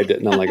described it.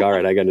 And I'm like, all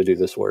right, I got to do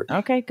this work.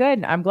 Okay,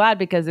 good. I'm glad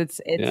because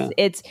it's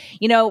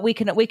we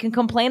can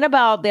complain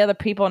about the other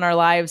people in our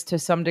lives to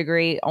some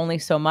degree only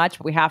so much,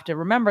 but we have to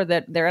remember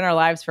that they're in our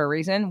lives for a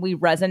reason. We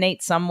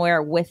resonate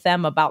somewhere with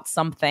them about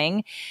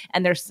something,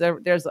 and there's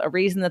a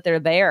reason that they're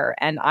there.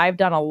 And I've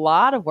done a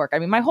lot of work. I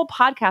mean, my whole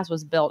podcast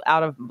was built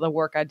out of the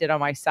work I did on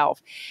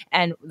myself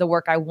and the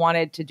work I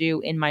wanted to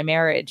do in my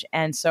marriage.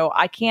 And so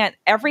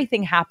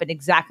everything happened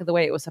exactly the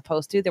way it was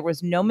supposed to. There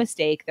was no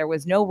mistake. There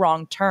was no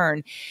wrong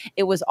turn.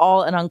 It was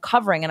all an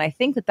uncovering. And I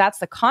think that that's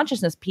the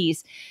consciousness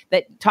piece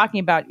that, talking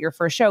about your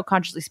first show,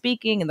 Consciously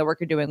Speaking, and the work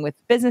you're doing with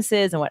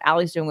businesses and what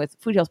Allie's doing with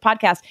Food Heals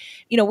Podcast,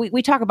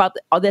 we talk about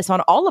this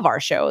on all of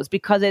our shows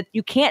because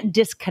you can't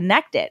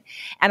disconnect it.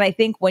 And I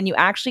think when you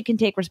actually can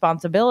take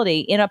responsibility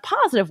in a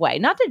positive way,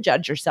 not to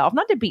judge yourself,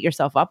 not to beat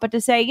yourself up, but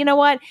to say, you know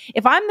what,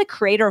 if I'm the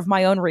creator of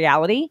my own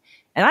reality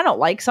and I don't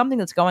like something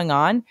that's going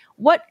on,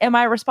 what am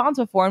I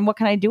responsible for and what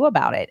can I do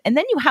about it? And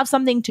then you have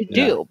something to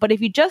do. Yeah. But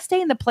if you just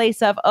stay in the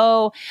place of,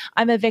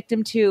 I'm a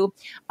victim to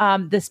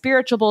the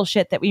spiritual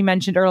bullshit that we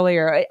mentioned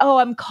earlier.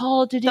 I'm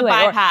called to do the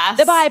bypass.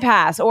 That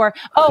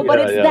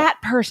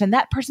person.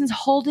 That person's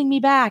holding me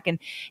back. And,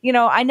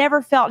 I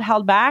never felt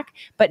held back,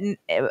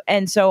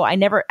 and so I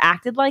never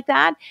acted like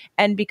that.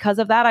 And because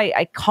of that,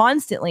 I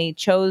constantly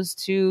chose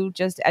to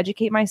just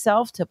educate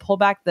myself, to pull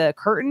back the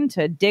curtain,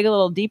 to dig a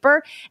little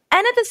deeper.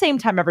 And at the same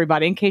time,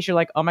 everybody, in case you're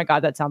like, oh my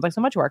God, that sounds like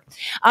so much work.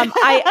 At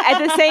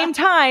the same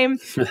time,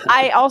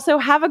 I also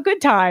have a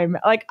good time.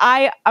 Like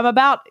I'm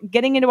about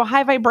getting into a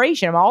high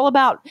vibration. I'm all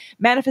about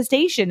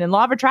manifestation and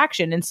law of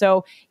attraction. And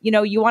so,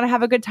 you want to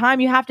have a good time,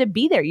 you have to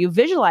be there. You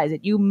visualize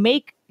it. You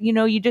make,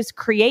 you just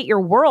create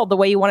your world the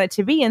way you want it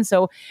to be. And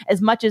so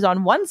as much as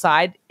on one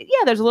side,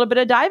 there's a little bit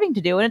of diving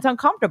to do and it's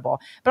uncomfortable.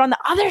 But on the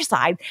other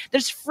side,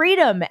 there's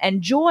freedom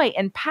and joy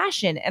and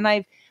passion. And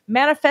I've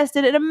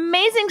manifested an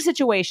amazing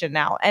situation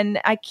now. And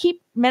I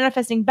keep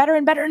manifesting better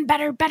and better and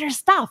better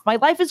stuff. My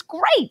life is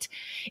great.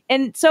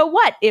 And so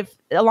what if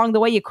along the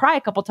way you cry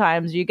a couple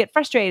times, or you get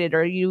frustrated,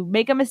 or you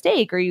make a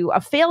mistake, or a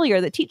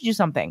failure that teaches you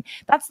something?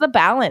 That's the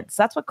balance.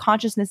 That's what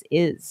consciousness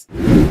is.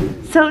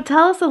 So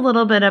tell us a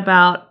little bit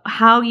about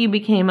how you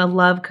became a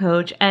love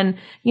coach and,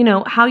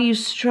 how you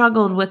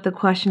struggled with the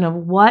question of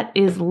what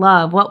is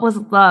love? What was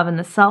love and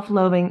the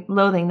self-loathing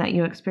that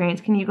you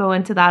experienced? Can you go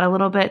into that a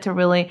little bit to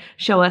really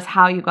show us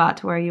how you got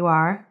to where you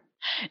are?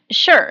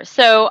 Sure.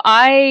 So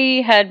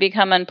I had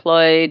become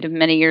employed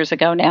many years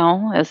ago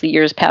now, as the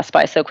years passed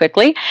by so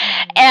quickly.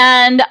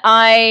 And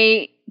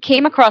I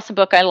came across a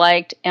book I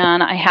liked,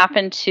 and I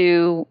happened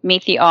to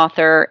meet the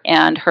author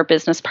and her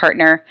business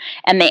partner,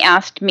 and they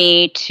asked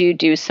me to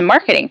do some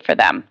marketing for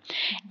them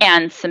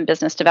and some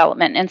business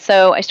development. And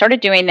so I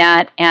started doing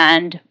that,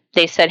 and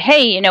they said,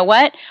 hey, you know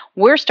what?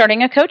 We're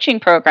starting a coaching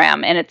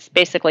program, and it's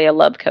basically a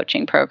love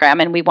coaching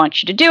program, and we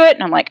want you to do it.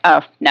 And I'm like,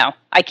 oh, no,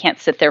 I can't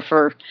sit there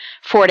for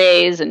 4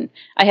 days, and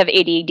I have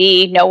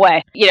ADD. No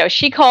way.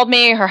 She called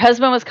me. Her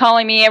husband was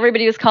calling me.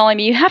 Everybody was calling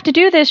me. You have to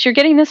do this. You're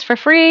getting this for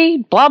free,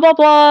 blah, blah,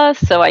 blah.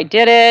 So I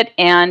did it,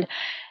 and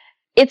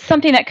it's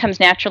something that comes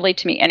naturally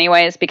to me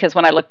anyways, because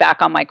when I look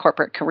back on my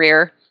corporate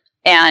career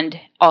and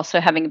also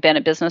having been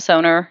a business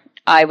owner,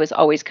 I was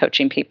always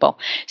coaching people.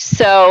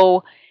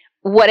 So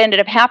what ended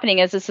up happening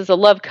is this is a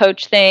love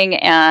coach thing,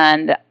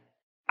 and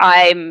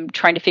I'm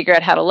trying to figure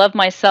out how to love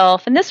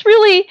myself. And this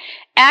really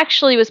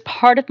actually was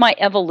part of my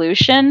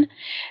evolution,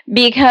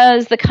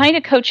 because the kind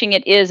of coaching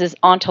it is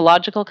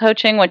ontological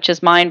coaching, which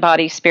is mind,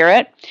 body,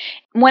 spirit.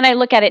 When I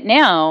look at it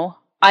now,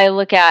 I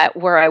look at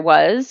where I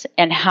was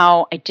and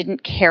how I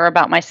didn't care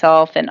about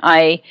myself, and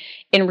I,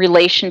 in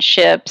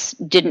relationships,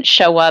 didn't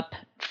show up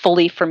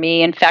fully for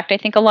me. In fact, I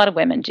think a lot of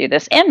women do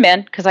this, and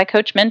men, because I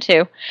coach men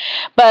too.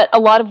 But a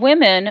lot of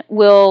women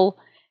will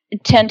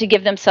tend to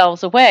give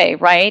themselves away,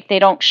 right? They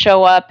don't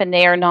show up, and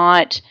they are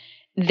not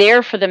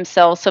there for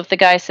themselves. So if the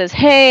guy says,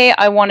 hey,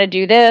 I want to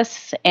do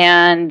this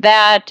and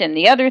that and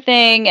the other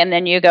thing, and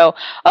then you go,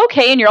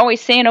 okay, and you're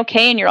always saying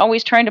okay, and you're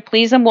always trying to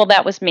please them, well,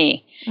 that was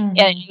me. And,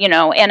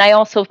 and I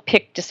also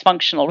pick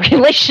dysfunctional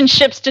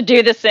relationships to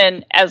do this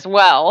in as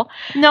well.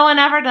 No one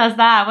ever does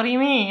that. What do you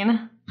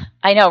mean?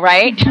 I know,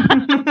 right?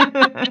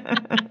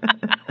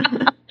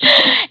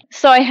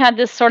 So I had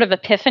this sort of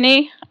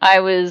epiphany. I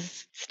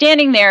was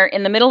standing there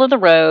in the middle of the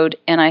road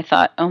and I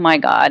thought, oh my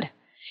God,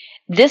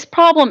 this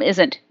problem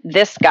isn't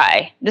this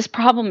guy. This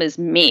problem is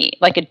me.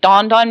 Like, it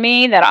dawned on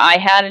me that I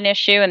had an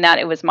issue and that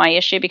it was my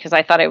issue because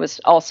I thought I was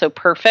also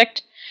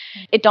perfect.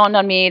 It dawned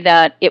on me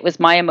that it was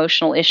my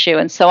emotional issue.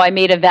 And so I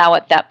made a vow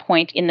at that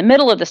point in the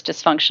middle of this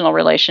dysfunctional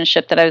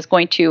relationship that I was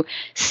going to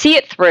see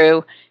it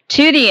through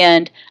to the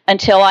end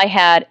until I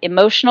had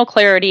emotional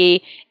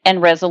clarity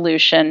and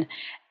resolution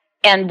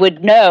and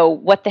would know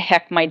what the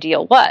heck my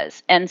deal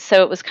was. And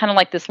so it was kind of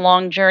like this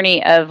long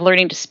journey of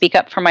learning to speak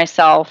up for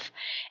myself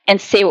and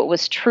say what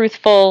was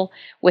truthful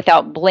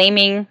without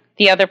blaming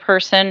the other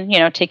person,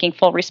 taking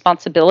full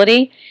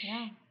responsibility.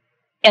 Yeah.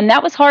 And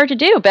that was hard to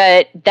do,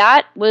 but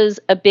that was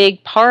a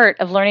big part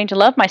of learning to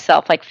love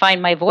myself, like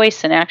find my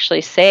voice and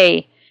actually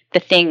say the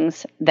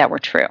things that were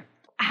true.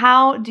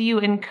 How do you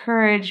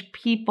encourage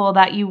people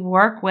that you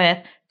work with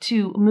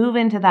to move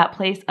into that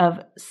place of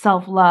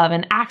self-love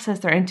and access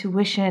their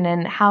intuition?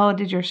 And how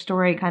did your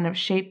story kind of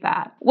shape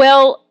that?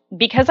 Well,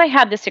 because I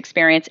had this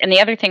experience, and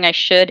the other thing I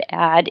should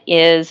add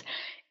is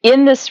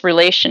in this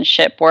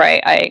relationship where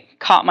I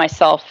caught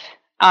myself,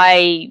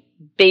 I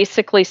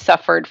basically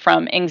suffered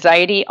from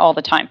anxiety all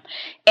the time.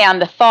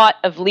 And the thought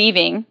of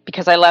leaving,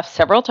 because I left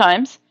several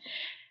times,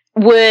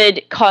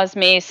 would cause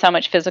me so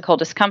much physical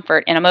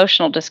discomfort and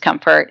emotional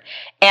discomfort.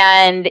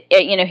 And,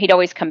 he'd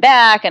always come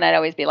back and I'd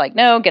always be like,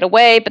 no, get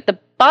away. But the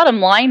bottom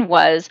line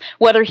was,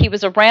 whether he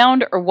was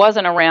around or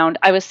wasn't around,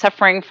 I was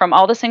suffering from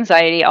all this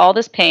anxiety, all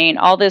this pain,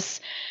 all this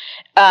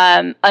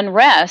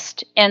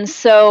unrest. And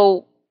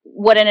so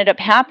what ended up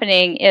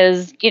happening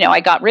is, I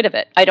got rid of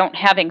it. I don't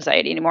have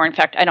anxiety anymore. In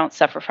fact, I don't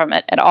suffer from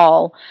it at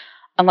all,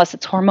 unless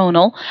it's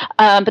hormonal.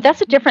 But that's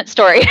a different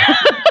story.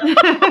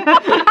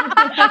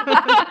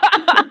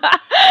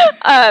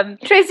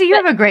 Tracy, you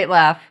have a great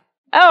laugh.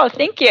 Oh,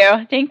 thank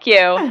you. Thank you.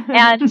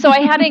 And so I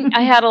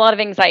had a lot of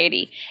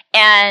anxiety.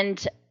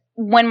 And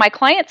when my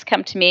clients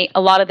come to me,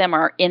 a lot of them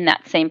are in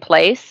that same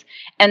place.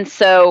 And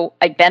so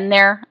I've been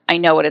there. I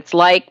know what it's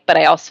like, but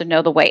I also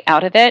know the way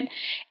out of it.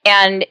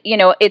 And,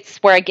 it's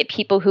where I get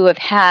people who have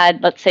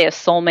had, let's say, a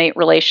soulmate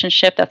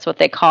relationship. That's what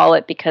they call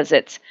it because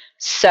it's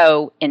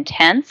so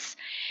intense.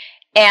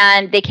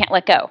 And they can't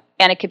let go.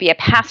 And it could be a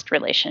past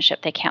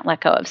relationship they can't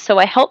let go of. So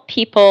I help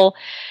people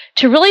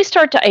to really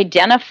start to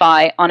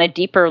identify on a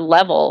deeper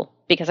level,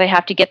 because I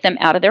have to get them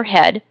out of their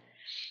head,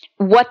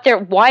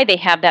 why they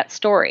have that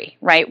story,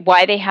 right?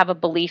 Why they have a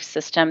belief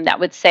system that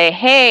would say,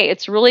 hey,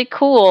 it's really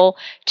cool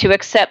to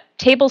accept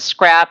table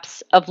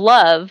scraps of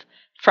love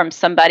from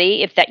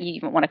somebody, if that you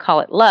even want to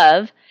call it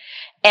love.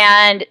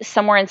 And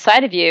somewhere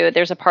inside of you,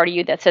 there's a part of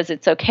you that says,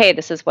 it's okay,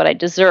 this is what I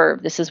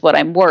deserve, this is what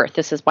I'm worth,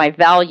 this is my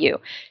value.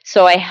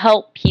 So I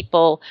help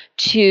people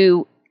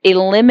to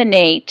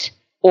eliminate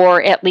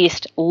or at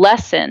least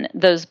lessen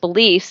those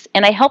beliefs,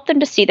 and I help them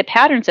to see the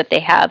patterns that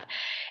they have.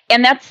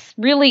 And that's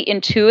really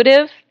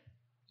intuitive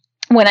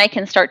when I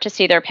can start to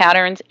see their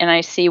patterns and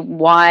I see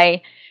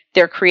why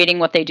they're creating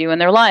what they do in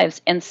their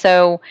lives. And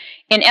so,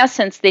 in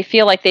essence, they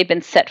feel like they've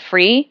been set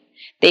free.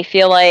 They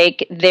feel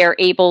like they're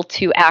able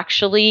to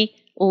actually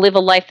live a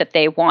life that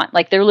they want.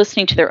 Like they're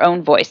listening to their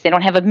own voice. They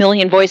don't have a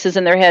million voices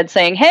in their head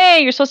saying, hey,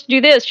 you're supposed to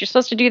do this, you're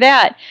supposed to do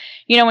that.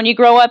 When you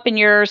grow up and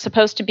you're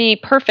supposed to be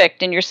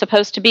perfect and you're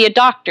supposed to be a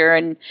doctor,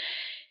 and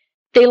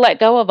they let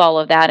go of all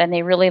of that and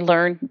they really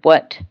learn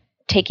what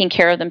taking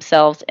care of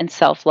themselves and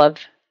self-love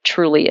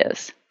truly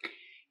is.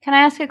 Can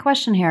I ask a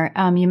question here?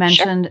 You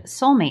mentioned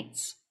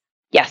soulmates.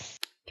 Yes.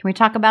 Can we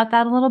talk about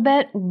that a little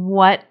bit?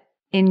 What,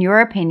 in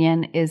your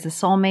opinion, is a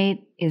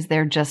soulmate? Is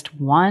there just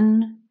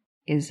one?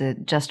 Is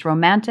it just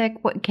romantic?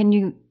 What can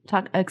you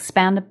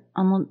expand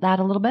on that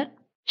a little bit?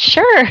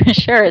 Sure.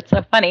 It's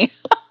so funny.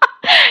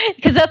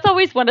 Because that's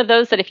always one of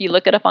those that if you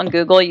look it up on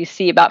Google, you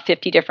see about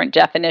 50 different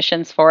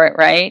definitions for it,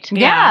 right?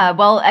 Yeah.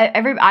 Well,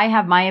 I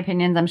have my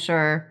opinions. I'm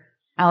sure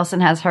Allison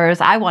has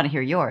hers. I want to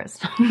hear yours.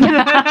 So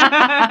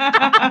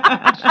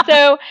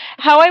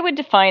how I would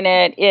define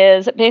it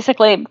is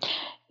basically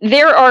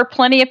there are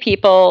plenty of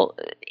people.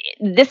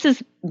 This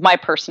is my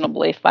personal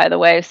belief, by the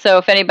way. So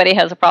if anybody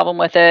has a problem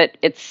with it,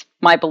 it's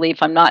my belief.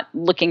 I'm not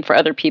looking for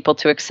other people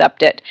to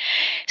accept it.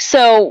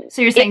 So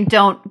you're saying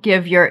don't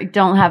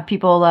have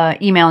people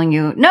emailing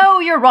you. No,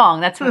 you're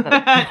wrong. That's what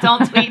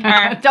don't tweet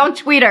her. Don't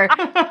tweet her.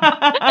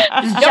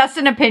 It's just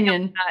an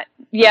opinion.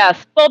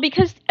 Yes. Well,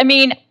 because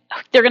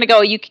they're going to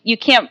go, you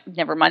can't,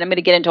 never mind. I'm going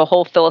to get into a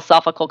whole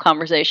philosophical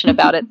conversation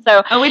about it.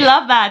 So we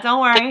love that.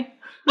 Don't worry.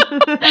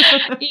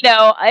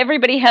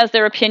 Everybody has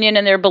their opinion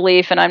and their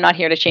belief, and I'm not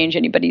here to change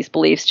anybody's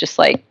beliefs, just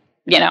like,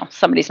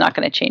 somebody's not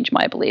going to change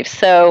my beliefs.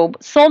 So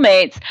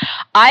soulmates,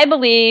 I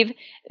believe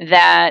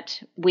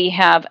that we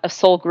have a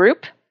soul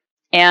group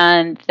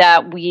and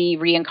that we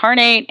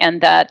reincarnate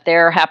and that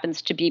there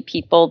happens to be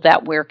people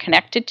that we're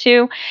connected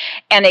to,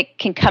 and it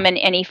can come in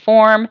any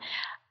form.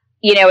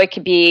 it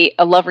could be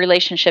a love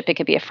relationship, it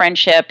could be a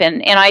friendship.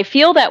 And I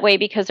feel that way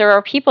because there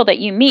are people that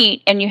you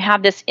meet and you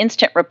have this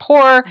instant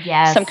rapport,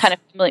 some kind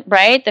of,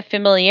 right? The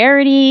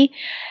familiarity.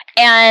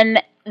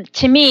 And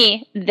to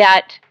me,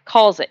 that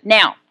calls it.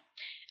 Now,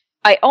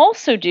 I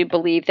also do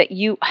believe that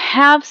you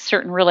have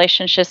certain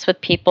relationships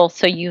with people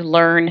so you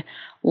learn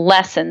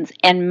lessons.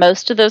 And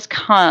most of those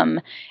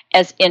come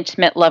as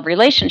intimate love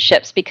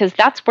relationships because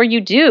that's where you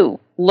do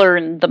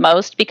learn the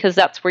most because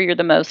that's where you're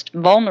the most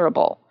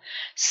vulnerable.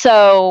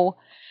 So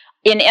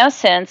in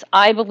essence,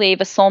 I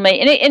believe a soulmate,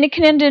 and it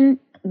can end in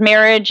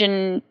marriage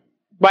and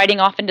riding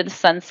off into the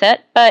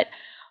sunset, but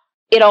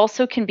it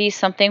also can be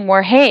something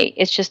where, hey,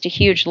 it's just a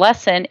huge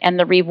lesson and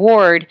the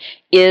reward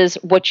is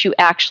what you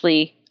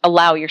actually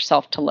allow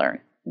yourself to learn.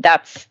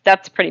 That's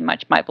pretty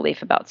much my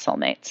belief about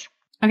soulmates.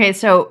 Okay,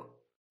 so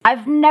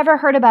I've never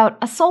heard about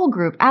a soul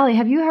group. Allie,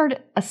 have you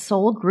heard a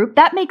soul group?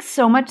 That makes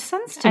so much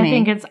sense to me. I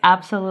think it's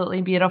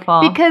absolutely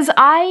beautiful. Because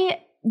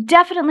I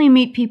definitely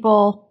meet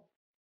people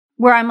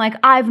where I'm like,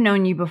 I've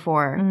known you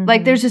before. Mm-hmm.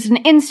 Like there's just an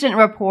instant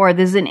rapport.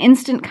 There's an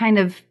instant kind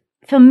of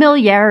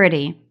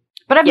familiarity.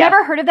 But I've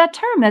never heard of that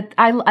term. That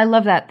I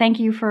love that. Thank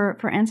you for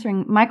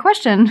answering my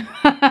question.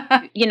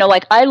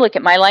 Like I look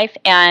at my life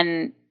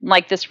and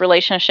like this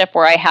relationship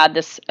where I had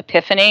this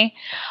epiphany,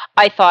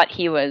 I thought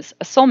he was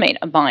a soulmate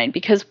of mine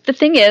because the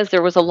thing is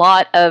there was a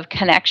lot of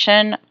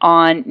connection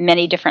on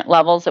many different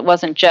levels. It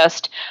wasn't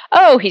just,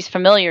 oh, he's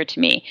familiar to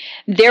me.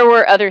 There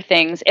were other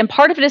things. And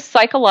part of it is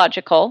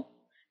psychological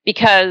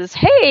because,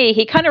 hey,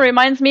 he kind of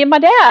reminds me of my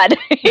dad,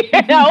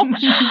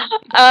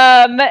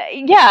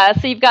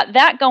 so you've got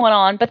that going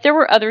on. But there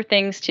were other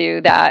things too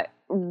that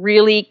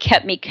really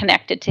kept me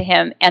connected to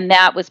him. And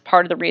that was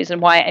part of the reason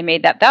why I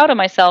made that vow to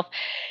myself,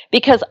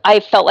 because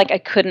I felt like I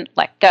couldn't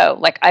let go.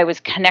 Like I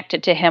was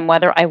connected to him,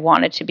 whether I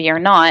wanted to be or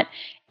not.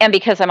 And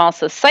because I'm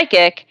also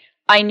psychic,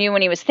 I knew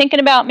when he was thinking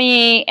about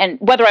me and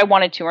whether I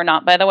wanted to or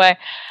not, by the way.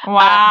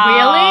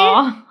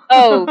 Wow. Really?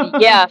 Oh,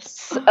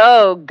 yes.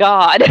 Oh,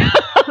 God. How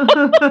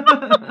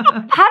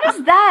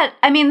does that,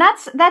 I mean,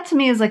 that to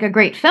me is like a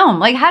great film.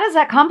 Like, how does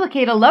that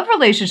complicate a love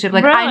relationship?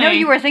 Like, I know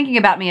you were thinking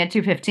about me at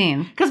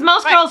 2:15. Because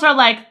most girls are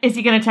like, is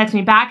he going to text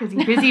me back? Is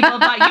he busy?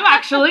 But you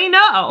actually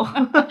know.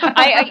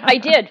 I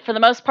did. For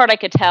the most part, I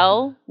could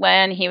tell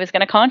when he was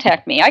going to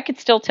contact me. I could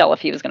still tell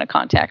if he was going to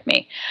contact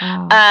me.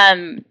 Oh.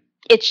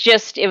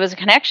 It was a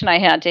connection I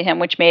had to him,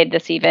 which made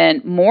this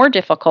even more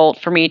difficult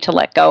for me to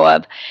let go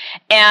of.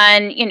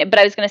 And, but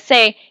I was going to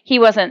say, he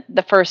wasn't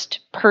the first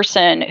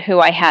person who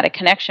I had a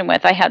connection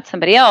with. I had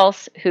somebody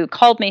else who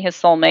called me his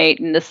soulmate,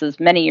 and this is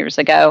many years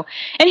ago.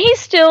 And he's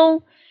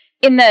still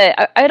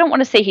I don't want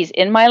to say he's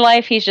in my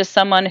life. He's just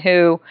someone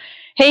who,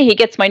 hey, he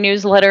gets my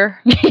newsletter,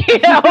 things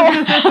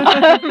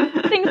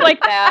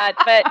like that.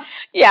 But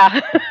yeah.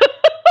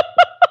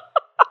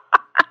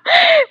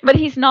 But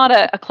he's not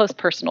a close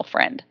personal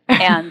friend.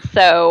 And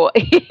so,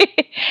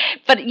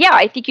 but yeah,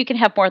 I think you can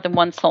have more than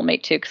one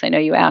soulmate too, because I know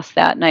you asked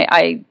that. And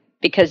I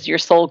because your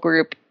soul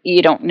group,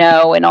 you don't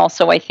know. And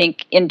also I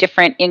think in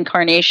different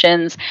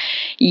incarnations,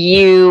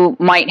 you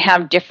might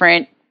have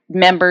different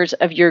members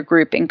of your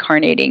group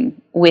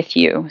incarnating with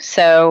you.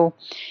 So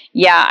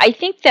yeah, I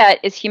think that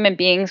as human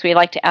beings, we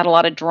like to add a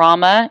lot of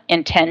drama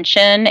and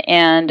tension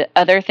and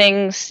other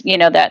things,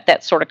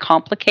 that sort of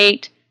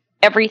complicate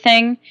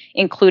everything,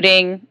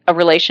 including a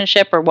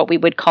relationship or what we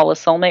would call a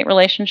soulmate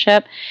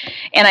relationship.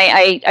 And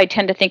I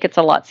tend to think it's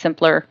a lot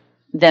simpler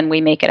than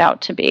we make it out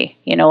to be.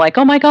 Like,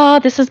 oh my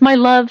God, this is my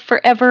love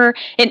forever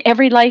in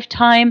every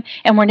lifetime,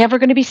 and we're never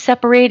going to be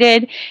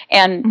separated.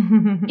 And,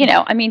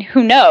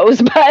 who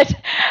knows? But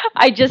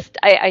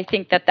I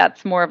think that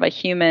that's more of a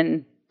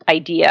human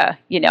idea,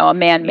 a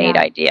man-made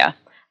idea.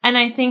 And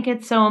I think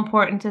it's so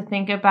important to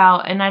think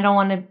about, and I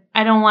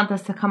don't want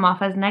this to come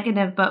off as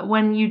negative, but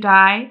when you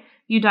die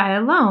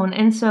alone.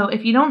 And so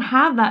if you don't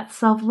have that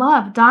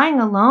self-love, dying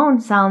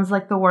alone sounds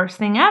like the worst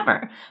thing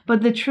ever.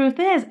 But the truth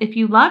is, if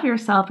you love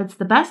yourself, it's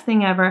the best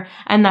thing ever.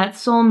 And that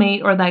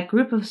soulmate or that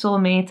group of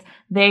soulmates,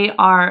 they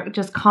are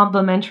just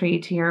complementary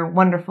to your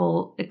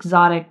wonderful,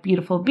 exotic,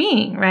 beautiful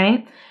being,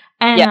 right?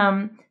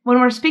 And when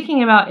we're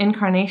speaking about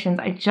incarnations,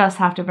 I just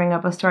have to bring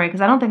up a story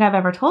because I don't think I've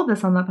ever told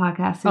this on the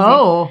podcast, Susie.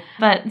 Oh.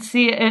 But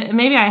see,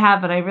 maybe I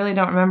have, but I really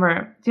don't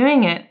remember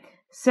doing it.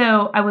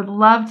 So I would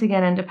love to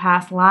get into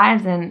past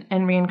lives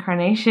and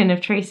reincarnation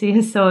if Tracy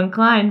is so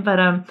inclined. But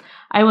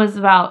I was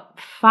about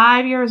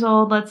 5 years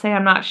old, let's say.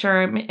 I'm not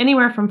sure.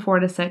 Anywhere from 4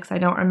 to 6. I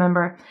don't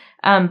remember.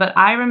 But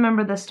I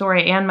remember the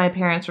story, and my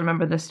parents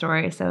remember the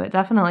story. So it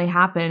definitely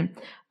happened.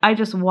 I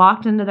just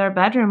walked into their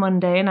bedroom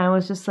one day and I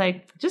was just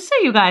like, just so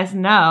you guys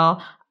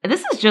know,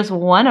 this is just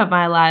one of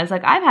my lives.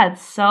 Like, I've had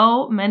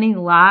so many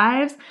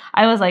lives.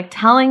 I was like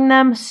telling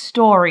them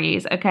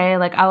stories, okay?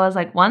 Like, I was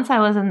like, once I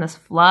was in this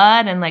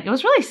flood and like, it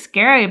was really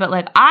scary, but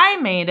like I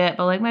made it,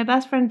 but like my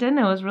best friend didn't.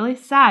 It was really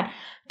sad.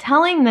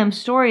 telling them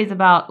stories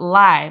about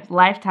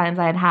lifetimes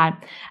I had.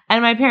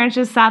 And my parents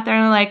just sat there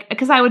and were like,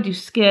 because I would do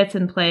skits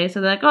and plays.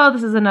 So they're like, oh,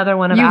 this is another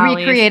one of Allie's.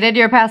 You recreated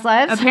your past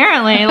lives?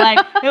 Apparently. Like,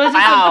 it was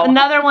just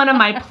another one of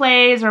my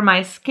plays or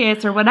my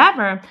skits or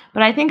whatever.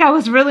 But I think I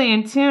was really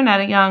in tune at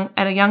a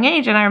young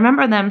age. And I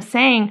remember them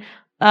saying,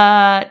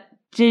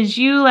 did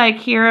you like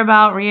hear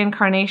about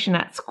reincarnation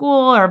at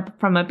school or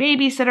from a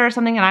babysitter or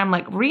something? And I'm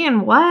like,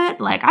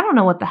 what? Like, I don't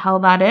know what the hell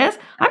that is.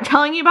 I'm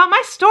telling you about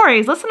my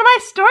stories. Listen to my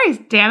stories,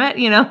 damn it.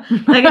 You know,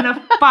 like in a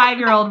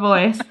 5-year-old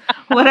voice,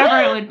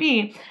 whatever it would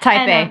be.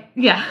 Type A.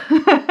 Yeah.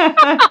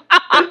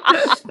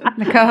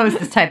 The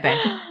co-host is Type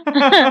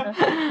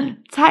A.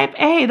 Type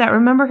A that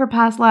remember her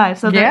past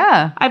lives. So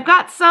yeah. I've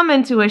got some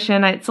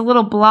intuition. It's a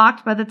little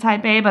blocked by the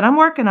Type A, but I'm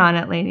working on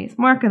it, ladies.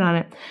 I'm working on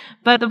it.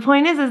 But the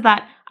point is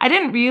that I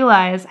didn't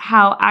realize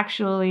how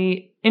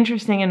actually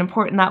interesting and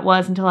important that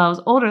was until I was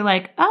older.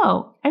 Like,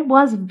 oh, I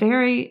was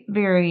very,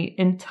 very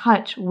in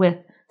touch with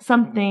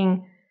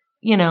something,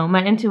 you know,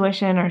 my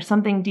intuition or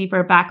something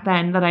deeper back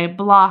then that I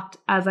blocked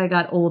as I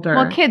got older.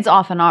 Well, kids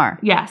often are.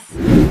 Yes.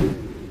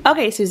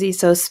 Okay, Susie.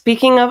 So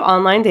speaking of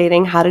online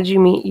dating, how did you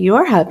meet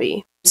your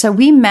hubby? So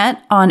we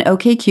met on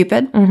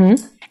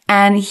OkCupid,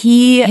 and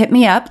he hit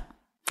me up.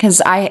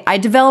 Because I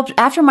developed,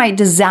 after my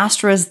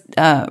disastrous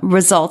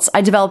results, I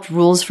developed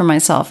rules for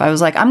myself. I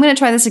was like, I'm going to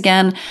try this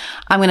again.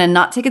 I'm going to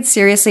not take it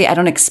seriously. I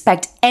don't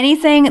expect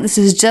anything. This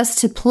is just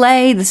to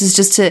play. This is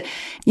just to,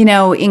 you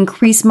know,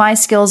 increase my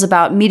skills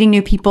about meeting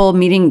new people,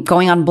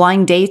 going on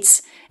blind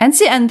dates. And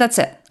that's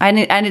it.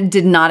 I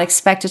did not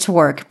expect it to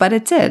work, but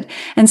it did.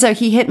 And so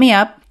he hit me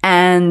up.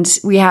 And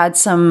we had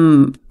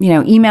some, you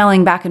know,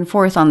 emailing back and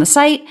forth on the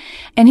site,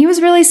 and he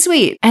was really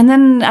sweet. And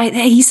then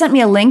he sent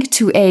me a link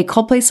to a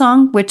Coldplay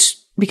song, which,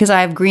 because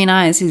I have green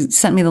eyes, he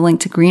sent me the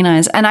link to Green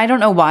Eyes. And I don't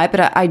know why,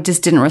 but I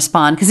just didn't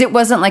respond because it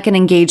wasn't like an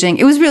engaging,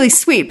 it was really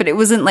sweet, but it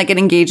wasn't like an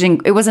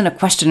engaging, it wasn't a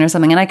question or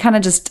something. And I kind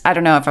of just, I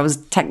don't know if I was,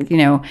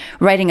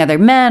 writing other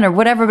men or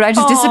whatever, but I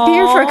just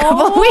disappeared for a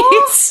couple of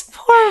weeks.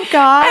 Poor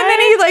guy. And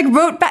then he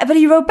wrote back, but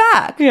he wrote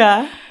back.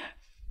 Yeah.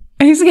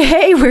 And he's like,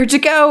 hey, where'd you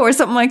go? Or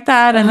something like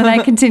that. And then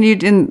I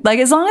continued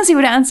as long as he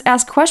would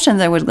ask questions,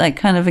 I would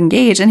kind of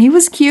engage. And he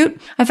was cute.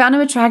 I found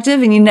him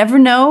attractive, and you never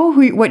know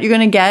what you're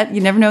going to get.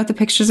 You never know if the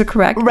pictures are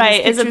correct.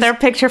 Right. Is it their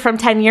picture from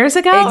 10 years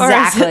ago?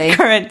 Exactly. Or is it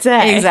current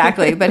day?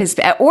 Exactly. But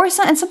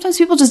and sometimes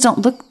people just don't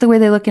look the way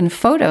they look in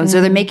photos, or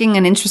they're making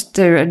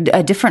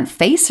a different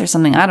face or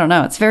something. I don't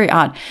know. It's very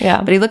odd.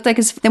 Yeah. But he looked like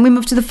then we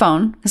moved to the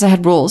phone because I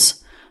had rules.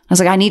 I was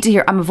like, I need to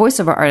hear, I'm a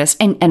voiceover artist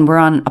and we're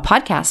on a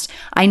podcast.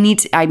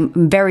 I'm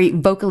very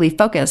vocally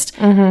focused.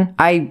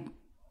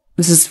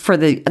 This is for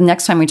the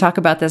next time we talk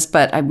about this,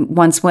 but I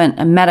once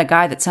met a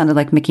guy that sounded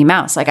like Mickey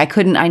Mouse. Like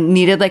I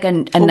needed like a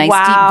nice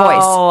deep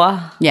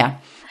voice. Yeah.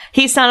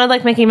 He sounded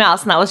like Mickey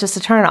Mouse, and that was just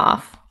a turn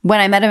off. When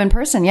I met him in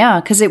person,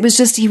 yeah, because it was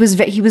just he was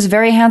a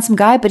very handsome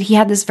guy, but he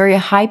had this very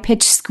high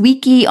pitched,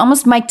 squeaky,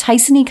 almost Mike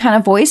Tyson-y kind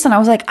of voice, and I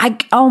was like,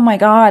 oh my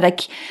god, I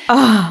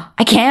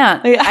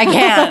can't.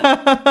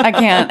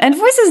 And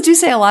voices do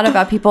say a lot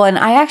about people, and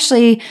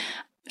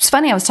it's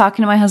funny. I was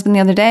talking to my husband the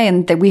other day,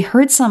 and we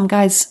heard some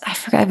guys. I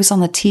forgot it was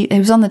on the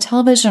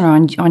television or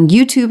on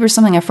YouTube or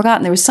something. I forgot.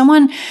 And there was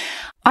someone.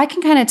 I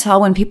can kind of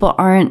tell when people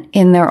aren't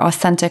in their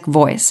authentic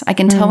voice. I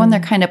can tell when they're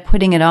kind of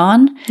putting it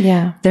on.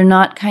 Yeah. They're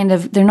not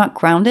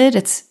grounded.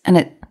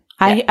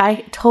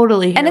 I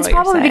totally hear and it's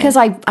probably because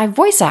I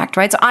voice act,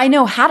 right? So I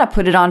know how to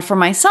put it on for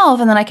myself,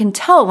 and then I can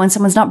tell when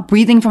someone's not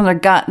breathing from their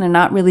gut and they're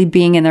not really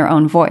being in their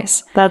own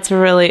voice. That's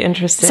really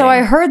interesting. So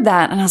I heard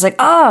that, and I was like,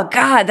 oh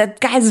God, that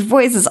guy's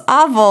voice is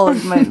awful.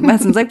 And my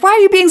husband's like, why are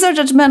you being so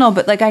judgmental?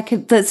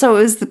 But so it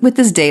was with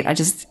this date,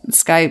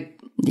 this guy,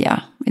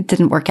 yeah, it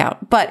didn't work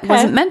out, but it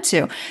wasn't meant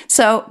to.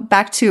 So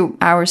back to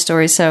our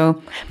story.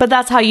 But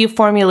that's how you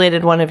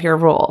formulated one of your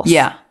rules.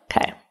 Yeah.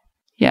 Okay.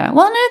 Yeah.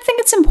 Well, and I think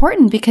it's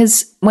important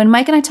because when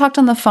Mike and I talked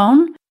on the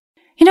phone,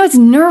 it's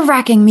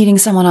nerve-wracking meeting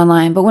someone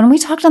online, but when we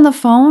talked on the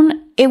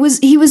phone, he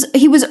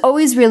was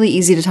always really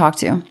easy to talk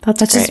to.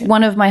 That's just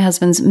one of my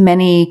husband's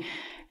many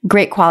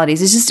great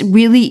qualities. It's just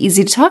really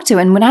easy to talk to.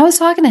 And when I was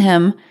talking to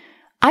him,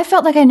 I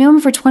felt like I knew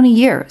him for 20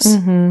 years.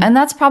 And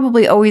that's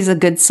probably always a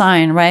good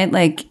sign, right?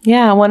 Like,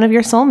 yeah, one of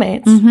your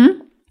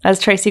soulmates. As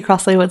Tracy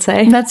Crossley would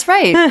say. That's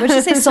right. What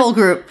did she say? Soul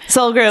group.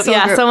 Soul group.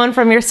 Someone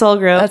from your soul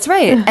group. That's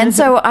right. And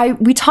so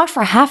we talked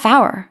for a half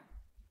hour.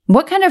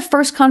 What kind of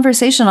first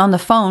conversation on the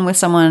phone with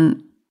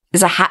someone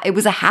it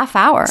was a half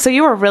hour. So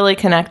you were really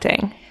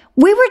connecting.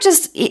 We were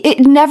just, he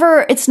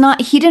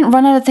didn't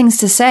run out of things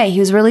to say. He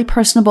was really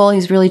personable. He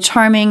was really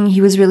charming.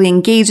 He was really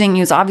engaging. He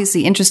was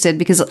obviously interested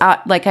because,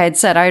 like I had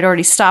said, I had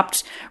already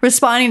stopped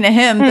responding to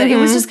him, but it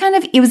was just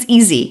it was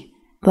easy.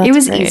 It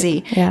was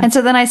easy. Yeah. And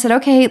so then I said,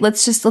 okay,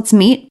 let's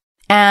meet.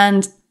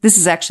 And this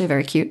is actually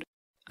very cute.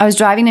 I was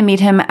driving to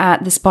meet him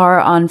at this bar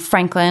on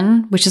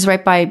Franklin, which is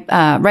right by,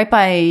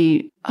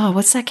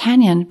 what's that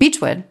canyon?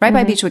 Beechwood, right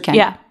by Beechwood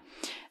Canyon. Yeah.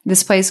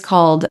 This place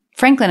called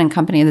Franklin and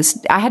Company.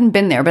 I hadn't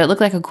been there, but it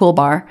looked like a cool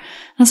bar.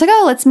 And I was like,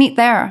 oh, let's meet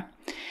there.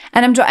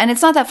 And and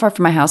it's not that far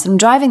from my house. And I'm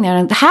driving there,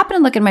 and I happened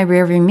to look in my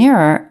rearview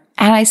mirror,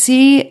 and I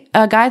see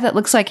a guy that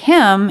looks like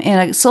him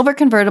in a silver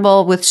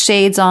convertible with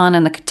shades on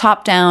and the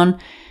top down.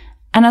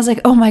 And I was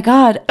like, oh my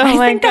God, I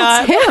think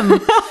that's him.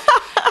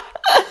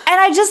 And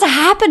I just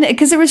happened,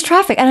 because there was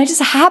traffic, and I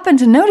just happened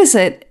to notice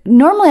it.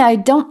 Normally, I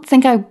don't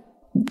think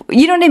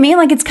you know what I mean?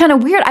 Like, it's kind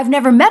of weird. I've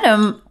never met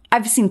him.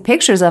 I've seen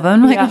pictures of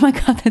him. I'm like, oh my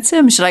God, that's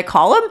him. Should I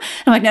call him?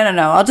 I'm like,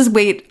 no. I'll just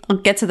wait. I'll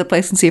get to the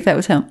place and see if that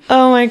was him.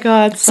 Oh my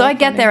God. So I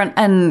get there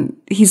and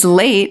he's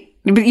late,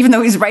 even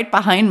though he's right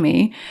behind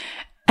me.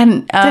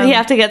 And did he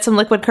have to get some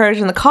liquid courage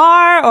in the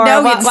car? Or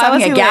no, he's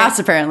having a gas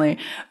apparently.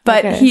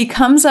 But he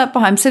comes up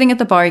behind, I'm sitting at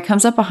the bar. He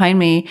comes up behind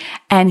me,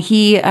 and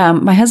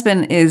my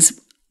husband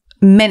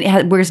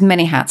wears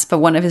many hats, but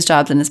one of his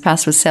jobs in his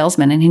past was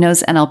salesman, and he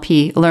knows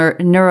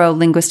NLP,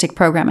 neuro-linguistic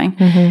programming,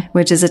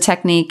 which is a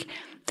technique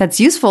that's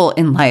useful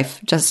in life,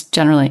 just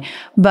generally.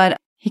 But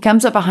he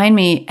comes up behind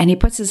me and he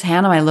puts his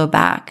hand on my low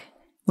back,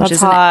 which that's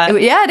is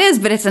hot. Yeah, it is,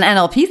 but it's an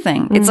NLP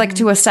thing. It's like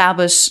to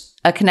establish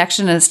a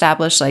connection and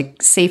establish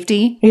like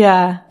safety.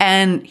 Yeah.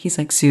 And he's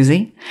like,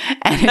 Susie.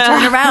 And I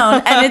turn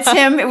around and it's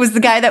him. It was the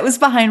guy that was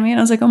behind me. And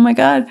I was like, oh my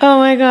God. Oh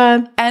my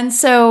God. And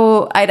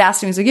so I'd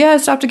asked him, he's like, yeah, I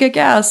stopped to get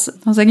gas. I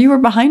was like, you were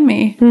behind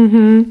me.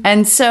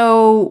 And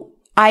so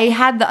I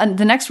had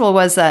the next rule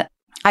was that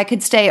I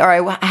could stay,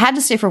 or I had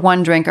to stay for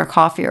one drink or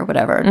coffee or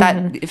whatever.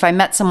 That if I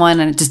met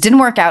someone and it just didn't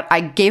work out, I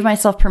gave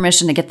myself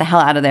permission to get the hell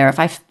out of there if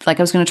I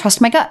was going to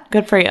trust my gut.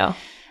 Good for you.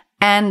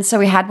 And so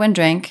we had one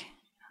drink.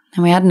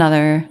 And we had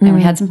another, and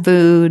we had some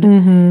food.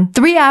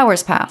 3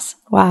 hours pass.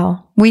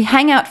 Wow. We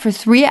hang out for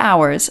 3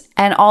 hours,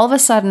 and all of a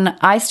sudden,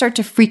 I start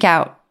to freak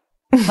out,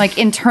 like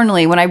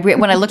internally. When I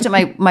looked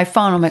at my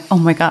phone, I'm like, oh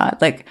my God,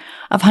 like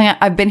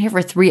I've been here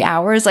for 3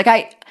 hours. Like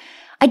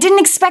I didn't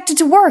expect it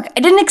to work.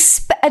 I didn't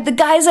expect, the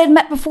guys I'd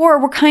met before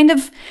were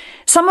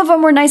some of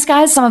them were nice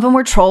guys, some of them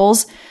were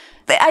trolls.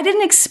 I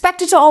didn't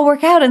expect it to all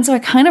work out. And so I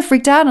kind of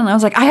freaked out, and I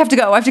was like, I have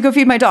to go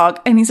feed my dog.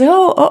 And he's like,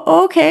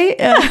 oh okay.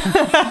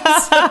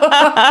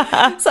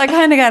 So I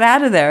kind of got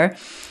out of there,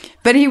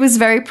 but he was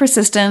very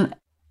persistent.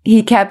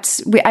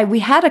 We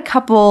had a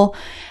couple,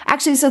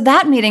 actually, so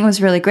that meeting was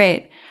really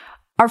great.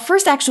 Our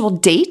first actual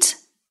date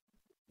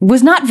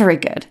was not very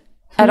good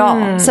at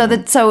all. So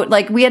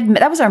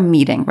that was our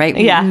meeting, right?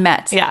 We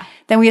met. Yeah.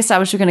 Then we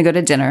established we were going to go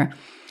to dinner.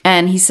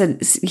 And he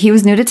said he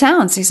was new to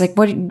town. So he's like,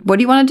 what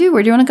do you want to do?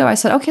 Where do you want to go? I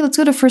said, okay, let's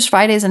go to First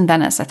Fridays in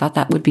Venice. I thought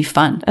that would be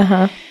fun.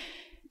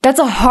 That's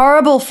a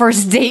horrible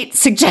first date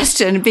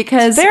suggestion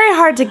because... Very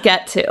hard to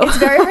get to. It's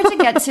very hard to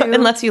get to.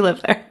 Unless you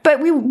live there.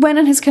 But we went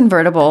in his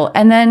convertible,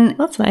 and then...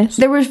 That's nice.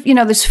 There was,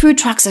 there's food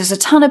trucks. There's a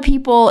ton of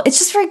people. It's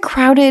just very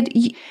crowded.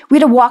 We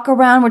had to walk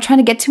around. We're trying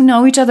to get to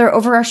know each other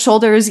over our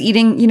shoulders,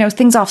 eating,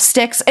 things off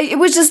sticks. It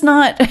was just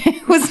not...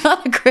 It was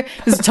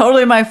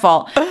totally my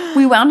fault.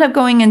 We wound up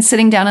going and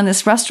sitting down in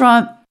this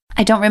restaurant.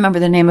 I don't remember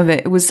the name of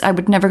it. I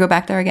would never go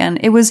back there again.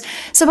 It was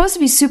supposed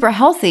to be super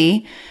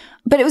healthy,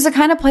 but it was the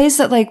kind of place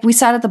that we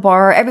sat at the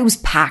bar. Everything was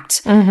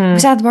packed. We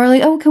sat at the bar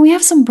like, oh, can we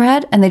have some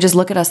bread? And they just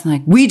look at us and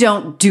like, we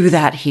don't do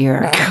that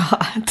here.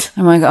 God.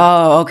 I'm like,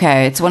 oh,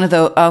 okay. It's one of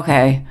those,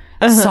 okay.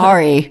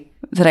 Sorry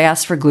that I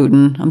asked for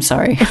gluten. I'm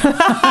sorry.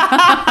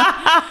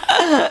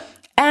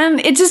 And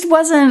it just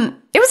wasn't,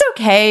 it was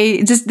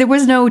okay. There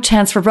was no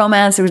chance for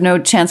romance. There was no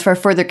chance for a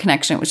further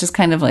connection. It was just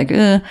kind of like,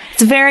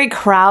 It's very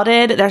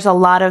crowded. There's a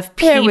lot of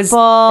people. It was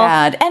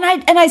bad.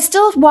 And I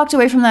still walked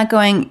away from that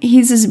going,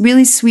 he's this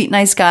really sweet,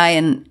 nice guy,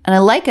 and I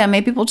like him.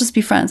 Maybe we'll just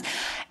be friends.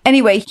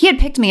 Anyway, he had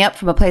picked me up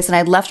from a place, and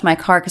I'd left my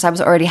car because I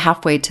was already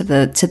halfway to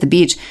the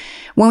beach.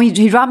 When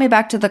he dropped me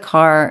back to the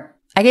car,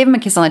 I gave him a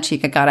kiss on the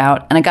cheek. I got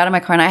out, and I got in my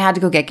car, and I had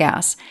to go get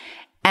gas.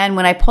 And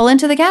when I pull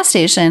into the gas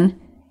station,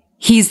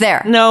 he's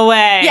there. No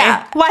way.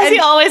 Yeah. Why is he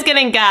always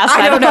getting gas?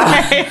 I don't know.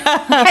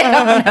 I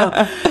don't know.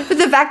 But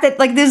the fact that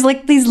there's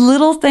these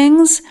little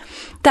things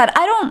that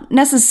I don't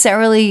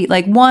necessarily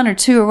one or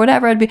two or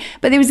whatever it'd be,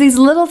 but there was these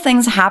little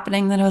things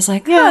happening that I was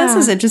like, oh, this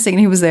is interesting. And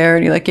he was there,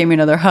 and he gave me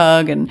another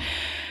hug, and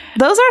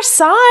those are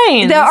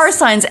signs. There are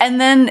signs. And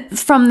then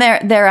from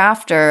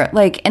thereafter,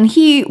 and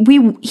he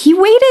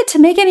waited to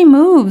make any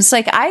moves.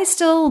 I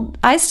still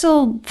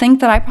think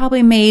that I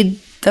probably made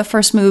the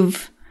first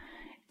move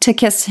to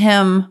kiss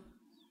him.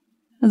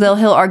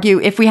 He'll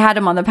argue, if we had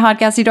him on the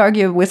podcast, he'd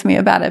argue with me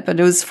about it, but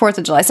it was 4th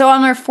of July. So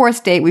on our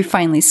 4th date, we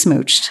finally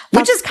smooched,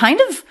 which is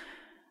kind of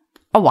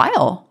a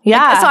while.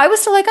 Yeah. So I was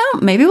still like, oh,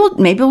 maybe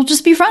we'll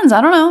just be friends. I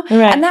don't know.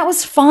 Right. And that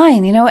was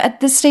fine. At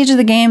this stage of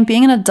the game,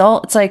 being an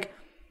adult, it's like,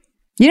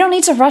 you don't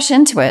need to rush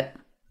into it.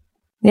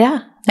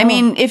 Yeah. I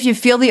mean, if you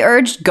feel the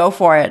urge, go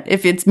for it.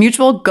 If it's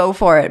mutual, go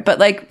for it.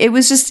 But it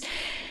was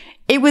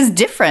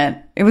different.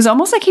 It was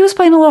almost like he was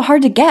playing a little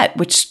hard to get,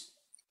 which...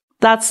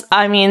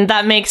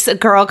 that makes a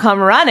girl come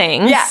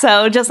running. Yeah.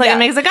 So just like it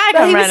makes a guy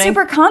come running. He was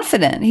super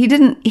confident.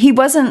 He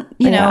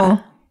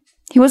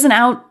wasn't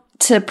out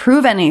to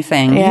prove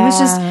anything.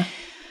 Yeah.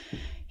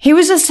 He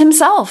was just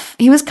himself.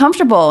 He was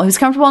comfortable. He was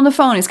comfortable on the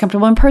phone. He was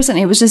comfortable in person.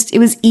 It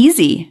was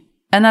easy.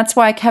 And that's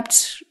why I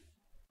kept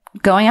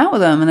going out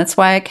with him. And that's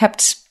why I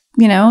kept,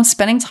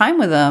 spending time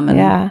with him.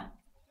 And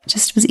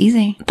just was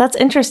easy. That's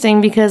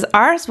interesting because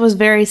ours was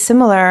very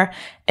similar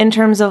in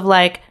terms of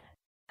like,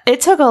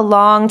 it took a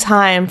long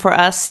time for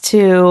us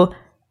to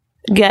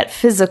get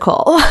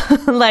physical.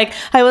 Like,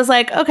 I was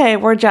like, okay,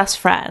 we're just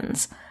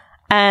friends.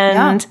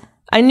 And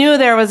I knew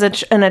there was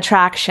an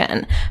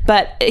attraction,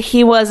 but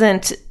he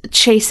wasn't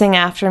chasing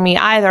after me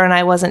either, and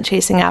I wasn't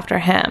chasing after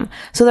him.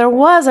 So there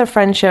was a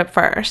friendship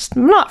first,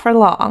 not for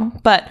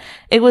long, but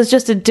it was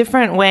just a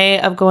different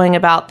way of going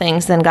about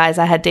things than guys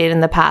I had dated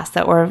in the past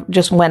that were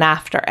just went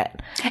after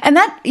it. And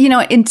that,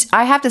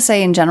 I have to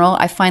say in general,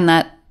 I find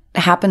that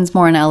happens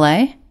more in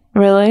LA.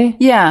 Really?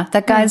 Yeah,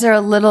 that guys are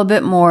a little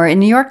bit more, in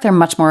New York, they're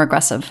much more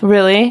aggressive.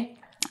 Really?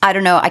 I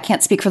don't know. I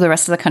can't speak for the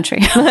rest of the country.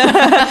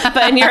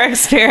 But in your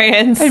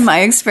experience. In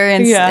my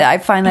experience, I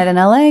find that in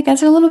LA,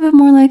 guys are a little bit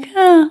more like,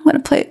 I'm going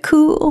to play it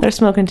cool. They're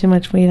smoking too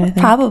much weed, I think.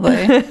 Probably.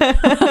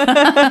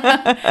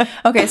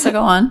 Okay, so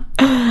go on.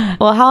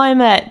 Well, how I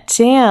met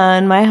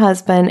Dan, my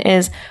husband,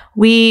 is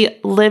we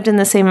lived in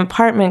the same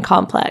apartment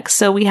complex.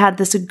 So we had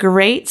this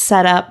great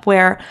setup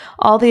where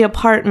all the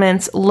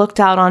apartments looked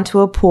out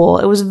onto a pool.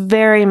 It was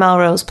very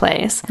Melrose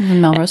Place.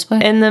 Melrose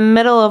Place? In the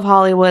middle of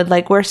Hollywood,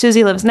 like where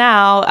Susie lives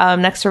now,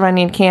 next to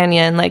Runyon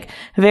Canyon, like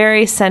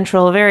very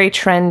central, very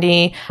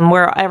trendy,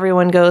 where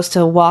everyone goes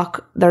to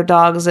walk their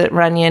dogs at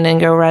Runyon and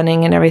go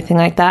running and everything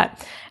like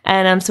that.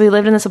 And so we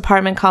lived in this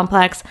apartment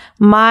complex.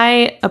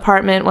 My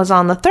apartment was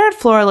on the 3rd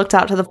floor, looked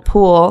out to the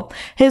pool.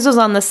 His was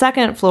on the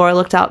 2nd floor,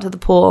 looked out to the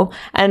pool.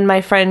 And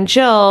my friend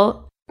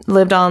Jill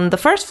lived on the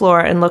 1st floor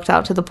and looked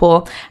out to the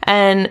pool.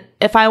 And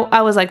if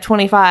I was like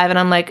 25 and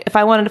I'm like, if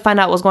I wanted to find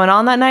out what was going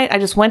on that night, I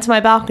just went to my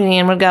balcony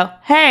and would go,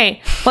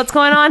 hey, what's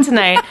going on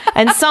tonight?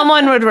 And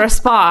someone would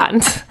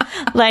respond.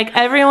 Like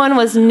everyone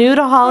was new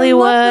to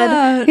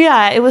Hollywood.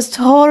 Yeah, it was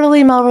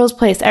totally Melrose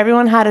Place.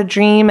 Everyone had a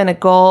dream and a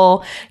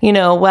goal,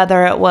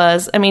 whether it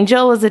was,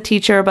 Jill was a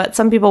teacher, but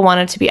some people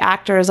wanted to be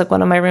actors. Like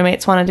one of my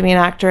roommates wanted to be an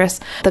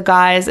actress. The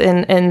guys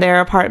in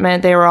their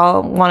apartment, they were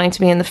all wanting to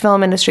be in the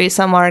film industry.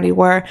 Some already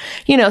were,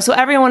 so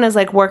everyone is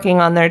like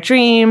working on their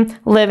dream,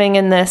 living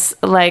in this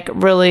like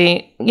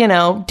really,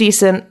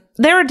 decent.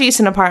 They were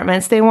decent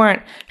apartments. They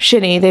weren't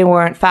shitty. They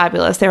weren't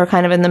fabulous. They were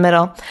kind of in the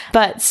middle.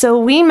 But so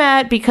we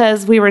met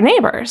because we were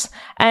neighbors.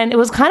 And it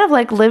was kind of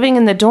like living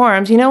in the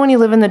dorms. When you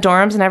live in the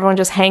dorms and everyone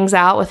just hangs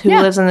out with who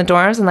lives in the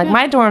dorms. And like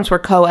my dorms were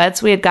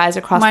co-eds. We had guys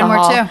across the hall.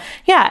 Mine were too.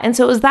 Yeah. And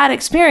so it was that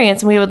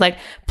experience. And we would like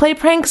play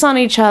pranks on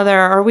each other,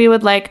 or we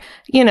would like,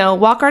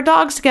 walk our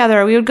dogs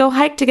together. We would go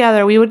hike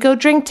together. We would go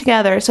drink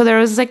together. So there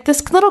was like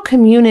this little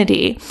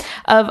community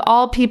of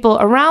all people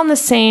around the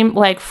same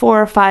like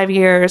 4 or 5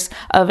 years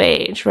of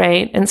age,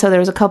 right? And so there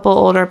was a couple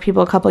older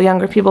people, a couple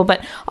younger people,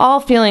 but all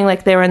feeling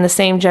like they were in the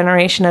same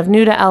generation of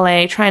new to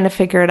LA, trying to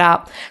figure it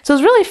out. So it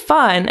was really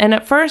fun. And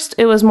at first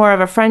it was more of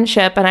a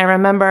friendship. And I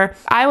remember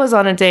I was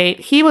on a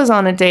date, he was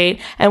on a date,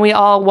 and we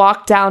all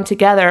walked down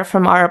together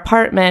from our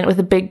apartment with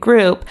a big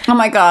group. Oh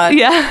my God.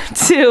 Yeah.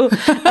 To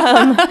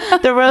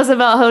the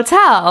Roosevelt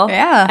Hotel.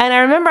 Yeah. And I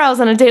remember I was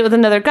on a date with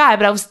another guy,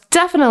 but I was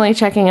definitely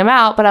checking him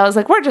out. But I was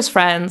like, we're just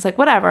friends. Like,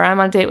 whatever. I'm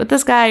on a date with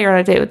this guy. You're on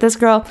a date with this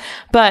girl.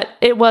 But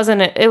it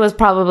was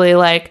probably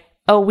like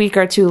a week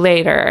or two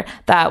later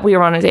that we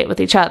were on a date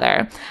with each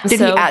other.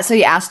 So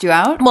he asked you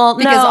out? Well,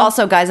 because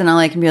also guys in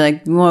LA can be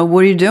like, well,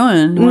 what are you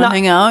doing? You want to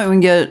hang out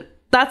and get...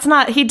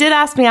 He did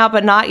ask me out,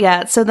 but not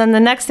yet. So then the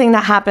next thing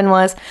that happened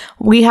was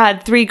we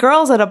had 3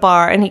 girls at a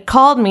bar, and he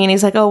called me and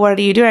he's like, oh, what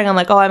are you doing? I'm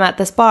like, oh, I'm at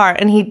this bar.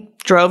 And he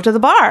drove to the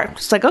bar.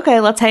 Just like, okay,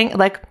 let's hang,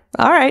 like,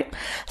 all right.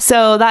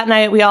 So that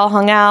night we all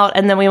hung out,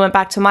 and then we went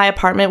back to my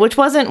apartment, which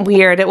wasn't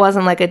weird. It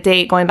wasn't like a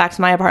date going back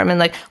to my apartment.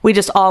 Like, we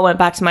just all went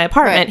back to my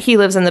apartment. Right. He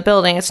lives in the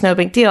building. It's no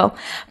big deal.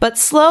 But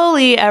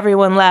slowly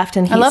everyone left,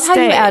 and he stayed. I love how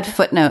you add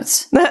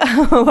footnotes.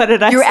 What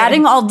did I say? You're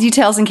adding all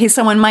details in case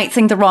someone might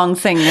think the wrong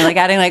thing. You're like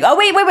adding like, oh,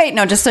 wait.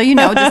 No, just so you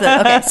know.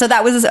 Okay, so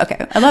that was,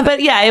 okay. I love it.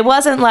 But yeah, it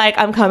wasn't like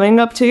I'm coming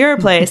up to your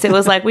place. It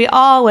was like we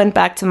all went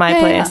back to my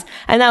place. Yeah.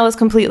 And that was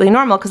completely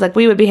normal because like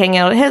we would be hanging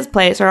out at his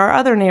place or our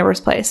other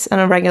neighbor's place on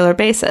a regular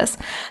basis.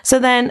 So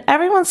then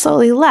everyone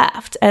slowly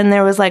left, and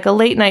there was like a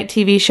late night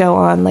TV show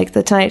on, like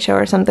The Tonight Show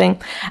or something,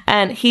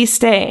 and he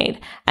stayed.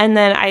 And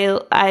then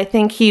I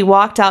think he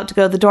walked out to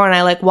go to the door, and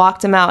I like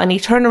walked him out, and he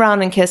turned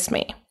around and kissed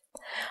me.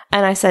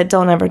 And I said,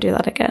 don't ever do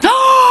that again.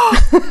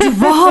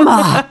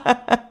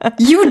 Drama!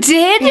 You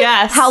did?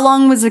 Yes. How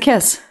long was the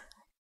kiss?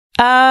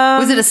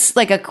 Was it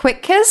like a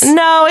quick kiss?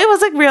 No, it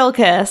was a real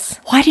kiss.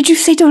 Why did you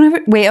say don't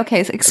ever... Wait,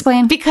 okay, so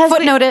explain.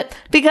 Footnote it.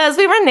 Because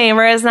we were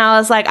neighbors, and I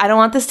was like, I don't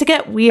want this to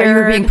get weird. Or you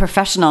were being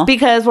professional.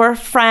 Because we're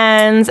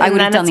friends. I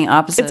would have done the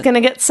opposite. It's going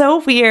to get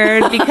so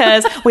weird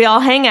because we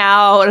all hang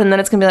out, and then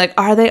it's going to be like,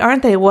 are they,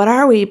 aren't they? What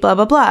are we? Blah,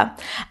 blah, blah.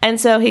 And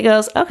so he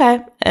goes, okay.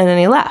 And then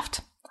he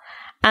left.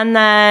 And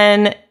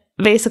then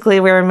basically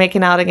we were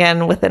making out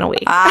again within a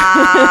week.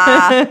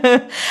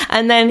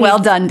 And then well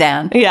done,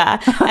 Dan.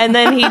 Yeah. And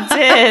then he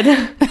did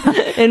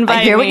invite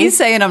I hear what me. you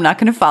say, and I'm not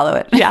going to follow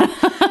it. Yeah.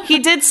 He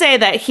did say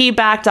that he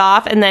backed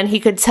off, and then he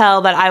could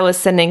tell that I was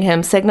sending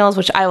him signals,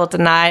 which I will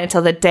deny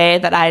until the day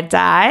that I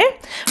die.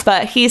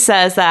 But he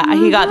says that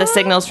he got the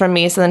signals from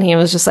me, so then he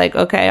was just like,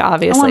 okay,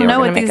 obviously we're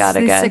going to make out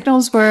these again.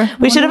 Signals were.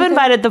 We should have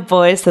invited the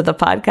boys to the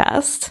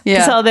podcast to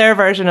tell their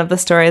version of the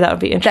story. That would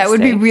be interesting. That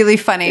would be really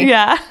funny.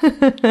 Yeah.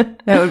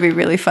 That would be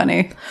really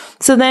funny.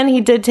 So then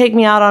he did take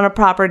me out on a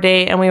proper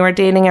date, and we were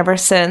dating ever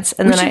since.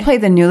 And we then should play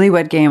the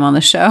newlywed game on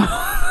the show.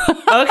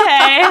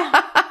 Okay.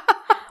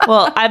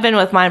 Well, I've been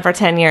with mine for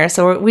 10 years,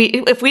 so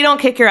if we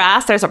don't kick your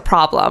ass, there's a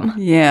problem.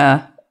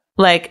 Yeah.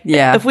 Like,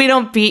 if we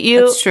don't beat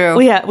you, that's true.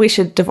 We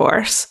should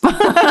divorce.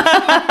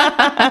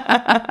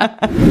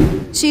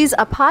 She's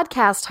a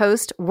podcast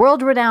host,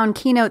 world-renowned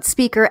keynote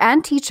speaker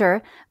and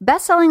teacher,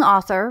 best-selling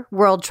author,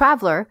 world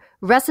traveler,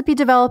 recipe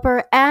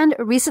developer, and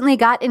recently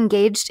got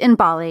engaged in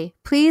Bali.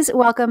 Please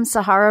welcome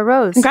Sahara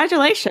Rose.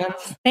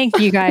 Congratulations. Thank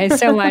you guys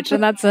so much.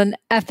 And that's an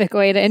epic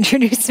way to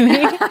introduce me.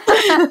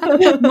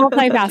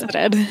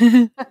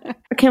 Multifaceted.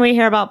 Can we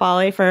hear about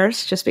Bali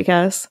first, just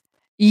because?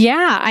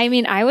 Yeah, I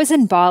mean, I was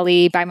in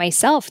Bali by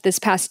myself this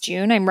past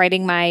June. I'm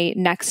writing my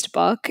next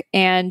book,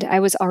 and I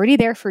was already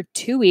there for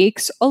 2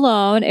 weeks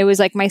alone. It was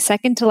like my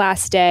second to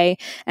last day.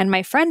 And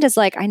my friend is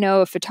like, I know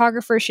a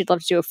photographer. She'd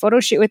love to do a photo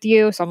shoot with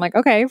you. So I'm like,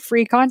 okay,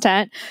 free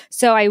content.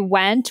 So I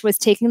went, was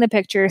taking the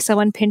picture.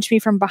 Someone pinched me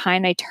from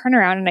behind. I turn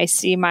around and I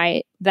see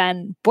my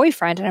then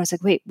boyfriend. And I was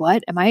like, wait,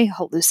 what? Am I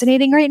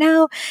hallucinating right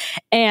now?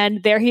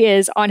 And there he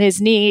is on his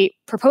knee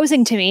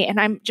proposing to me. And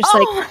I'm just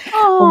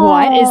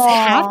what is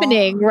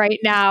happening right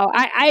now?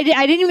 I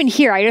didn't even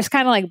hear. I just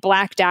kind of like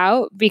blacked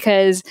out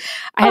because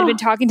I had been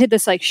talking to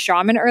this like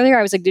shaman earlier.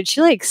 I was like, did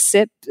she like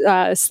slip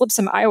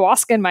some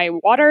ayahuasca in my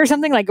water or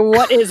something? Like,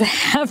 what is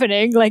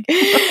happening? Like,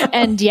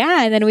 and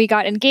then we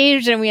got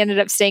engaged and we ended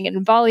up staying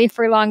in Bali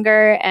for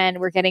longer, and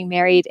we're getting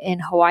married in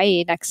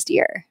Hawaii next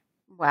year.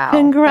 Wow.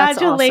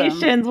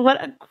 Congratulations. Awesome.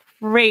 What a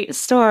great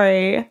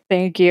story.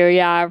 Thank you.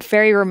 Yeah.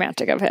 Very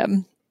romantic of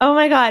him. Oh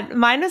my God.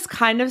 Mine is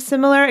kind of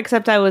similar,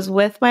 except I was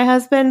with my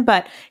husband,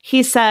 but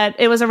he said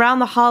it was around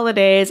the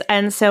holidays.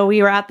 And so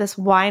we were at this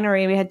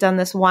winery. We had done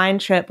this wine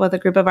trip with a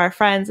group of our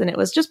friends, and it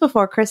was just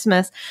before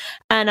Christmas.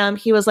 And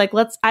he was like,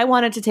 I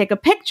wanted to take a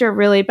picture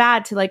really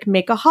bad to like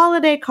make a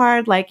holiday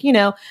card, like,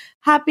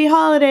 happy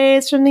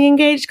holidays from the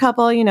engaged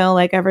couple,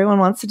 like everyone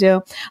wants to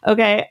do.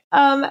 Okay.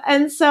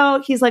 And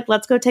so he's like,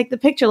 let's go take the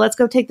picture. Let's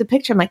go take the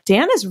picture. I'm like,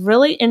 Dan is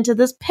really into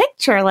this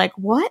picture. Like,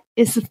 what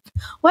is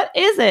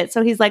it?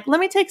 So he's like, let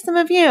me take some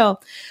of you.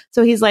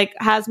 So he's like,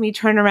 has me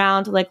turn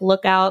around to like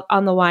look out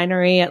on the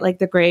winery at like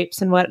the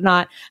grapes and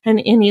whatnot. And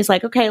he's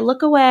like, okay,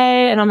 look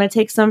away. And I'm going to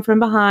take some from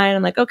behind.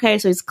 I'm like, okay.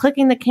 So he's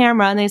clicking the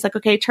camera, and then he's like,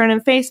 okay, turn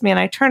and face me. And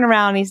I turn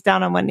around, and he's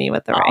down on one knee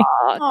with the ring.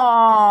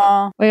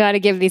 Aww. We got to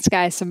give these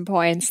guys some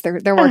points.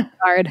 They're working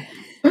hard.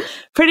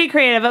 Pretty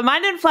creative, but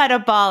mine didn't fly to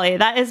Bali.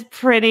 That is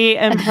pretty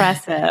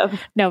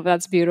impressive. No,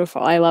 that's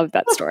beautiful. I love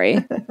that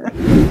story.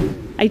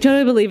 I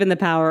totally believe in the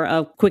power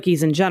of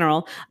quickies in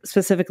general,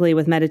 specifically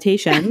with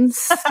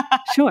meditations.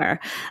 Sure.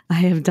 I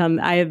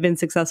have been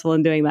successful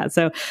in doing that.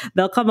 So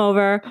they'll come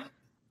over,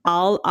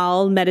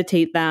 I'll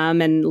meditate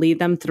them and lead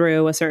them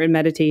through a certain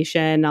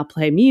meditation. I'll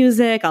play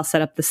music, I'll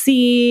set up the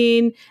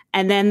scene,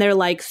 and then they're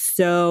like,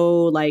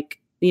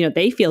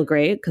 they feel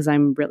great because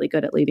I'm really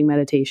good at leading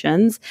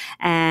meditations.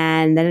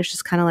 And then it's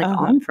just kind of like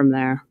on from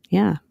there.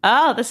 Yeah.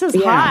 Oh, this is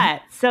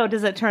hot. So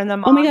does it turn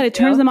them on? Oh my God, it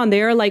turns them on.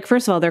 They're like,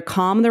 first of all, they're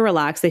calm, they're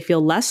relaxed, they feel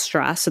less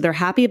stressed. So they're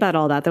happy about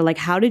all that. They're like,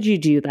 how did you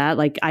do that?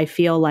 Like, I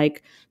feel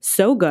like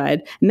so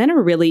good. Men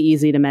are really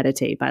easy to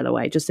meditate, by the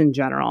way, just in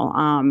general.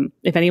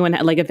 If anyone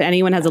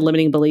has a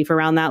limiting belief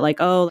around that,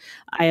 like, oh,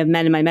 I have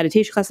men in my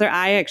meditation class there,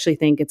 I actually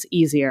think it's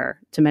easier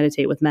to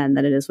meditate with men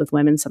than it is with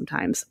women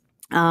sometimes.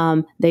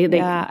 I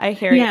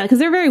hear you. Yeah, because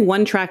they're very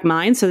one-track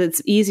minds, so it's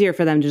easier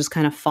for them to just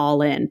kind of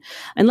fall in,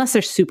 unless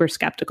they're super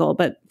skeptical.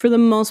 But for the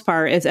most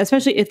part,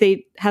 especially if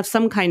they have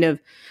some kind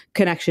of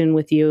connection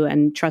with you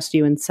and trust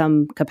you in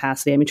some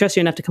capacity, trust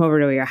you enough to come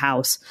over to your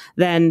house,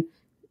 then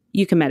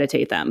you can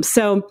meditate them.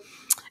 So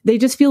they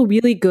just feel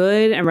really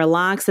good and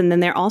relaxed, and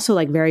then they're also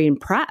like very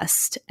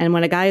impressed. And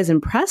when a guy is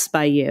impressed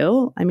by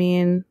you,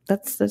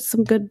 that's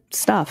some good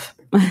stuff.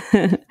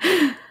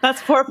 That's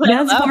foreplay.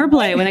 That's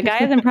foreplay. When a guy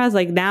is impressed,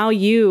 like now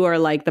you are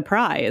like the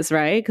prize,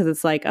 right? Because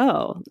it's like,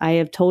 oh, I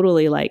have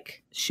totally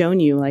like shown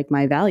you like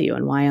my value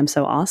and why I'm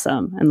so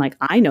awesome. And like,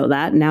 I know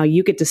that. Now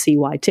you get to see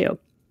why too.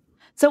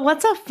 So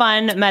what's a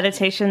fun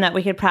meditation that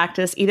we could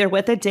practice either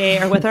with a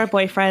date or with our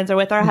boyfriends or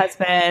with our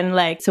husband?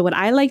 So what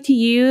I like to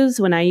use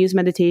when I use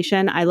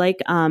meditation, I like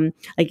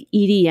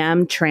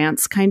EDM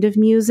trance kind of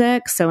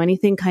music. So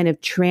anything kind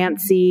of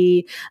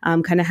trancey,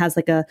 kind of has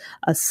like a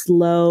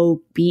slow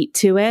beat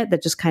to it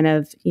that just kind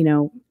of,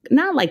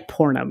 not like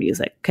porno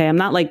music. Okay. I'm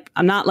not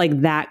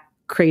like that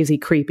crazy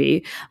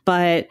creepy,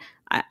 but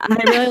I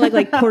really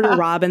like Porter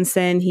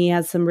Robinson. He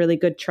has some really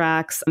good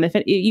tracks.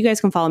 You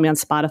guys can follow me on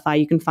Spotify.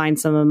 You can find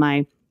some of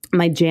my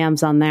my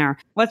jams on there.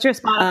 What's your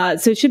Spotify?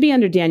 So it should be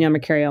under Danielle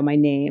Mercurio, my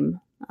name.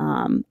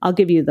 I'll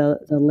give you the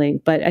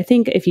link, but I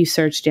think if you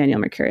search Danielle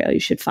Mercurio, you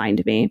should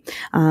find me.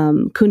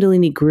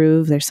 Kundalini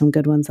Groove, there's some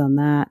good ones on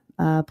that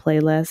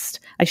playlist.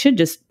 I should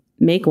just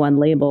make one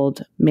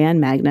labeled Man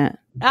Magnet.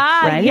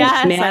 Right?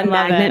 Yes, Man I love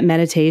Magnet it.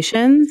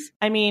 Meditations.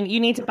 I mean, you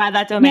need to buy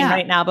that domain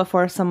right now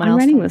before someone else.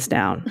 I'm writing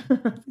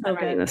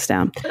this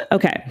down.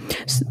 Okay.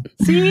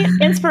 See,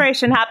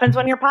 inspiration happens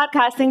when you're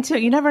podcasting too.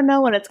 You never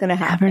know when it's going to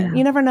happen.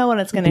 You never know when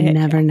it's going to hit. You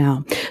never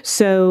know.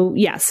 So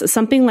yes,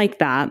 something like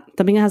that.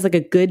 Something that has like a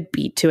good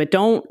beat to it.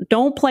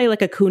 Don't play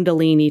like a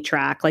Kundalini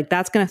track. Like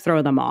that's going to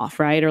throw them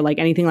off, right? Or like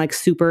anything like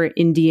super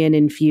Indian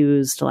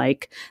infused.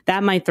 Like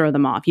that might throw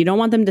them off. You don't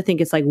want them to think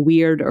it's like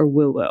weird or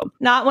woo woo.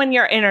 Not when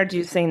you're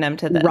introducing them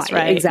to this,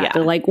 right?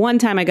 Exactly. Yeah. Like one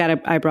time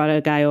I brought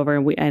a guy over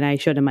and I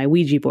showed him my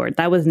Ouija board.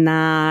 That was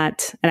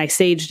not, and I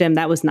saged him.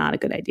 That was not a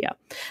good idea.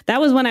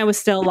 That was when I was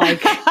still like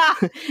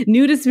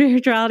new to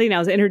spirituality and I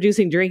was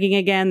introducing drinking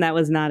again. That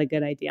was not a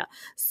good idea.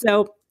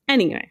 So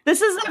anyway.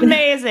 This is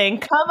amazing.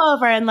 Come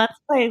over and let's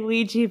play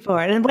Ouija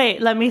board. And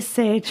wait, let me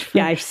sage first.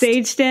 Yeah, I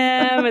saged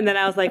him. And then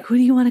I was like, who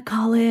do you want to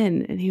call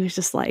in? And he was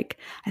just like,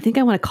 I think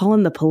I want to call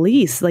in the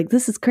police. Like,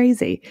 this is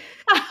crazy.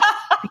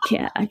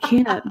 I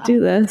can't do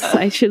this.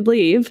 I should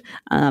leave.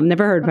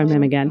 Never heard from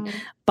him again.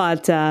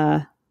 But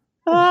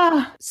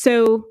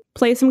so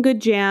play some good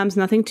jams,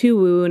 nothing too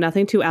woo,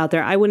 nothing too out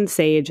there. I wouldn't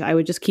sage. I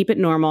would just keep it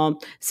normal.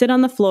 Sit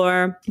on the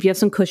floor if you have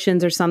some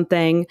cushions or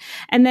something,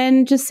 and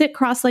then just sit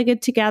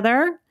cross-legged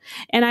together.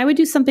 And I would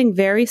do something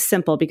very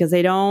simple because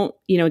they don't,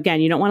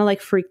 again, you don't want to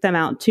like freak them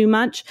out too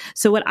much.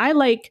 So what I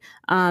like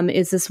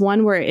is this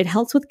one where it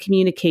helps with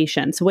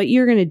communication. So what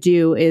you're going to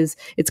do is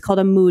it's called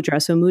a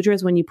mudra. So mudra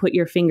is when you put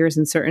your fingers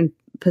in certain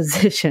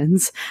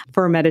positions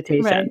for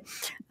meditation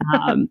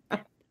and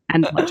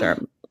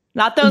pleasure.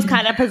 Not those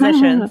kind of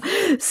positions.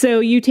 So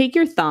you take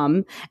your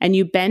thumb and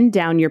you bend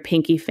down your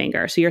pinky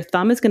finger. So your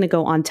thumb is going to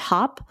go on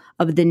top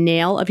of the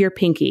nail of your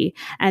pinky.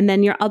 And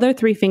then your other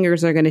three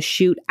fingers are going to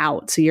shoot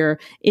out. So your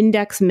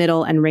index,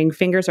 middle, and ring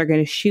fingers are going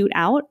to shoot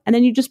out. And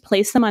then you just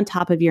place them on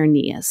top of your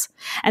knees.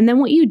 And then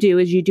what you do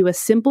is you do a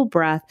simple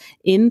breath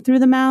in through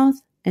the mouth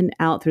and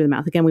out through the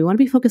mouth. Again, we want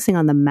to be focusing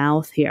on the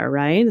mouth here,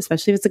 right?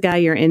 Especially if it's a guy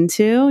you're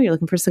into, you're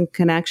looking for some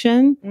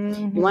connection.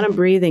 Mm-hmm. You want him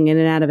breathing in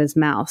and out of his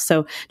mouth.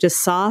 So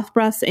just soft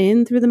breaths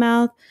in through the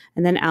mouth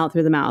and then out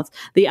through the mouth.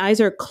 The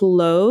eyes are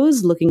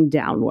closed, looking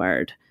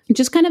downward.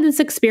 Just kind of this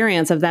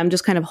experience of them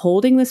just kind of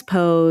holding this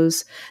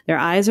pose. Their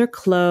eyes are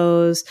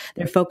closed.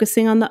 They're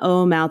focusing on the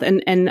O mouth.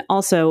 And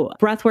also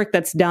breath work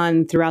that's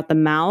done throughout the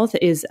mouth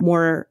is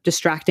more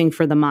distracting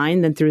for the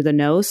mind than through the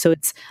nose. So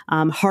it's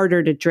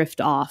harder to drift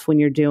off when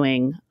you're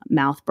doing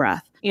mouth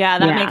breath. Yeah,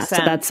 that makes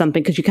sense. So that's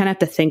something because you kind of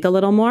have to think a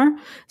little more.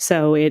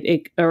 So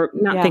think a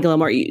little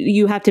more.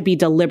 You have to be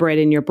deliberate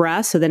in your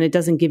breath. So then it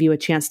doesn't give you a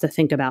chance to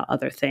think about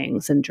other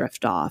things and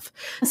drift off.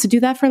 So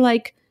do that for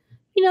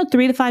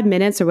 3 to 5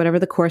 minutes or whatever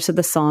the course of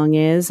the song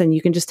is. And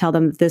you can just tell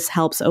them that this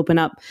helps open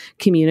up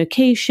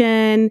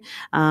communication.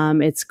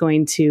 It's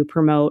going to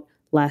promote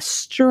less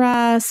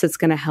stress. It's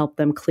going to help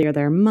them clear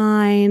their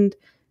mind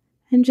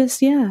and just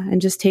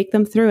take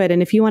them through it.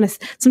 And if you want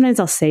to, sometimes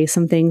I'll say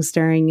some things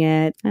during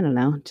it. I don't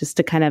know, just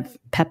to kind of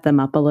pep them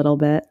up a little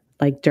bit,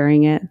 like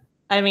during it.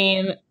 I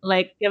mean,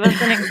 give us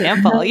an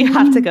example. You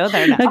have to go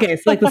there now. Okay,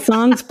 so the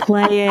song's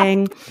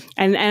playing,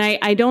 and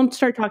I don't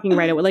start talking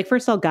right away.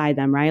 First I'll guide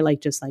them,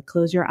 right? Just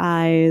close your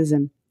eyes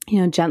and,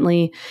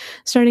 gently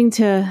starting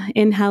to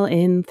inhale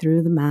in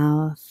through the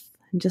mouth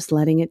and just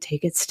letting it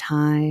take its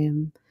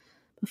time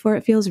before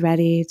it feels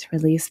ready to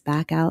release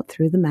back out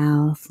through the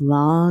mouth,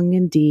 long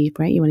and deep,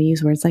 right? You want to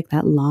use words like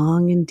that,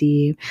 long and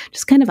deep,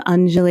 just kind of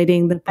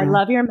undulating the breath. I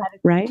love your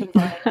meditation,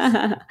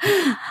 right?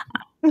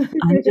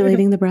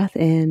 Undulating the breath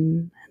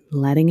in,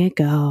 letting it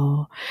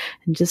go,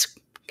 and just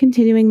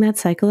continuing that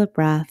cycle of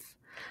breath,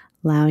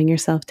 allowing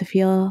yourself to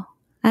feel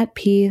at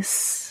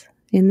peace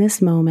in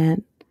this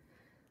moment.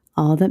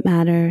 All that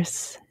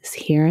matters is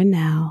here and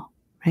now,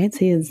 right?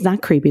 See, it's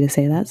not creepy to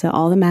say that. So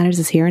all that matters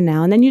is here and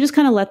now. And then you just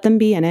kind of let them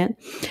be in it.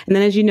 And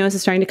then as you notice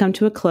it's starting to come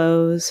to a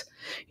close,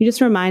 you just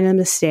remind them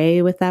to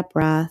stay with that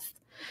breath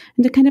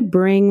and to kind of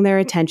bring their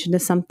attention to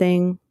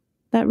something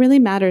that really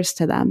matters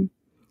to them.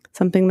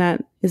 Something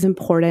that is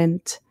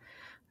important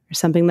or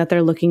something that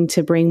they're looking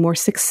to bring more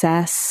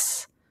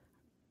success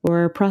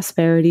or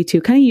prosperity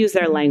to. Kind of use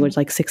their language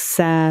like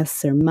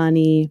success or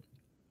money.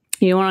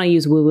 You don't want to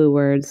use woo-woo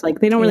words.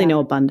 They don't really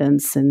know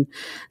abundance and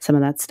some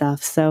of that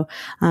stuff. So,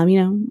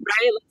 right,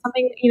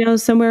 something,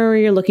 somewhere where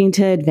you're looking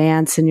to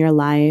advance in your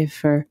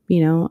life or,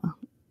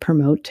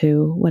 promote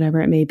to,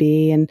 whatever it may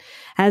be. And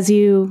as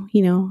you,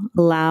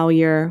 allow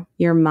your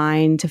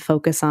mind to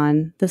focus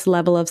on this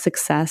level of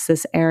success,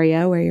 this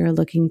area where you're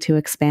looking to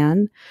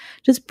expand,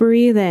 just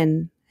breathe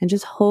in and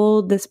just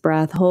hold this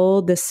breath,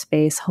 hold this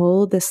space,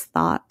 hold this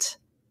thought,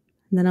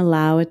 and then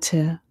allow it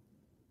to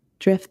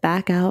drift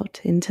back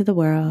out into the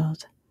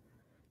world.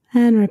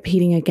 And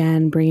repeating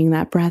again, bringing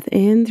that breath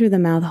in through the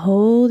mouth,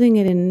 holding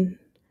it in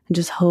And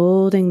just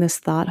holding this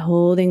thought,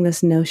 holding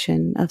this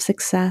notion of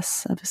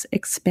success, of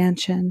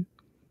expansion,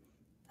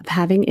 of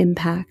having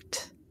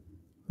impact,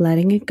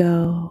 letting it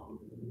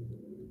go.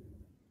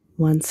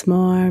 Once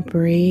more,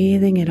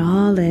 breathing it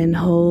all in,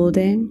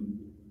 holding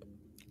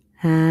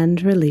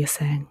and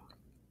releasing.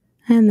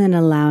 And then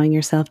allowing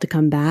yourself to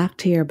come back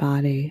to your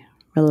body,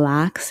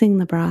 relaxing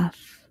the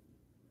breath,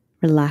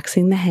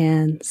 relaxing the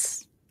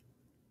hands.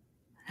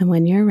 And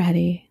when you're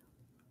ready,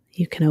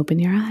 you can open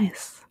your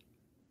eyes.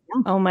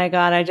 Oh my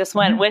God, I just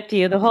went with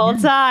you the whole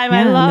time.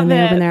 I love and then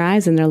it. they open their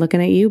eyes and they're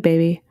looking at you,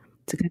 baby.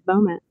 It's a good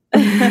moment.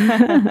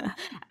 and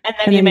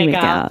then you make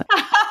out.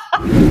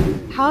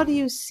 How do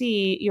you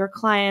see your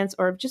clients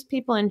or just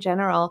people in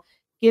general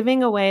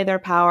giving away their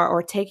power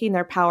or taking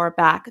their power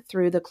back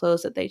through the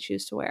clothes that they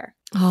choose to wear?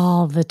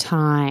 All the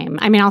time.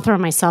 I mean, I'll throw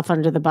myself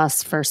under the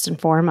bus first and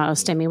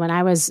foremost. I mean, when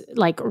I was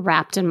like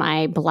wrapped in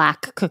my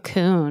black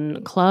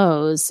cocoon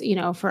clothes,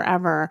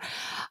 forever,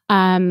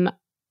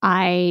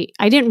 I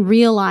didn't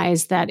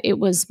realize that it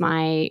was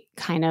my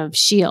kind of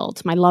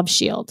shield, my love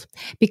shield,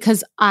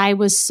 because I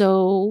was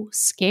so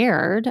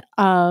scared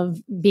of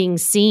being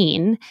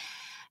seen.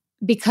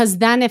 Because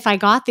then if I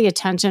got the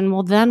attention,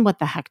 well, then what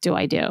the heck do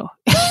I do?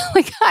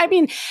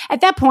 At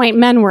that point,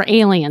 men were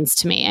aliens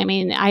to me. I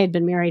mean, I had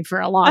been married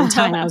for a long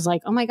time. I was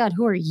like, oh my God,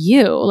 who are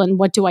you? And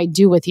what do I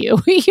do with you?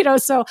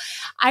 So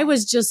I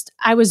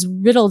was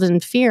riddled in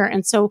fear.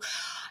 And so,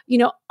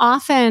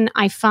 often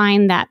I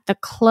find that the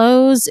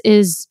clothes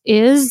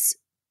is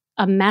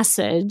a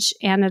message,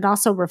 and it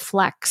also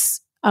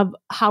reflects of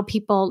how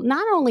people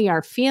not only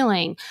are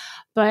feeling,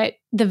 but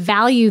the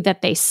value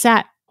that they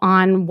set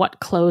on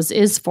what clothes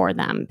is for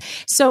them.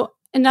 So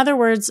in other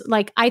words,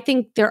 I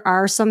think there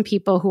are some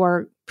people who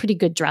are pretty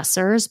good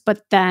dressers,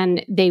 but then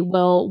they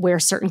will wear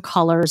certain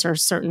colors or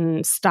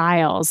certain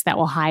styles that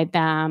will hide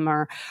them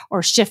or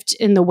shift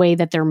in the way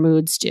that their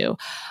moods do.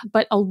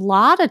 But a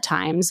lot of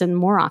times, and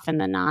more often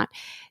than not,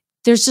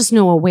 there's just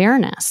no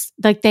awareness.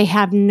 They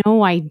have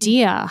no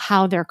idea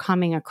how they're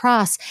coming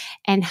across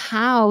and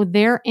how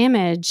their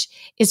image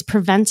is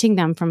preventing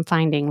them from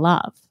finding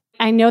love.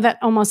 I know that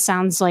almost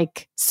sounds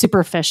like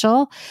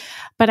superficial,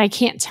 but I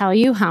can't tell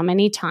you how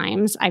many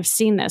times I've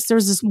seen this. There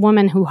was this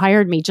woman who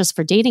hired me just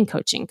for dating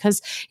coaching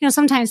because,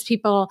 sometimes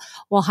people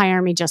will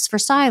hire me just for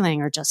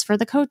styling or just for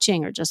the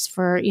coaching or just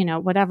for,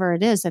 whatever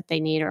it is that they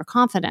need or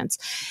confidence.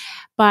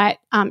 But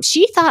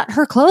she thought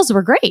her clothes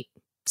were great.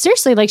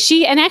 Seriously,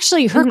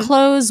 her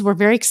clothes were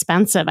very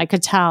expensive. I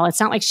could tell. It's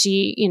not like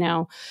she,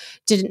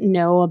 didn't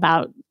know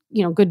about,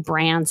 good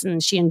brands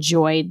and she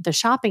enjoyed the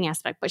shopping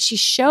aspect, but she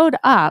showed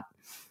up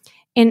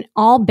in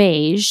all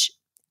beige,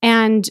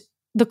 and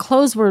the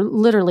clothes were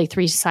literally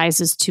 3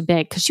 sizes too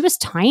big because she was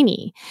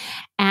tiny,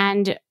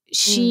 and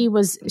she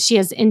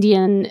has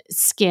Indian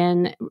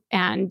skin,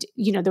 and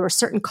there were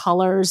certain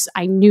colors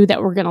I knew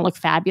that were going to look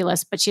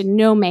fabulous, but she had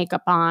no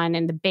makeup on,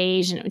 and the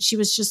beige, and she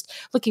was just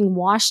looking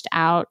washed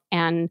out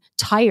and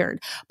tired.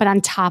 But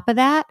on top of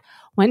that,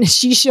 when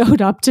she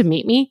showed up to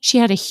meet me, she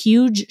had a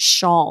huge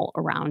shawl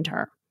around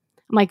her.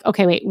 I'm like,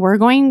 okay, wait, we're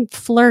going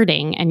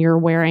flirting, and you're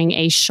wearing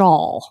a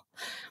shawl.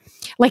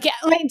 Do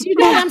you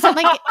know what I'm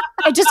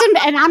saying?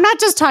 And I'm not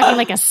just talking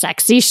like a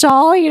sexy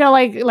shawl, it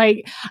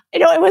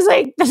was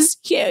like this,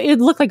 it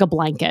looked like a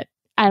blanket.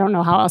 I don't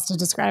know how else to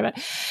describe it.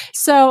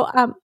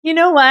 So, you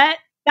know what?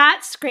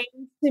 That screams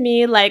to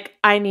me like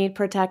I need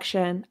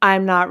protection.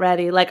 I'm not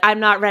ready.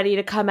 I'm not ready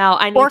to come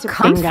out. I need to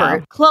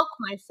comfort, cloak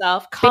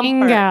myself.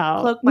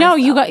 Bingo. No,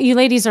 you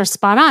ladies are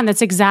spot on.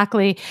 That's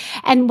exactly.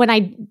 And when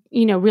I,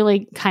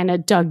 really kind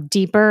of dug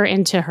deeper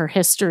into her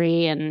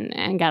history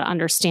and got an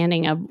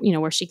understanding of,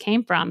 where she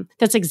came from,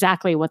 that's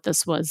exactly what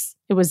this was.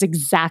 It was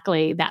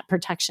exactly that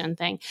protection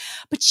thing.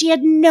 But she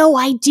had no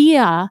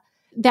idea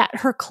that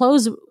her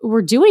clothes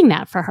were doing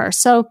that for her.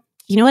 So,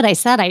 you know what I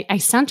said? I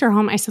sent her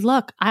home. I said,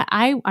 look,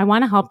 I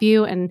want to help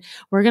you, and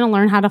we're going to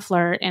learn how to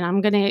flirt, and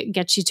I'm going to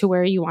get you to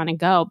where you want to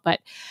go. But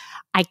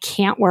I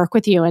can't work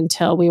with you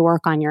until we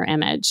work on your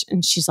image.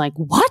 And she's like,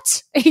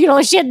 what? She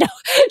was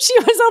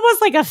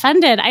almost like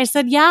offended. I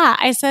said, yeah.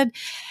 I said,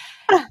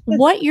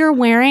 what you're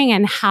wearing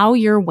and how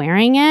you're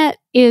wearing it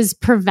is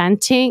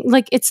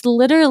it's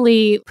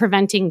literally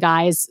preventing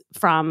guys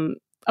from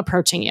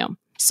approaching you.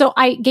 So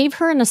I gave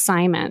her an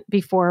assignment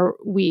before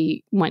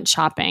we went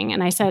shopping.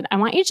 And I said, I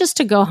want you just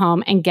to go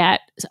home and get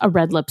a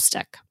red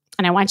lipstick.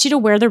 And I want you to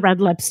wear the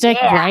red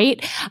lipstick,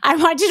 right? I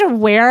want you to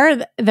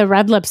wear the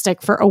red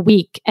lipstick for a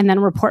week and then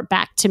report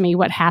back to me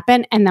what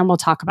happened. And then we'll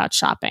talk about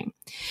shopping.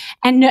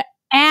 And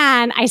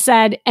I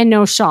said, and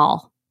no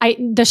shawl.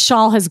 The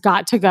shawl has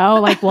got to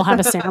go. We'll have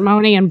a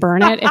ceremony and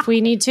burn it if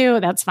we need to.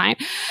 That's fine.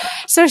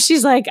 So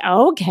she's like,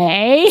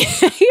 okay.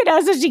 So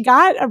she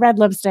got a red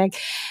lipstick.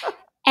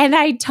 And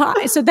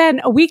so then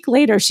a week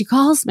later, she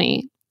calls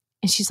me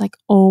and she's like,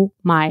 oh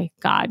my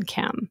God,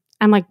 Kim.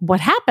 I'm like,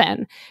 what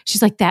happened?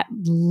 She's like, that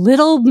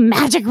little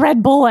magic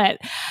red bullet.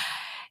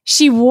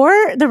 She wore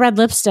the red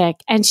lipstick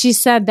and she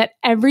said that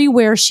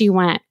everywhere she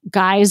went,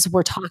 guys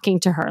were talking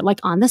to her, like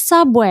on the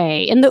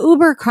subway, in the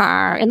Uber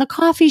car, in the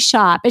coffee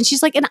shop. And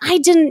she's like, and I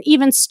didn't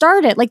even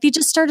start it. Like they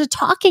just started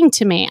talking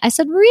to me. I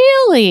said,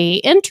 really?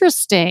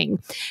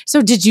 Interesting.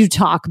 So did you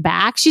talk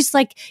back? She's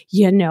like,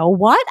 you know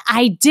what?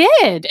 I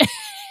did.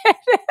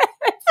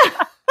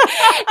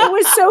 It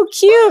was so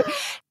cute.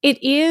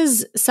 It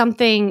is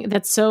something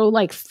that's so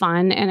like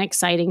fun and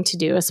exciting to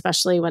do,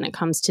 especially when it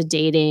comes to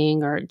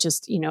dating or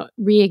just,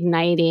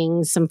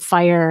 reigniting some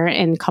fire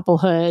in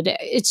couplehood.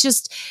 It's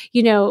just,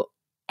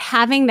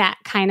 having that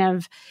kind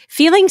of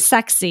feeling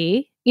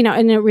sexy,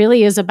 and it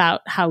really is about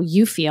how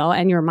you feel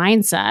and your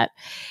mindset.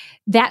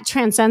 That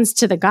transcends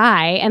to the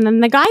guy, and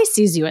then the guy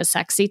sees you as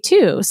sexy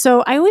too.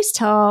 So I always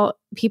tell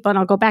people, and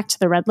I'll go back to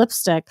the red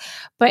lipstick,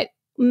 but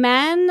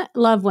men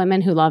love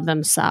women who love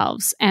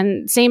themselves.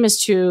 And same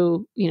is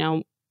true,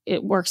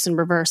 it works in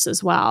reverse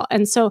as well.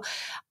 And so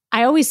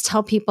I always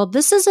tell people,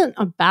 this isn't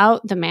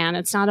about the man.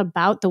 It's not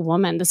about the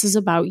woman. This is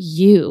about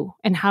you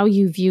and how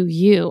you view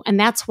you. And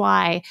that's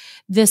why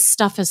this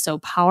stuff is so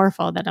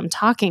powerful that I'm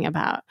talking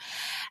about.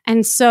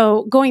 And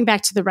so going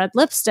back to the red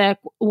lipstick,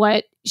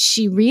 what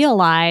she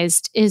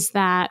realized is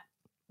that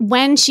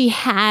when she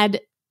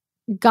had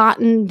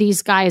gotten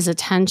these guys'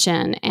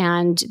 attention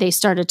and they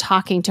started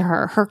talking to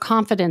her, her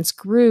confidence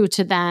grew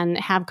to then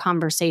have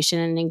conversation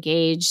and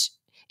engage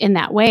in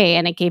that way.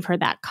 And it gave her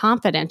that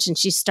confidence. And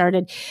she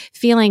started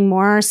feeling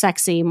more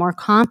sexy, more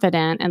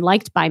confident, and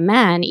liked by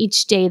men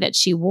each day that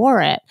she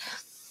wore it.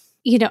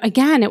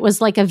 Again, it was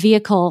like a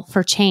vehicle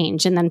for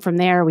change. And then from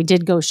there, we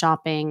did go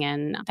shopping.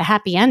 And the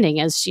happy ending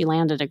is she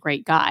landed a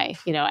great guy,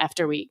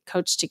 after we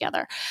coached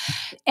together.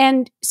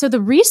 And so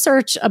the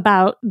research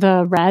about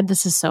the red,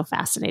 this is so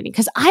fascinating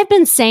because I've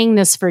been saying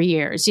this for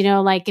years,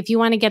 like if you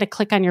want to get a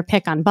click on your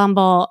pick on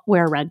Bumble,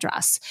 wear a red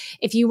dress.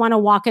 If you want to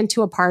walk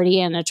into a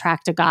party and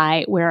attract a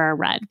guy, wear a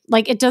red.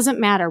 Like it doesn't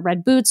matter.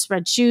 Red boots,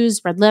 red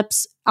shoes, red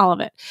lips, all of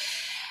it.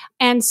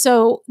 And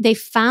so they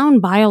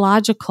found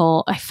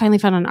I finally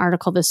found an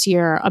article this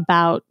year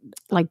about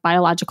like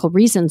biological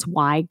reasons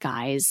why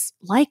guys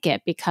like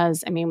it.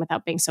 Because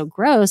without being so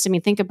gross,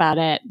 think about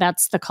it.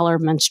 That's the color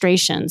of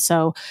menstruation.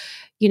 So,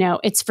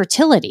 it's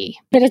fertility,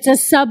 but it's a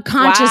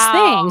subconscious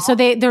thing. So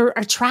they're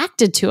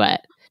attracted to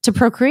it to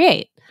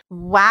procreate.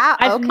 Wow.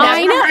 I've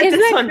never heard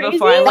this one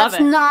before. I love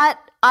it.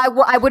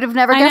 I would have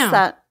never guessed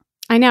that.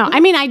 I know.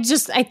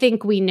 I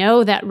think we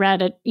know that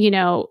red,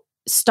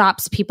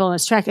 stops people in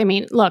its track.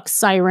 Look,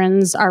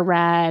 sirens are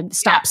red,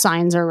 stop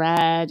signs are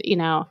red,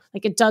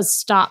 like it does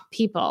stop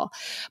people.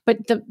 But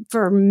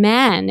for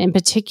men in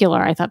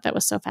particular, I thought that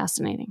was so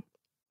fascinating.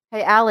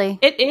 Hey, Allie.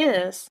 It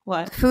is.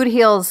 What? Food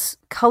Heals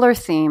color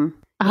theme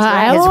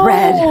is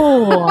red.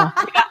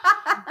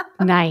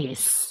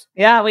 Nice.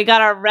 Yeah, we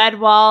got our red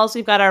walls.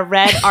 We've got our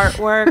red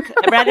artwork.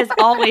 Red has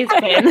always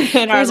been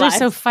in our lives. Those are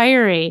so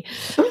fiery.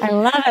 I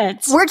love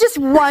it. We're just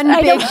one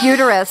big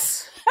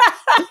uterus.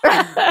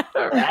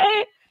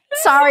 Right?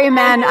 Sorry,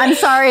 man. I'm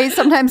sorry.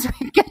 Sometimes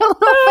we get a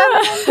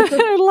little feminine.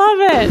 I love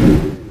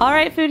it. All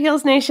right, Food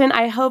Heals Nation.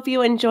 I hope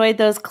you enjoyed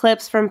those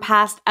clips from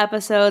past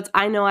episodes.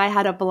 I know I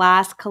had a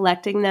blast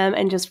collecting them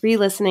and just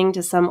re-listening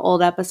to some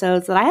old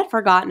episodes that I had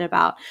forgotten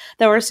about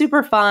that were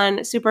super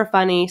fun, super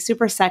funny,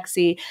 super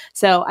sexy.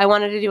 So I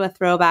wanted to do a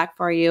throwback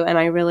for you, and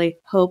I really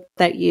hope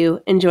that you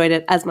enjoyed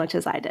it as much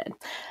as I did.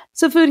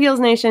 So Food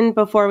Heals Nation,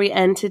 before we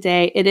end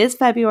today, it is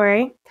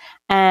February,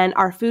 and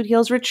our Food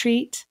Heals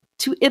retreat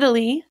to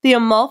Italy, the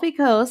Amalfi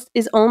Coast,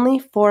 is only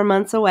 4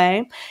 months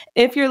away.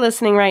 If you're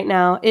listening right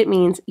now, it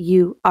means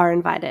you are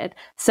invited.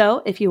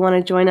 So if you want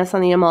to join us on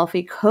the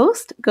Amalfi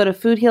Coast, go to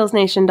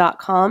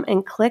foodhealsnation.com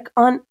and click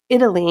on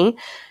Italy.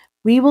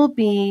 We will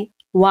be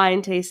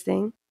wine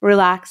tasting,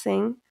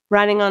 relaxing,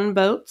 riding on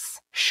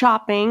boats,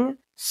 shopping,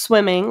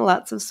 swimming,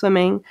 lots of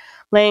swimming,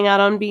 laying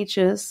out on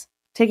beaches,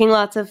 taking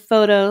lots of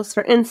photos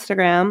for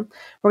Instagram.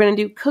 We're going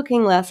to do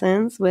cooking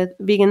lessons with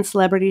vegan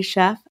celebrity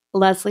chef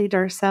Leslie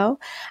Durso,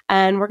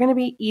 and we're going to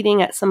be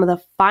eating at some of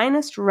the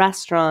finest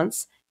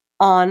restaurants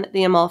on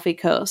the Amalfi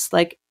Coast.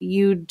 Like,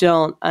 you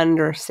don't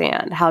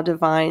understand how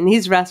divine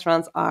these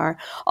restaurants are.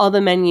 All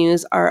the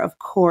menus are, of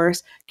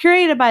course,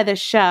 curated by the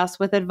chefs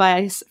with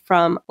advice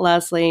from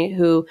Leslie,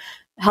 who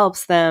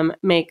helps them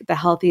make the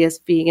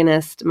healthiest,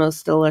 veganest,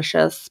 most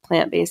delicious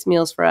plant-based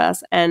meals for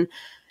us. And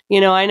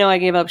I know I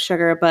gave up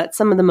sugar, but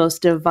some of the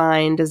most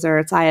divine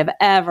desserts I have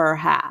ever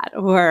had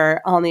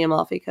were on the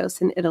Amalfi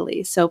Coast in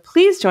Italy. So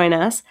please join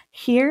us.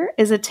 Here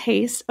is a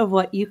taste of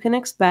what you can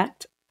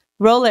expect.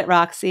 Roll it,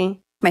 Roxy.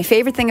 My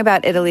favorite thing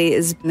about Italy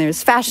is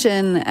there's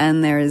fashion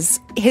and there's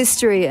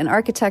history and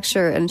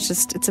architecture, and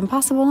it's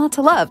impossible not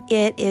to love.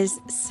 It is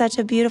such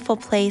a beautiful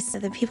place.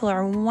 The people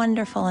are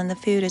wonderful and the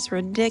food is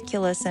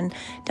ridiculous, and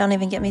don't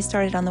even get me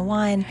started on the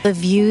wine. The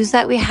views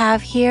that we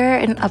have here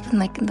and up in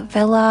the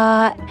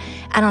villa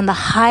and on the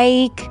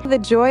hike. The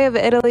joy of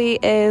Italy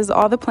is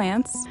all the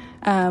plants.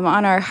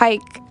 On our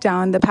hike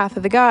down the Path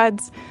of the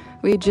Gods,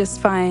 We just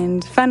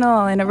find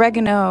fennel and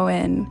oregano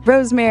and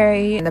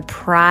rosemary. And the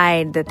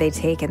pride that they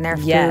take in their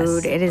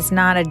food. It is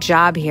not a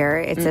job here.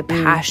 It's a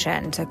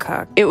passion to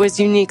cook. It was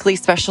uniquely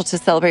special to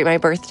celebrate my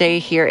birthday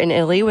here in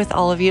Italy with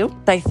all of you.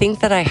 I think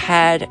that I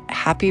had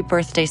happy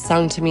birthday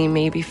sung to me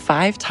maybe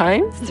 5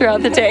 times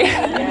throughout the day.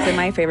 So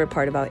my favorite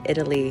part about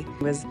Italy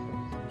was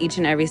each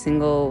and every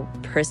single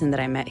person that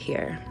I met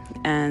here,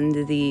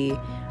 and the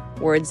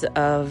words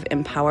of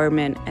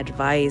empowerment,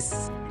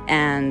 advice,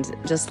 and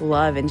just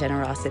love and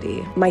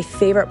generosity. My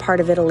favorite part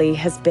of Italy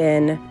has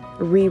been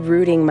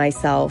rerouting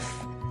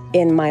myself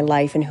in my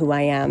life and who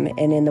I am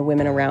and in the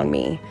women around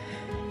me.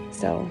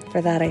 So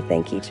for that, I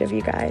thank each of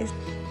you guys.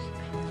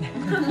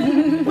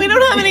 We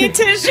don't have any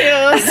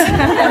tissues.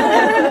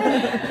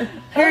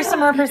 Here's some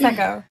more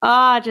Prosecco.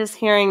 Just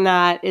hearing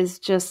that is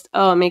just,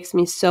 it makes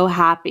me so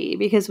happy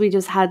because we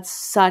just had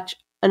such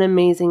an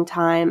amazing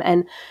time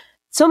and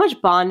so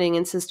much bonding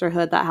and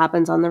sisterhood that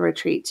happens on the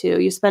retreat too.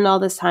 You spend all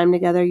this time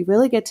together. You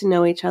really get to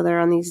know each other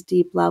on these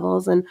deep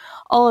levels. And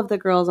all of the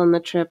girls on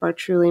the trip are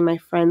truly my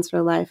friends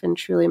for life and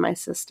truly my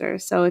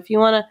sisters. So if you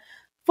want to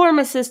form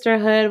a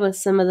sisterhood with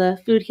some of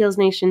the Food Heals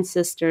Nation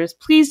sisters,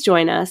 please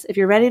join us. If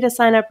you're ready to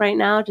sign up right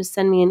now, just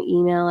send me an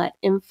email at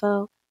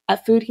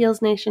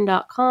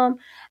info@foodhealsnation.com.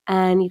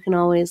 And you can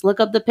always look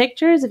up the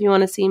pictures if you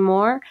want to see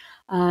more.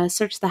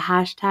 Search the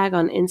hashtag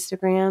on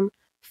Instagram,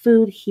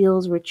 Food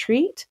Heals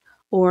Retreat,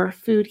 or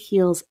Food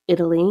Heals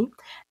Italy,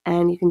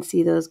 and you can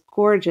see those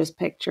gorgeous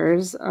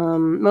pictures.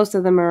 Most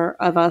of them are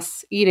of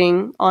us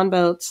eating on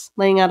boats,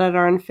 laying out at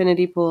our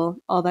infinity pool,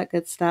 all that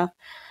good stuff.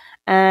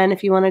 And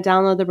if you want to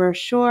download the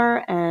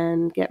brochure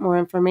and get more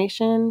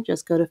information,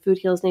 just go to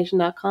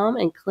foodhealsnation.com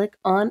and click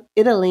on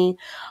Italy.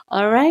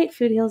 All right,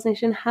 Food Heals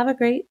Nation, have a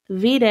great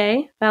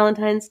V-Day,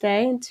 Valentine's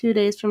Day, in 2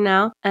 days from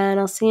now, and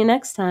I'll see you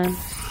next time.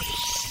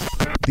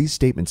 These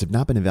statements have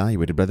not been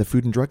evaluated by the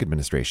Food and Drug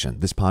Administration.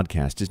 This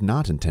podcast is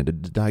not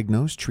intended to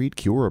diagnose, treat,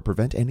 cure, or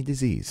prevent any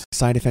disease.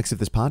 Side effects of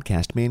this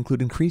podcast may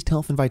include increased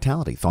health and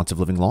vitality, thoughts of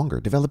living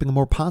longer, developing a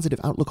more positive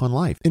outlook on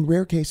life. In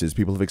rare cases,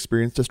 people have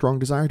experienced a strong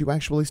desire to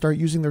actually start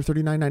using their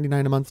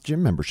 $39.99 a month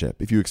gym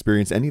membership. If you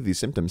experience any of these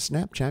symptoms,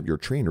 Snapchat your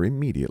trainer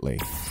immediately.